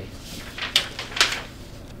 apparently.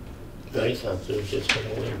 I thought there was just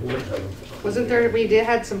gonna leave wood on them. Wasn't there,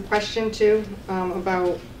 had some question too,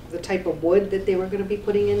 about the type of wood that they were gonna be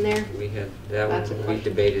putting in there? We had that Lots of one, we questions.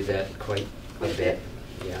 debated that quite a Quite a bit,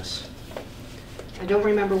 yes. I don't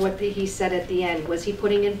remember what he said at the end. Was he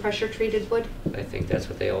putting in pressure-treated wood? I think that's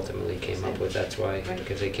what they ultimately came up with. That's why, Right.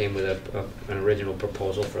 because they came with an original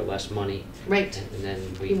proposal for less money. Right. And then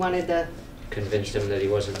He we wanted the, convinced him that he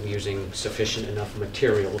wasn't using sufficient enough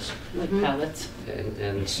materials. Like Mhm. pallets?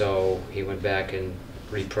 And so he went back and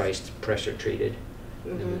repriced pressure treated.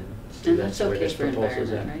 Mhm. And that's where okay this for proposal's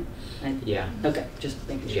environment, at. right? Yeah. Okay, just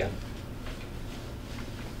making sure.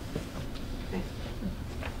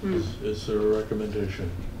 Yeah. Is there a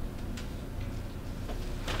recommendation?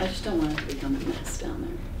 I just don't want it to become a mess down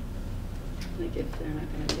there. Like if they're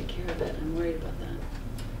not gonna take care of it, I'm worried about that.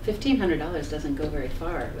 $1,500 doesn't go very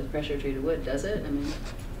far with pressure treated wood, does it? I mean.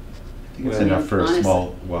 I think it's enough for a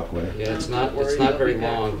small walkway. Yeah, it's I'm not worried very it'll be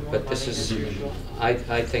back long, for more but this money is, than usual. I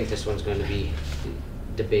think this one's going to be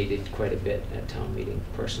debated quite a bit at town meeting,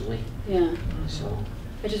 personally. Yeah. So,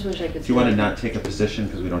 I just wish I could. Do you want to not take a position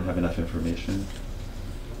because we don't have enough information?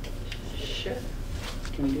 Sure.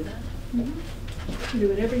 Can we do that? Do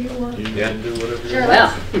whatever you want. You Yeah. can do whatever you Sure. want.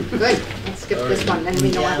 Well. good, let's skip this one, then we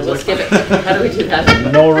know. Yeah, what we'll to skip it. How do we do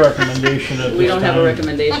that? No recommendation at this We don't have a time.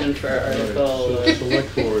 recommendation for All right, Article. so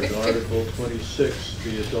Select Board, Article 26,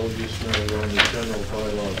 the adult use marijuana general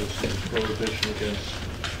bylaw. This is prohibition against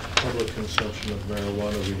public consumption of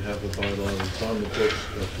marijuana. We have a bylaw that's on the books,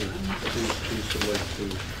 but the police chief would like to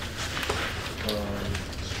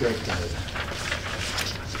strengthen it.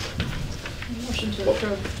 Motion to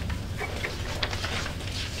approve.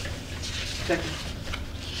 Second.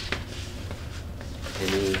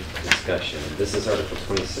 Any discussion? This is Article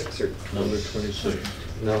 26 or? Number 26.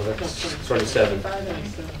 no, that's 27. No,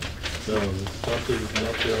 it's not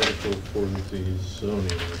the article for the zoning.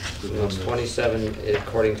 It's the No, one it's that- 27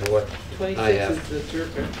 according to what I 26 have. is the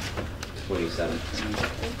Durkin. 27.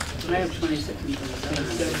 I have 26 and 27.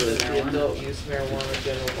 Except for the adult use marijuana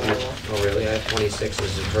general bylaw. Oh, really? I have 26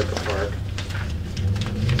 as in Herca Park.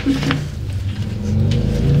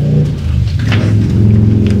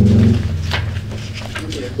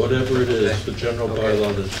 Whatever it is, the general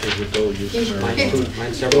bylaw that says adult use marijuana.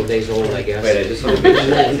 Mine's several days old, I guess. Wait, I just want to make sure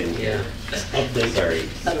that's in here. Update. Sorry.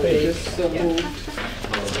 Update, so moved.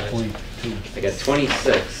 I got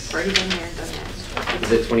 26. Already been there, done that.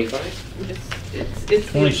 Is it 25? It's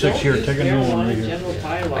 26 here, adult take a new one marijuana right here. General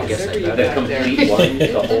bylaw, I guess whatever you the got complete there. one,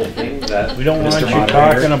 the whole thing, that. We don't want Mr. you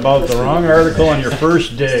Moderator. talking about the wrong article on your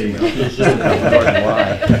first day. General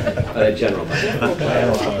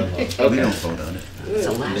bylaw. We Okay. don't vote on it. It's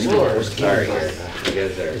the last Lord, one. sorry, you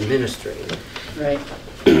guys are, Administrative. Right.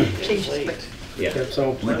 Change the Late. yeah. That's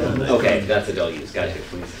all. Okay, that's adult use, gotcha,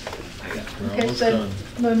 please. I got it. Okay, Almost so done.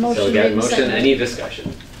 the motion So we made got a and motion, seconded. any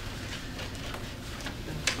discussion?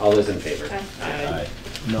 All those in favor? Aye.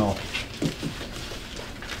 No.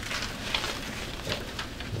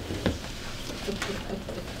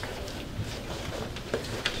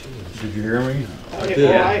 Did you hear me?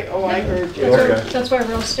 Okay, I heard you. Okay. That's why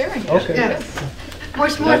we're all staring at it. Okay. Yes.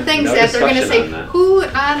 There's more No- things no that they're gonna discussion say, on that. who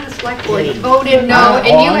on the select board voted no, Oh, and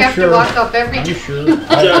you I'm have to sure. walk up every. I'm sure.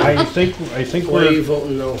 I think Why are you we're,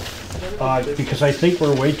 voting no? because I think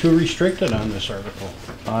we're way too restricted on this article.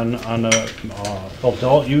 On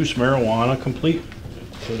adult use marijuana complete,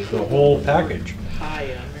 the whole package.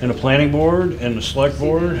 High on And the planning board and the select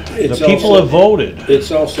board, the It's people also- have voted.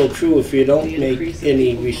 It's also true, if you don't make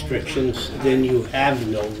any restrictions, then you have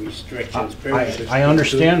no restrictions, period. I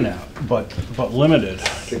understand that, but limited,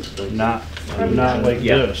 not like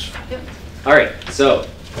Yeah. this. All right, so,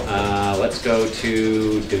 let's go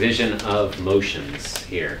to division of motions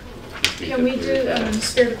here. Can we do, in the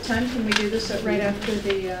spirit of time, can we do this right after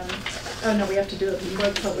the, oh no, we have to do it before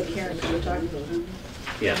the public hearing, because we're talking about it.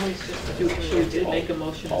 Yeah. We did make a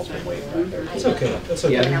motion to sign the warrant. It's okay, that's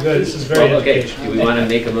okay. Yeah. This is very Well, okay, educational. do we want to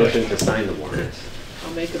make a motion to sign the warrant?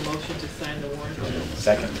 I'll make a motion to sign the warrant.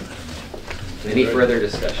 Second. Any further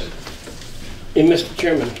discussion? And Mr.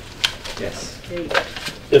 Chairman, Yes.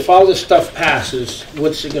 if all this stuff passes,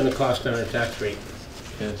 what's it gonna cost on our tax rate?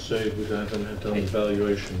 Can't say, we haven't done the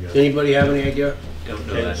valuation yet. Anybody have any idea? Don't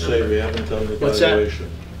know Can't that say, we number. haven't done the What's that?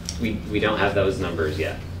 valuation. We don't have those numbers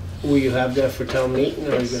yet. Will you have that for town meeting,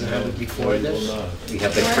 or are you gonna have it before We will this? not. We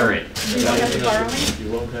have the current. We don't have the borrowing?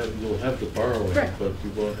 You won't have, you'll have the borrowing, Right. but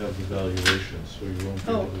you won't have the valuation, so you won't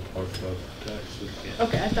be Oh. able to talk about the taxes.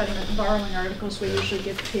 Okay, I thought you meant borrowing articles, we usually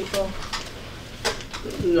give people,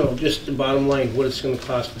 No, just the bottom line, what it's gonna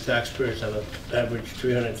cost the taxpayers on an average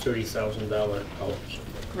 $330,000 house.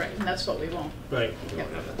 right, and that's what we won't. Right. We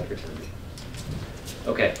won't have that for time.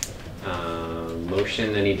 Okay.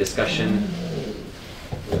 Motion, any discussion?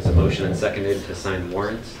 There's a motion and seconded to sign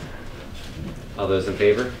warrants. All those in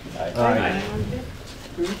favor? Aye.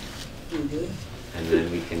 And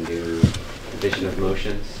then we can do division of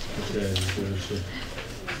motions. Okay, there's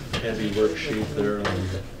a heavy worksheet there on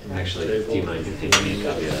the Actually, table. do you mind taking me a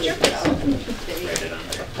copy of that? Write it on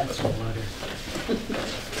there.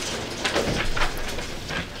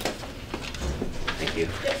 Thank you.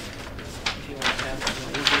 If you want to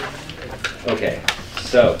pass it, Okay,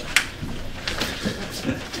 so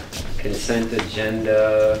consent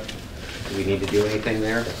agenda, do we need to do anything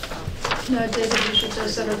there? No, David, you should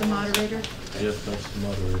just set the moderator. Yep, that's the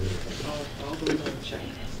moderator. I'll go and check.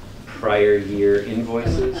 Prior year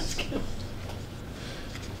invoices?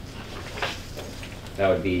 That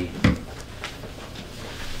would be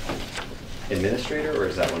administrator, or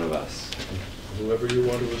is that one of us? Whoever you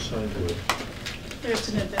want to assign to it. There's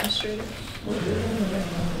an administrator.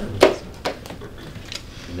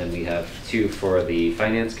 And then we have two for the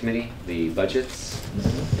finance committee, the budgets,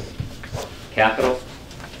 capital.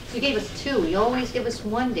 You gave us two, you always give us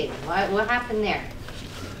one, David, what happened there?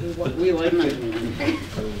 We like you.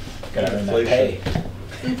 Gotta earn that pay.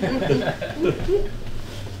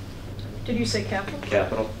 Did you say capital?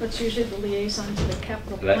 Capital. That's usually the liaison to the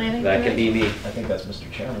capital That, planning that could be committee. me. I think that's Mr.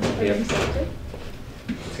 Chairman. I think so, too.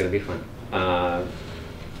 It's gonna be fun.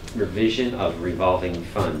 Revision of revolving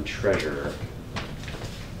fund treasurer.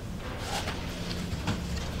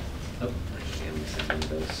 Oh, I'm missing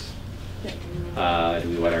those. Do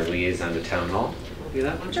we want our liaison to town hall? Do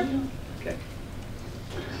that one? Sure. Okay.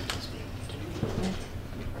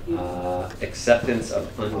 Acceptance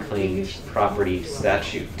of unclaimed property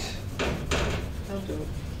statute. I'll do it.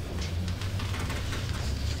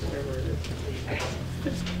 Whatever it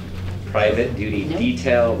is. Private duty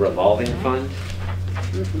detail revolving fund. I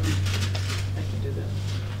can do that.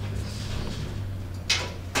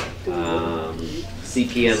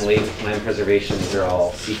 CPN land preservation, these are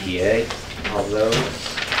all CPA, all those.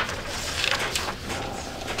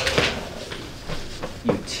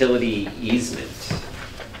 Utility easement.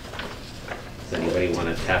 Does anybody want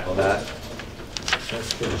to tackle that?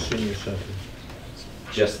 That's for the senior center.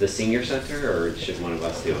 Just the senior center, or should one of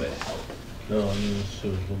us do it? No, I mean, it's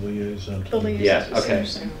the liaison. The liaison Yeah, to senior okay.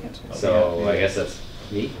 center. So I guess that's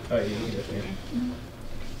me. Oh, you can do it here.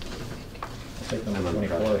 I'll take I'm number on the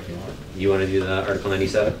 24 project. if you want. You want to do the Article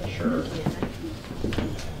 97? Sure.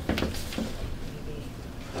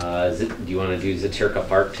 Do you want to do Zatirka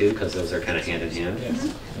Park too? Because those are kind of hand in hand.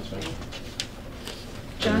 Yes, that's fine.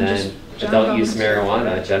 John And just- then John adult use volunteered.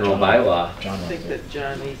 marijuana, general bylaw. John I wants think it. that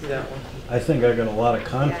John needs that one. I think I got a lot of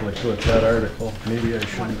conflict with that article. Maybe I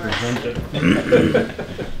shouldn't present it.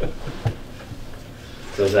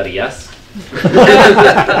 So is that a yes?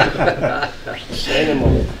 Say no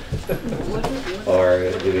more.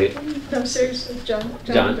 Or do we? No, seriously, John.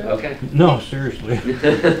 John, okay. No, seriously.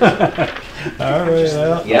 All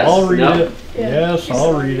right, Yes, I'll read no? it. Yes,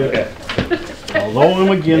 I'll read it. Okay. Although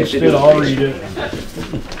I'm against If it, you do I'll please. read it.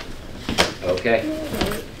 Okay. I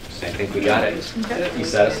think we got it. You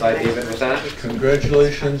satisfied, David, with that?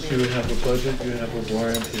 Congratulations, you have a budget, you have a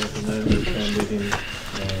warrant, you have an annual town meeting.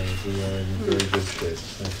 We are in very good shape.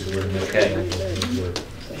 Thank you very much. Okay. for all the good work.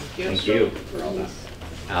 Thank you for all that.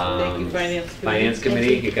 Thank you, Finance Committee. Finance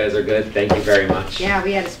Committee, you guys are good. Thank you very much. Yeah,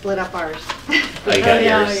 we had to split up ours. Oh, you Oh, got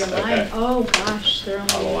yeah, yours? you're Okay. lying. Oh, gosh, they're All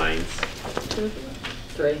the only. lines.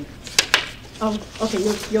 3. Oh, okay,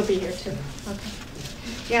 you'll be here too. Okay.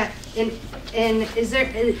 Yeah, and is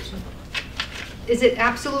it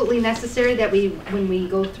absolutely necessary that we, when we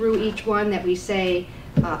go through each one, that we say,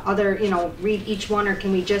 read each one, or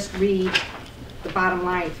can we just read the bottom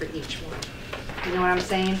line for each one? You know what I'm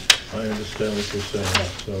saying? I understand what you're saying,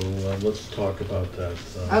 so let's talk about that.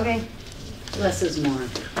 Okay. Less is more.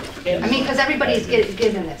 I mean, because everybody's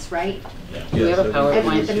given this, right? We have a Yes, PowerPoint.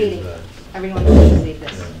 everybody At the sees meeting. that. Everyone will receive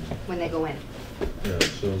this when they go in. Yeah,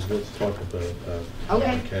 so let's talk about that.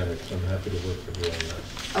 Okay. Mechanics, I'm happy to work with you on that.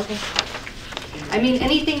 Okay. I mean,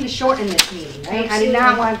 anything to shorten this meeting, right? I do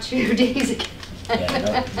not want 2 days again.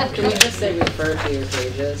 Can we just say refer to your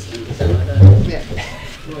pages and some of the, Yeah.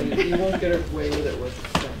 Well, you won't get away with it with,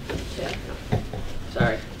 yeah.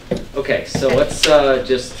 Sorry. Okay, so let's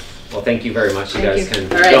well, thank you very much. You Thank guys you.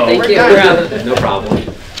 can All right, go. thank you. We're out. No problem.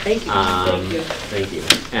 Thank you. Thank you. Thank you.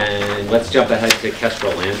 And let's jump ahead to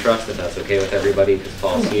Kestrel Land Trust, if that's okay with everybody, because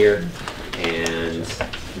Paul's here, and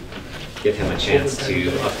give him a chance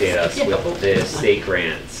to update us with the state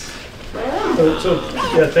grants.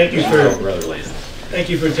 Yeah, thank you for, Road land. thank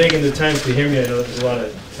you for taking the time to hear me. I know there's a lot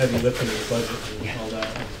of heavy lifting in the budget and all that,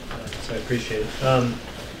 so I appreciate it.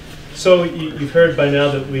 So you've heard by now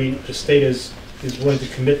that the state is willing to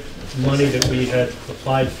commit money that we had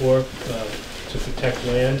applied for to protect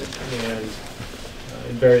land and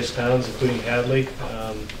in various towns, including Hadley.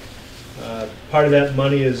 Part of that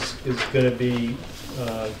money is going to be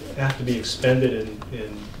have to be expended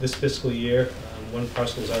in this fiscal year. One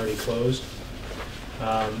parcel is already closed,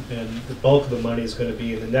 and the bulk of the money is going to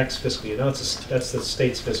be in the next fiscal year. Now that's the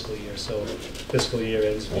state's fiscal year, so fiscal year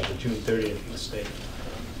ends with June 30th in the state.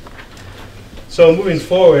 So moving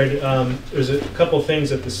forward, there's a couple things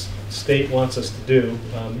that the state wants us to do,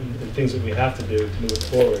 and things that we have to do to move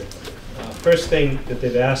forward. First thing that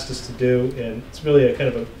they've asked us to do, and it's really a kind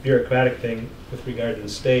of a bureaucratic thing with regard to the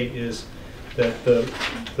state, is that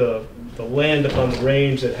the land up on the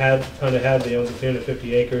range that Town of Hadley owns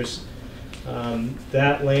 350 acres,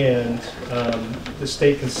 that land, the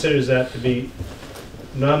state considers that to be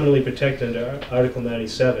nominally protected under Article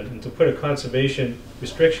 97, and to put a conservation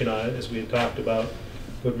restriction on it, as we had talked about,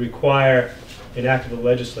 would require an act of the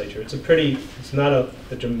legislature. It's not a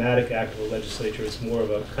dramatic act of the legislature. It's more of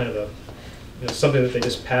a kind of something that they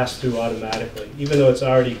just pass through automatically, even though it's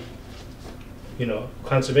already,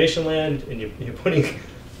 conservation land, and you're putting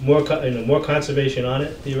more conservation on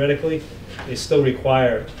it theoretically. They still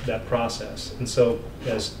require that process, and so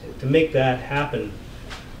to make that happen,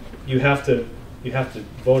 you have to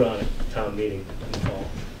vote on it at town meeting in the fall.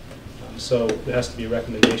 So there has to be a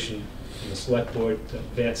recommendation from the select board to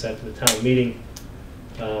advance that to the town meeting,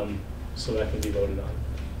 so that can be voted on,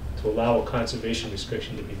 to allow a conservation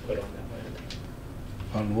restriction to be put on that land.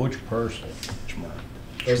 On which parcel?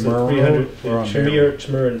 There's the 300,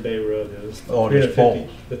 Chmur and Bay Road. Oh, there's both.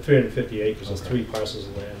 The 350 acres, there's 3 parcels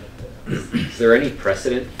of land up there. Is there any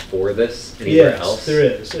precedent for this anywhere else? Yes, there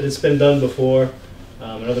is. And it's been done before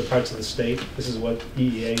in other parts of the state. This is what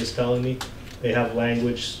EEA is telling me. They have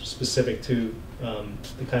language specific to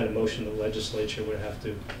the kind of motion the legislature would have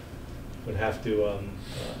to advance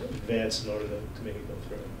in order to make it go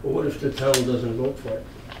through. Well, what if the town doesn't vote for it?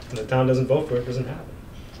 And the town doesn't vote for it, it doesn't happen.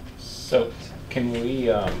 So can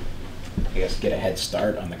we, I guess, get a head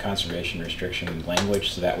start on the conservation restriction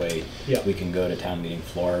language, so that way Yeah. we can go to town meeting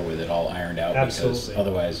floor with it all ironed out. Absolutely. Because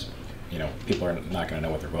otherwise, you know, people are not going to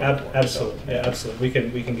know what they're voting for. Absolutely, yeah, absolutely.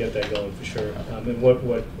 We can get that going for sure. And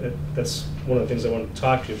that's one of the things I wanted to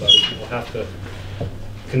talk to you about. Is we'll have to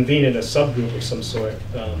convene in a subgroup of some sort.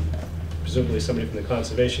 Presumably somebody from the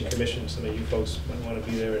Conservation Commission, some of you folks might want to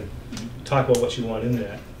be there and talk about what you want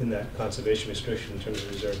in that conservation restriction in terms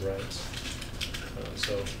of reserve rights.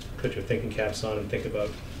 So put your thinking caps on and think about,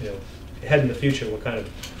 you know, ahead in the future, what kind of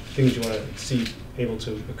things you want to see able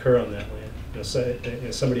to occur on that land. You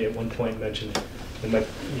know, somebody at one point mentioned you might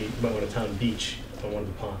want a town beach on one of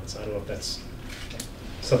the ponds. I don't know if that's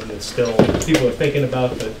something that still people are thinking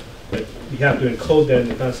about, but you have to include that in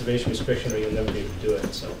the conservation restriction or you'll never be able to do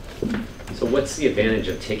it. So what's the advantage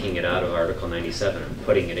of taking it out of Article 97 and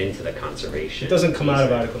putting it into the conservation? It doesn't come out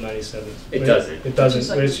of Article 97. It doesn't? It doesn't.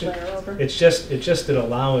 Just like flare over? It's just an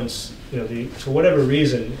allowance, you know, for whatever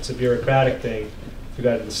reason, it's a bureaucratic thing with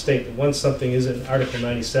regard to the state. But once something is in Article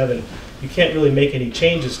 97, you can't really make any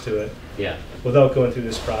changes to it without going through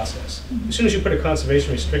this process. As soon as you put a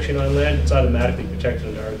conservation restriction on land, it's automatically protected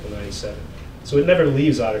under Article 97. So it never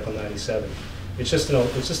leaves Article 97. It's just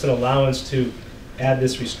an allowance to add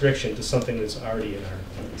this restriction to something that's already in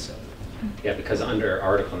Article 97. Yeah, because under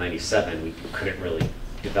Article 97, we couldn't really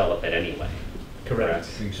develop it anyway. Correct.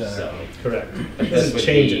 Exactly. So, correct. But It this doesn't would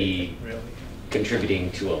change be anything, really.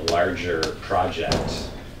 contributing to a larger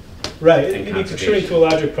project. Right, and it can be conservation. contributing to a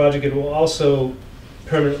larger project. It will also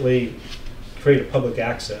permanently create a public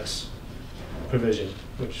access provision,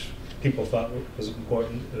 which people thought was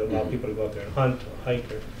important. It allowed people to go out there and hunt or hike.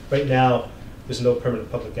 Right now, there's no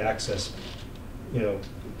permanent public access, you know,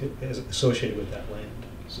 associated with that land.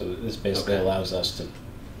 So this basically allows us to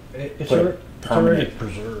It's put a already permanent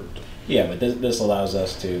preserved. Yeah, but this allows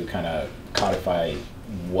us to kind of codify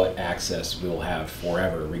what access we'll have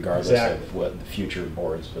forever, regardless Exactly. of what the future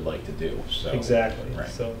boards would like to do. So Exactly. Right.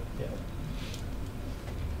 So, yeah.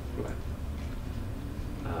 Okay.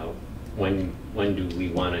 When do we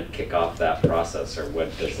want to kick off that process, or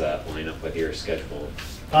what does that line up with your schedule?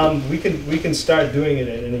 We can start doing it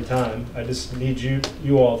at any time. I just need you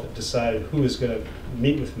all to decide who is going to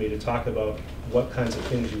meet with me to talk about what kinds of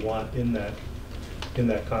things you want in that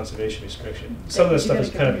conservation restriction. Some of the stuff is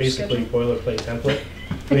kind of basically boilerplate template.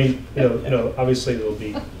 I mean, you know, obviously there'll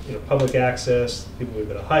be, you know, public access, people will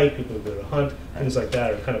be able to hike, people will be able to hunt, things like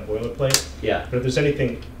that are kind of boilerplate. Yeah. But if there's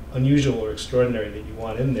anything unusual or extraordinary that you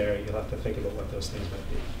want in there, you'll have to think about what those things might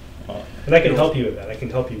be. And I can help you with that. I can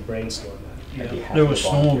help you brainstorm that. Yeah. There was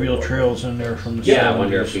snowmobile trails in there from the Yeah, I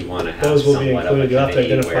wonder if we want to have Those will be somewhat of a included. You'll have to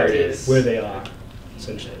committee identify where it is. where they are,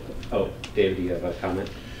 essentially. Oh, David, do you have a comment?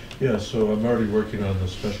 Yeah, so I'm already working on the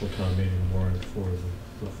special town meeting warrant for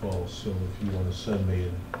the fall, so if you want to send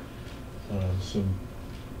me some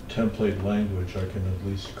template language, I can at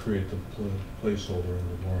least create the placeholder in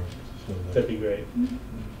the warrant. So That'd be great.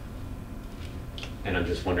 And I'm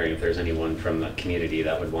just wondering if there's anyone from the community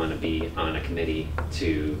that would want to be on a committee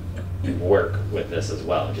to work with this as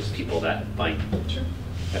well, just people that might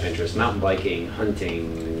have interest, mountain biking,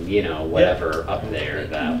 hunting, you know, whatever up there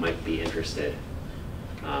that might be interested.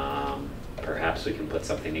 Perhaps we can put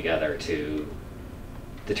something together to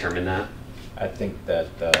determine that. I think that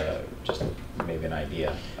just maybe an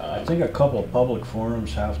idea. I think a couple of public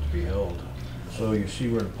forums have to be held, so you see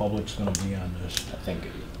where the public's going to be on this. I think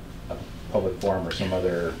a public forum or some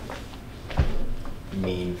other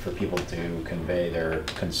mean for people to convey their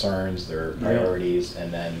concerns, their priorities,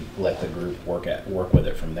 and then let the group work with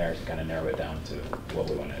it from there to kind of narrow it down to what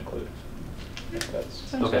we want to include.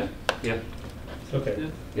 That's Okay. Yeah.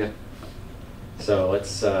 Okay. Yeah. So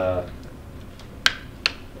let's,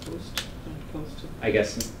 I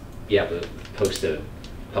guess, yeah, we'll post a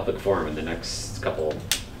public forum in the next couple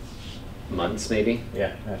months, maybe.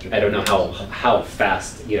 Yeah. I don't know how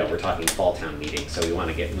fast, you know, we're talking fall town meeting, so we want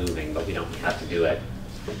to get moving, but we don't have to do it,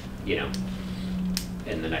 you know,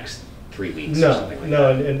 in the next 3 weeks or something like that.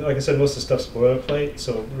 No, and like I said, most of the stuff's boilerplate,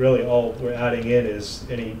 so really all we're adding in is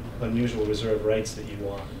any unusual reserve rights that you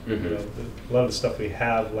want. You know, a lot of the stuff we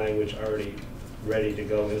have language already ready to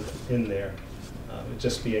go in there. It'd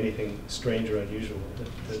just be anything strange or unusual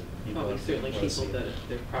that you Probably want certainly to people see. that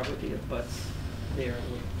their property abuts there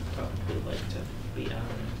would probably like to be on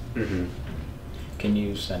it. Can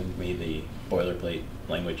you send me the boilerplate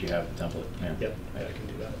language you have, the template? Yep, I can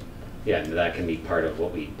do that. Yeah, and that can be part of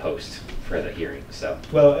what we post for the hearing, so.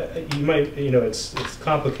 Well, you might, you know, it's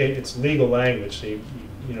complicated, it's legal language, so you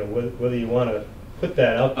know, whether you want to put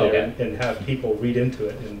that out there and have people read into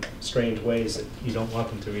it in strange ways that you don't want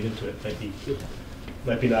them to read into it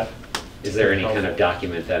might be not Is there any kind of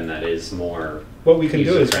document then that is more What we can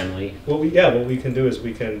do is, user-friendly? what we can do is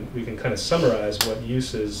we can kind of summarize what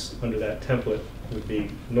uses under that template would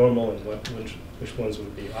be normal and which ones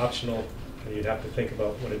would be optional. And you'd have to think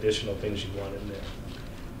about what additional things you want in there.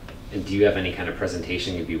 And do you have any kind of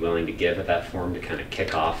presentation you'd be willing to give at that forum to kind of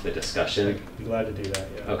kick off the discussion? I'd be glad to do that,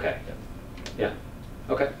 yeah. Okay. Yeah.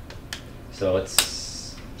 Okay. So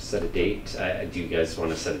let's set a date. Do you guys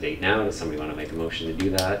want to set a date now? Does somebody want to make a motion to do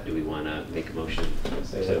that? Do we want to make a motion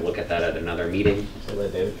to look at that at another meeting? So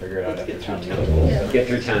let David figure it out after town meeting. Get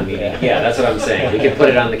through town meeting. Yeah, that's what I'm saying. We can put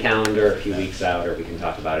it on the calendar a few weeks out, or we can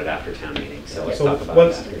talk about it after town meeting. So let's talk about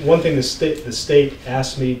it after. One thing the state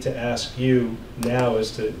asked me to ask you now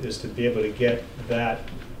is to be able to get that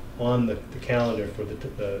on the calendar for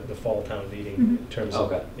the fall town meeting in terms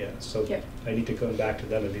of, so I need to go back to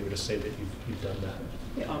them and be able to say that you've done that.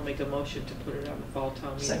 I'll make a motion to put it on the fall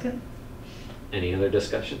town meeting. Second. Any other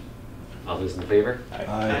discussion? All those in favor?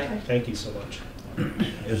 Aye. Thank you so much.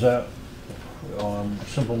 Is that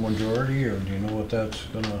simple majority, or do you know what that's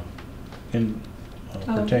gonna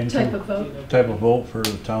pertain to? Type of vote. Type of vote for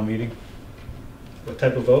the town meeting? What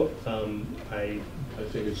type of vote? I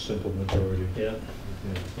think it's simple majority. Yeah.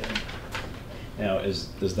 Now,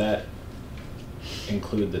 does that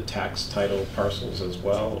include the tax title parcels as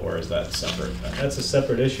well, or is that separate? That's a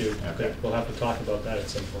separate issue. Okay. We'll have to talk about that at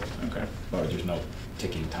some point. Okay. But there's no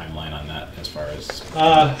ticking timeline on that as far as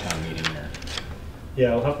town meeting or?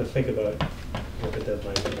 Yeah, I'll have to think about what the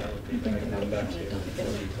deadline for that would be, but I can come back to you.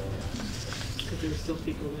 Because there were still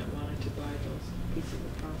people that wanted to buy those pieces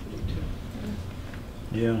of property too.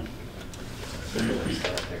 Yeah.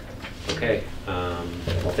 Okay.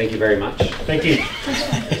 Well, thank you very much. Thank you.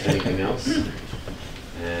 Anything else?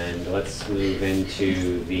 And let's move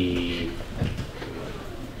into the.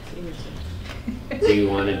 Do you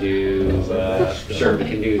want to do? Sure, we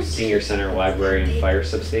can do senior center, library, and fire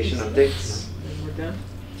substation updates. And we're done?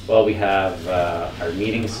 Well, we have our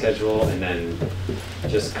meeting schedule, and then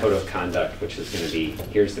just code of conduct, which is going to be,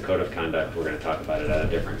 here's the code of conduct. We're going to talk about it at a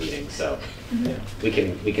different meeting. So we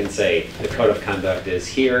can say the code of conduct is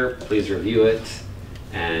here. Please review it,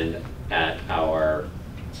 and at our,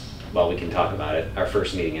 well, we can talk about it. Our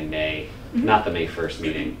first meeting in May, not the May 1st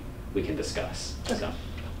meeting, we can discuss. So.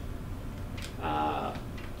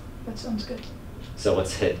 That sounds good. So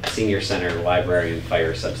let's hit senior center, library, and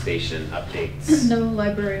fire substation updates. No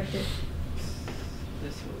library update.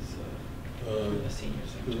 This was the senior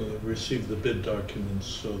center. Receive the bid documents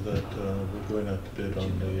so that we're going out to bid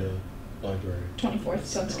on the library. 24th,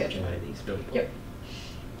 is on schedule. Yep.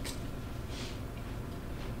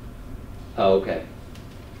 Oh, okay.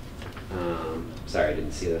 Sorry, I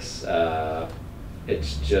didn't see this.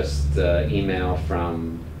 It's just email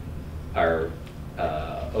from our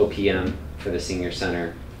OPM for the senior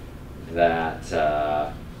center that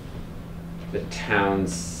the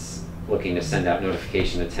town's looking to send out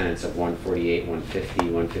notification to tenants of 148, 150,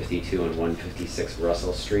 152, and 156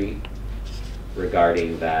 Russell Street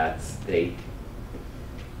regarding that they're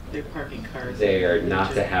parking cars. They are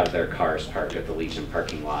not to have their cars parked at the Legion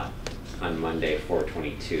parking lot on Monday,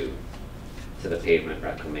 4/22, to the pavement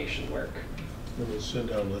reclamation work. We'll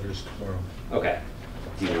send out letters tomorrow. Okay.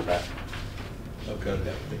 Do you want that? I've got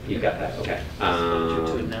it. You've got that, okay.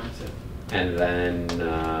 To announce it. And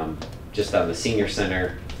then just on the senior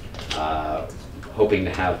center, hoping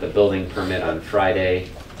to have the building permit on Friday.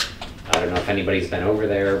 I don't know if anybody's been over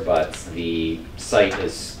there, but the site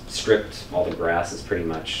is stripped. All the grass is pretty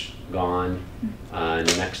much gone.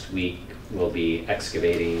 Next week we'll be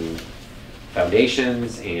excavating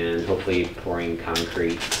foundations and hopefully pouring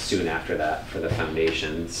concrete soon after that for the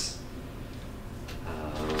foundations.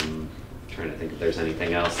 Trying to think if there's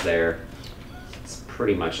anything else there. It's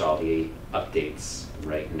pretty much all the updates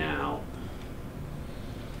right now.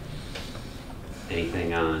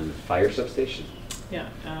 Anything on fire substation? Yeah,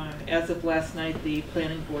 as of last night, the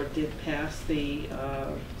planning board did pass the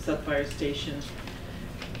sub-fire station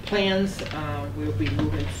plans. We'll be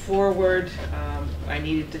moving forward. I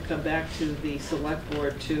needed to come back to the select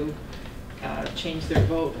board to change their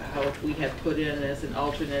vote, how we had put in as an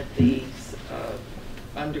alternate the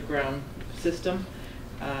underground system.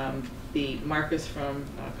 The Marcus from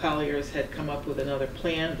Colliers had come up with another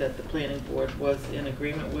plan that the planning board was in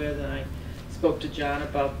agreement with, and I spoke to John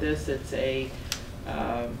about this. It's a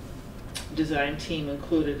design team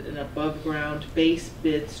included an above ground base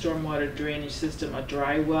bid stormwater drainage system, a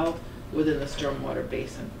dry well within the stormwater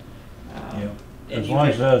basin. As long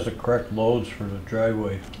as it has the correct loads for the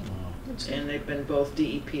driveway. And they've been both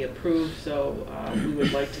DEP approved, so we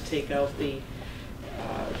would like to take out the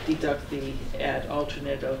deduct the add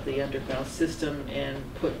alternate of the underground system and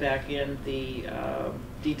put back in the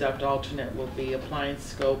deduct alternate will be appliance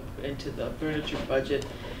scope into the furniture budget,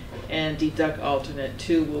 and deduct alternate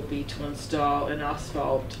 2 will be to install an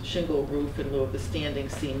asphalt shingle roof in lieu of the standing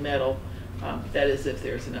seam metal. That is if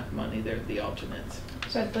there's enough money there, the alternates.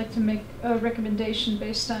 So I'd like to make a recommendation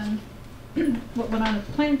based on what went on at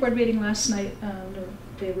the planning board meeting last night,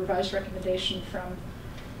 the revised recommendation from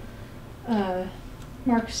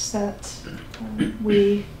Mark's that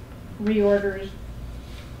we reorder,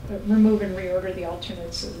 remove and reorder the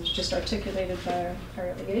alternates. It was just articulated by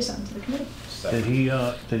our liaison to the committee. Did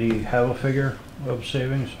he have a figure of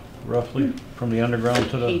savings roughly from the underground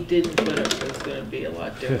to He the didn't, but it was going to be a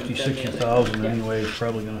lot different. 50, than the other. 60,000 Yeah. anyway? He's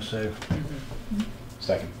probably going to save.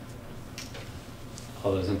 Second.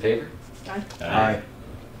 All those in favor? Aye. Aye.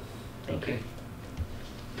 Okay.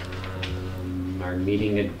 Our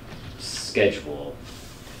meeting schedule.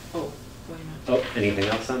 Oh, wait a minute. Oh, anything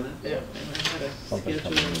else on that? Yeah, and I had a Something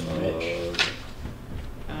schedule. coming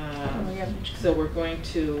So we're going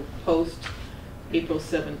to post April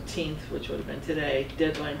 17th, which would have been today.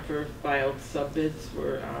 Deadline for filed sub-bids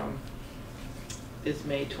is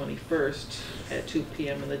May 21st at 2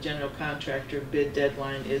 p.m. and the general contractor bid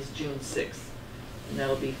deadline is June 6th. And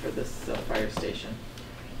that'll be for this fire station.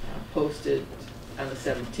 Posted on the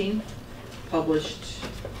 17th, published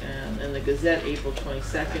in the Gazette April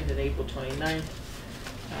 22nd and April 29th.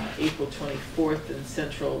 April 24th in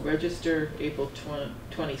Central Register, April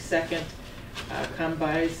 22nd,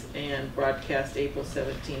 combis, and broadcast April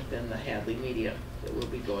 17th in the Hadley Media that will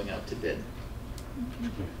be going out to bid.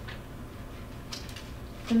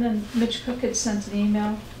 And then Mitch Cook had sent an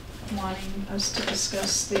email wanting us to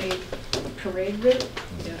discuss the parade route.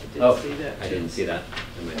 Yeah, I did Oh, see that. I didn't see that.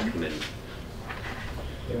 I might have come in.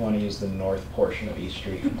 They want to use the north portion of East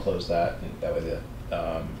Street and close that, and that way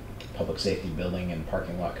the public safety building and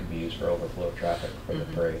parking lot could be used for overflow traffic for the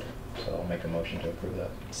parade. So I'll make a motion to approve that.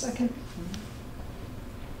 Second.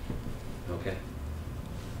 Okay.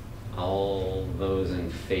 All those in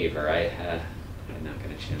favor? I did not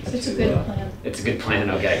get a chance to. It's a good plan. It's a good plan,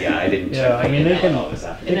 okay, yeah, I didn't check. Yeah, I mean, they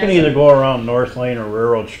can either go around North Lane or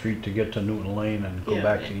Railroad Street to get to Newton Lane and go Yeah,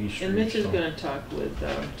 back to East Street. And Mitch is so. going to talk with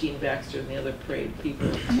Gene Baxter and the other parade people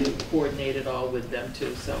to coordinate it all with them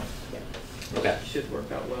too, so Okay. should work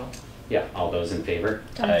out well. Yeah, all those in favor?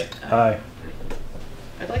 Aye. Aye.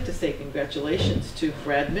 I'd like to say congratulations to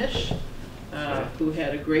Brad Mish, who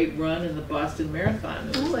had a great run in the Boston Marathon.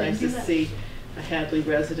 It was Oh, I nice to knew that. see a Hadley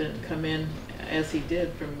resident come in as he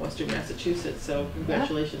did from Western Massachusetts, so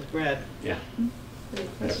congratulations, Brad. Yeah.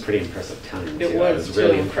 That's a pretty impressive time too. It I was, was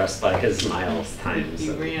really too. impressed by his miles times.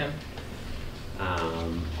 He ran.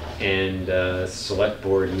 And select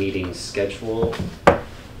board meeting schedule,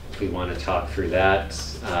 if we want to talk through that.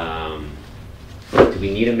 Do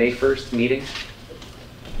we need a May 1st meeting?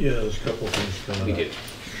 Yeah, there's a couple of things coming up. We do.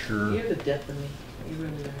 Sure. You're the death of me. You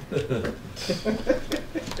really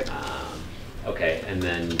are. Okay, and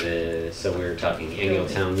then so we were talking annual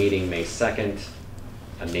town meeting, May 2nd,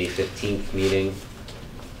 a May 15th meeting.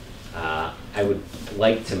 I would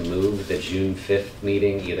like to move the June 5th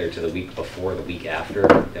meeting either to the week before or the week after,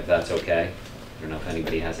 if that's okay. I don't know if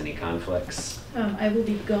anybody has any conflicts. I will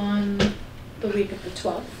be gone the week of the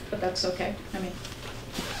 12th, but that's okay. I mean,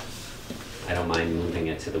 I don't mind moving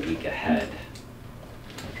it to the week ahead.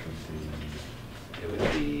 It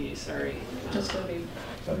would be, sorry, it's going to be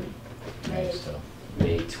May. Nice, so.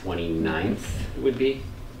 May 29th it would be.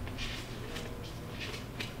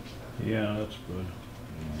 Yeah, that's good.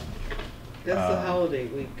 That's the holiday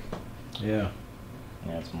week. Yeah.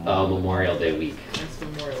 Yeah, it's Memorial Day week. That's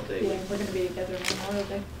Memorial Day Yeah, week. we're going to be together on Memorial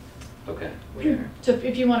Day. Okay. We are. So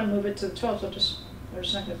if you want to move it to the 12th, we're just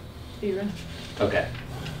not going to be around. Okay.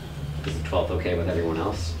 Is the 12th okay with everyone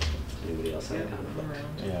else? Anybody else have a Yeah, conflict?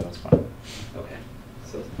 around. Yeah, that's fine. Okay.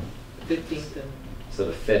 So 15th and So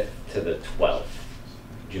the 5th to the 12th,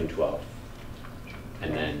 June 12th.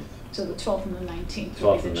 And then So the 12th and the 19th. 12th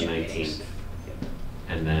will and be the June meetings. 19th.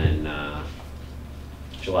 And then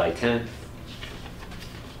July 10th,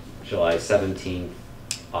 July 17th,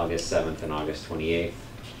 August 7th, and August 28th.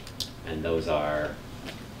 And those are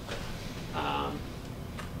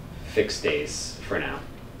fixed days for now.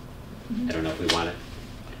 I don't know if we want it.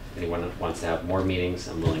 Anyone wants to have more meetings,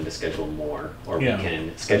 I'm willing to schedule more, or we Yeah.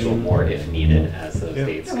 can schedule more if needed as those Yeah.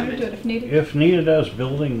 dates Yeah, come we can do it in. if needed. If needed as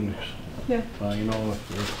buildings, Yeah. you know,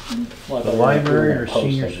 if Well, I the thought we were library gonna or post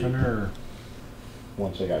senior every- center or.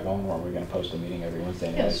 Once we got going, weren't we gonna post a meeting every Wednesday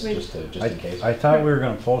anyways, Yes, just in case? I thought we were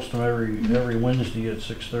gonna post them every Wednesday at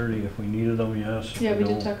 6:30 if we needed them, yes. If Yeah, we did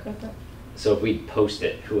don't- talk about that. So if we post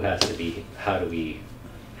it, who has to be, how do we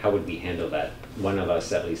how would we handle that? One of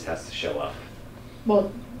us at least has to show up.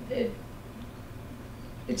 Well,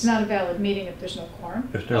 it's not a valid meeting if there's no quorum.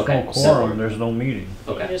 If there's Okay, no so- quorum, there's no meeting.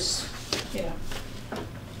 Okay. You just, you know,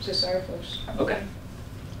 just our folks. Okay.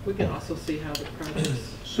 We can also see how the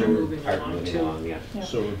projects So are we're- moving Are along moving too. along, yeah. Yeah.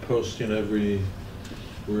 So we're posting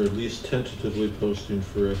we're at least tentatively posting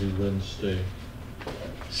for every Wednesday, June,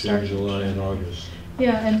 Starting July, and June. August.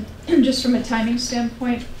 Yeah, and just from a timing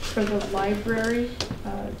standpoint, for the library,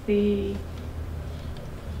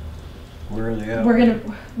 Where are they at? we're gonna,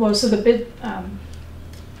 well, so the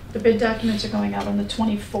bid documents are going out on the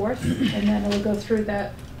 24th, and then it'll go through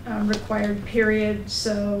that required period,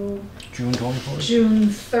 so June 24th? June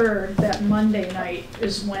 3rd, that Monday night,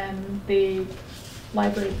 is when the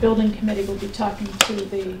library building committee will be talking to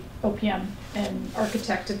the OPM and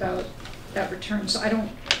architect about that return. So I don't,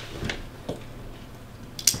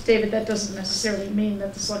 David, that doesn't necessarily mean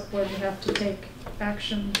that the select board would have to take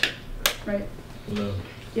action, right? No.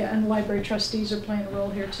 Yeah, and the library trustees are playing a role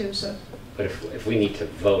here too, so. But if we need to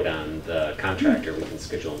vote on the contractor, we can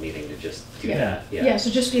schedule a meeting to just do that. Yeah, so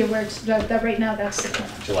just be aware that right now, that's the plan.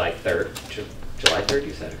 July 3rd, July 3rd,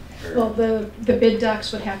 you said? Or- Well, the bid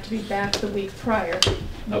docs would have to be back the week prior.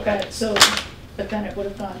 Okay. But then it would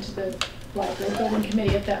have gone to the library building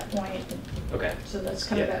committee at that point. Okay. So that's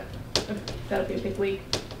kind of Yeah. that'll be a big week.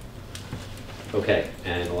 Okay,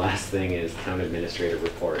 and the last thing is town administrator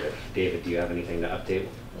report. David, do you have anything to update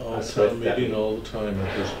us Town with? that meeting we- all the time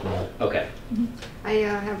at this point. Okay. I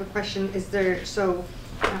have a question. Is there, so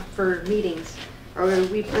for meetings, are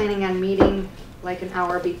we planning on meeting like an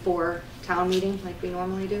hour before town meeting like we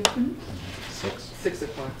normally do? 6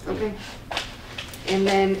 o'clock. Okay. And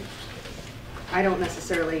then, I don't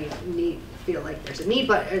necessarily feel like there's a need,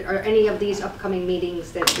 but are any of these upcoming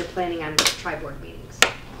meetings that you're planning on tri-board meetings?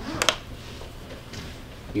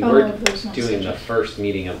 We Oh, were there's no doing the schedule. first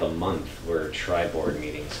meeting of the month were tri-board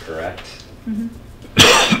meetings, correct?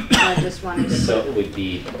 I just wanted to. So it would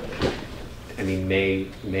be, I mean, May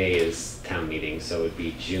is town meeting, so it would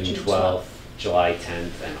be June June 12th, July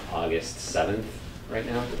 10th, and August 7th right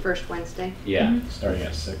now? The first Wednesday? Yeah. Starting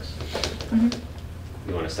at 6.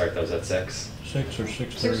 You want to start those at 6? 6 or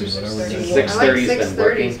 6:30, 6 or whatever. 6:30. it is. 6:30's been 6:30's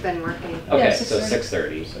working? been working. Okay, Yeah, so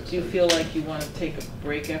 6:30. 6:30. Do you feel like you want to take a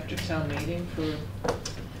break after town meeting for?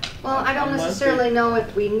 Well, I a don't month or- necessarily know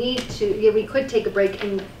if we need to, yeah, we could take a break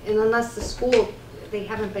and unless the school, they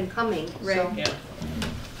haven't been coming, so. Yeah.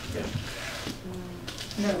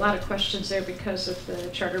 And there are a lot of questions there because of the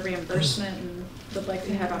charter reimbursement, and would like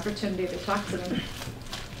to have opportunity to talk to them.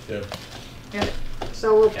 Yeah. Yeah.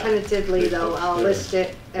 So we'll Yeah. tentatively though, I'll list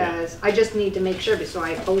it as, I just need to make sure, so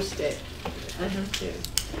I post it. Okay.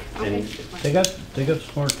 And They got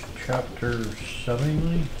smart chapter 70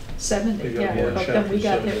 money? 70, They got yeah, more but then chapter we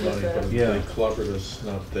got 70 hit with money, but the, Yeah. they clobbered us,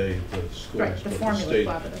 not they, the schools, right, the but the formula state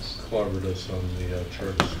clobbered us. clobbered us on the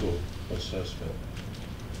charter school assessment.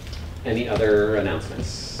 any other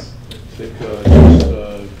announcements? I think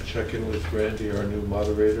just check in with Randy, our new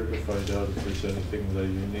moderator, to find out if there's anything that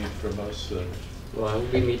you need from us. Well, I will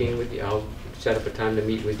be meeting with you. I'll set up a time to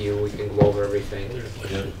meet with you. We can go over everything.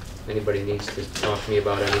 Yeah. Anybody needs to talk to me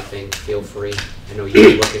about anything, feel free. I know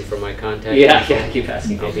you're looking for my contact. Yeah, info. yeah, keep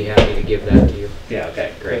asking. I'll be happy to give that to you. Yeah,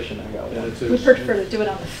 okay, great. And if We there's- prefer to do it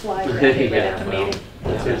on the fly rather than right Yeah, at the well, meeting.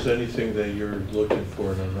 If there's anything that you're looking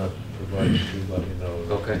for and I'm not providing to you, let me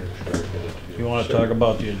know. Okay. Make sure I get it to If you want to talk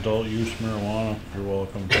about the adult use marijuana, you're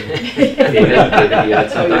welcome to.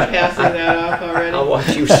 So you're passing that off already? I'll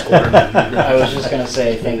watch you squirm. I was just gonna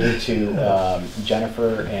say thank you to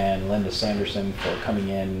Jennifer and Linda Sanderson for coming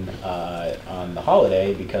in on the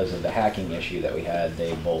holiday because of the hacking issue that we had.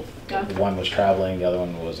 They both, Yeah. one was traveling, the other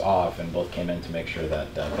one was off, and both came in to make sure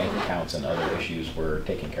that bank accounts and other issues were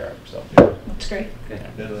taken care of, so. That's great. Okay.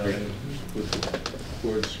 And with the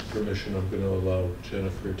board's permission, I'm going to allow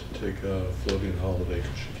Jennifer to take a floating holiday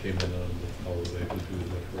because she came in on the holiday to do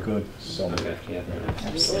that. Good. So Okay, yeah.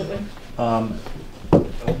 Absolutely.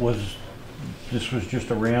 This was just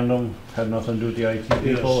a random, had nothing to do with the IT Yeah,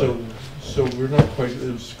 people? so we're not quite,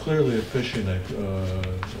 it's clearly a phishing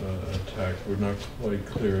attack. We're not quite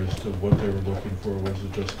clear as to what they were looking for. Was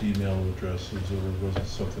it just email addresses or was it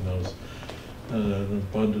something else? An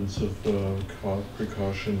abundance of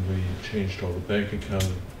precaution, we changed all the bank account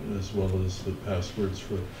as well as the passwords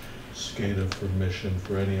for SCADA for Mission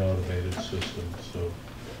for any automated system, so,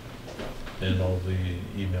 and all the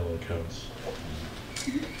email accounts.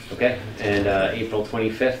 Okay, and April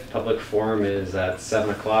 25th, public forum is at 7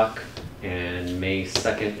 o'clock, and May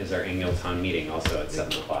 2nd is our annual town meeting, also at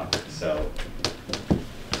 7 o'clock. So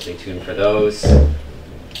stay tuned for those.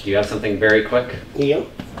 Do you have something very quick? Yep.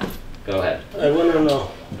 Go ahead. I went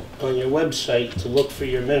on your website to look for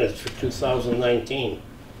your minutes for 2019.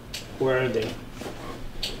 Where are they?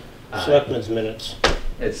 Selectmen's minutes.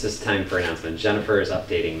 It's just time for announcement. Jennifer is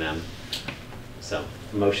updating them. So,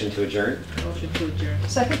 motion to adjourn? Motion to adjourn.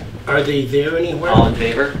 Second? Are they there anywhere? All in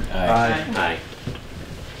favor? Aye.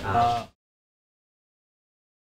 Aye.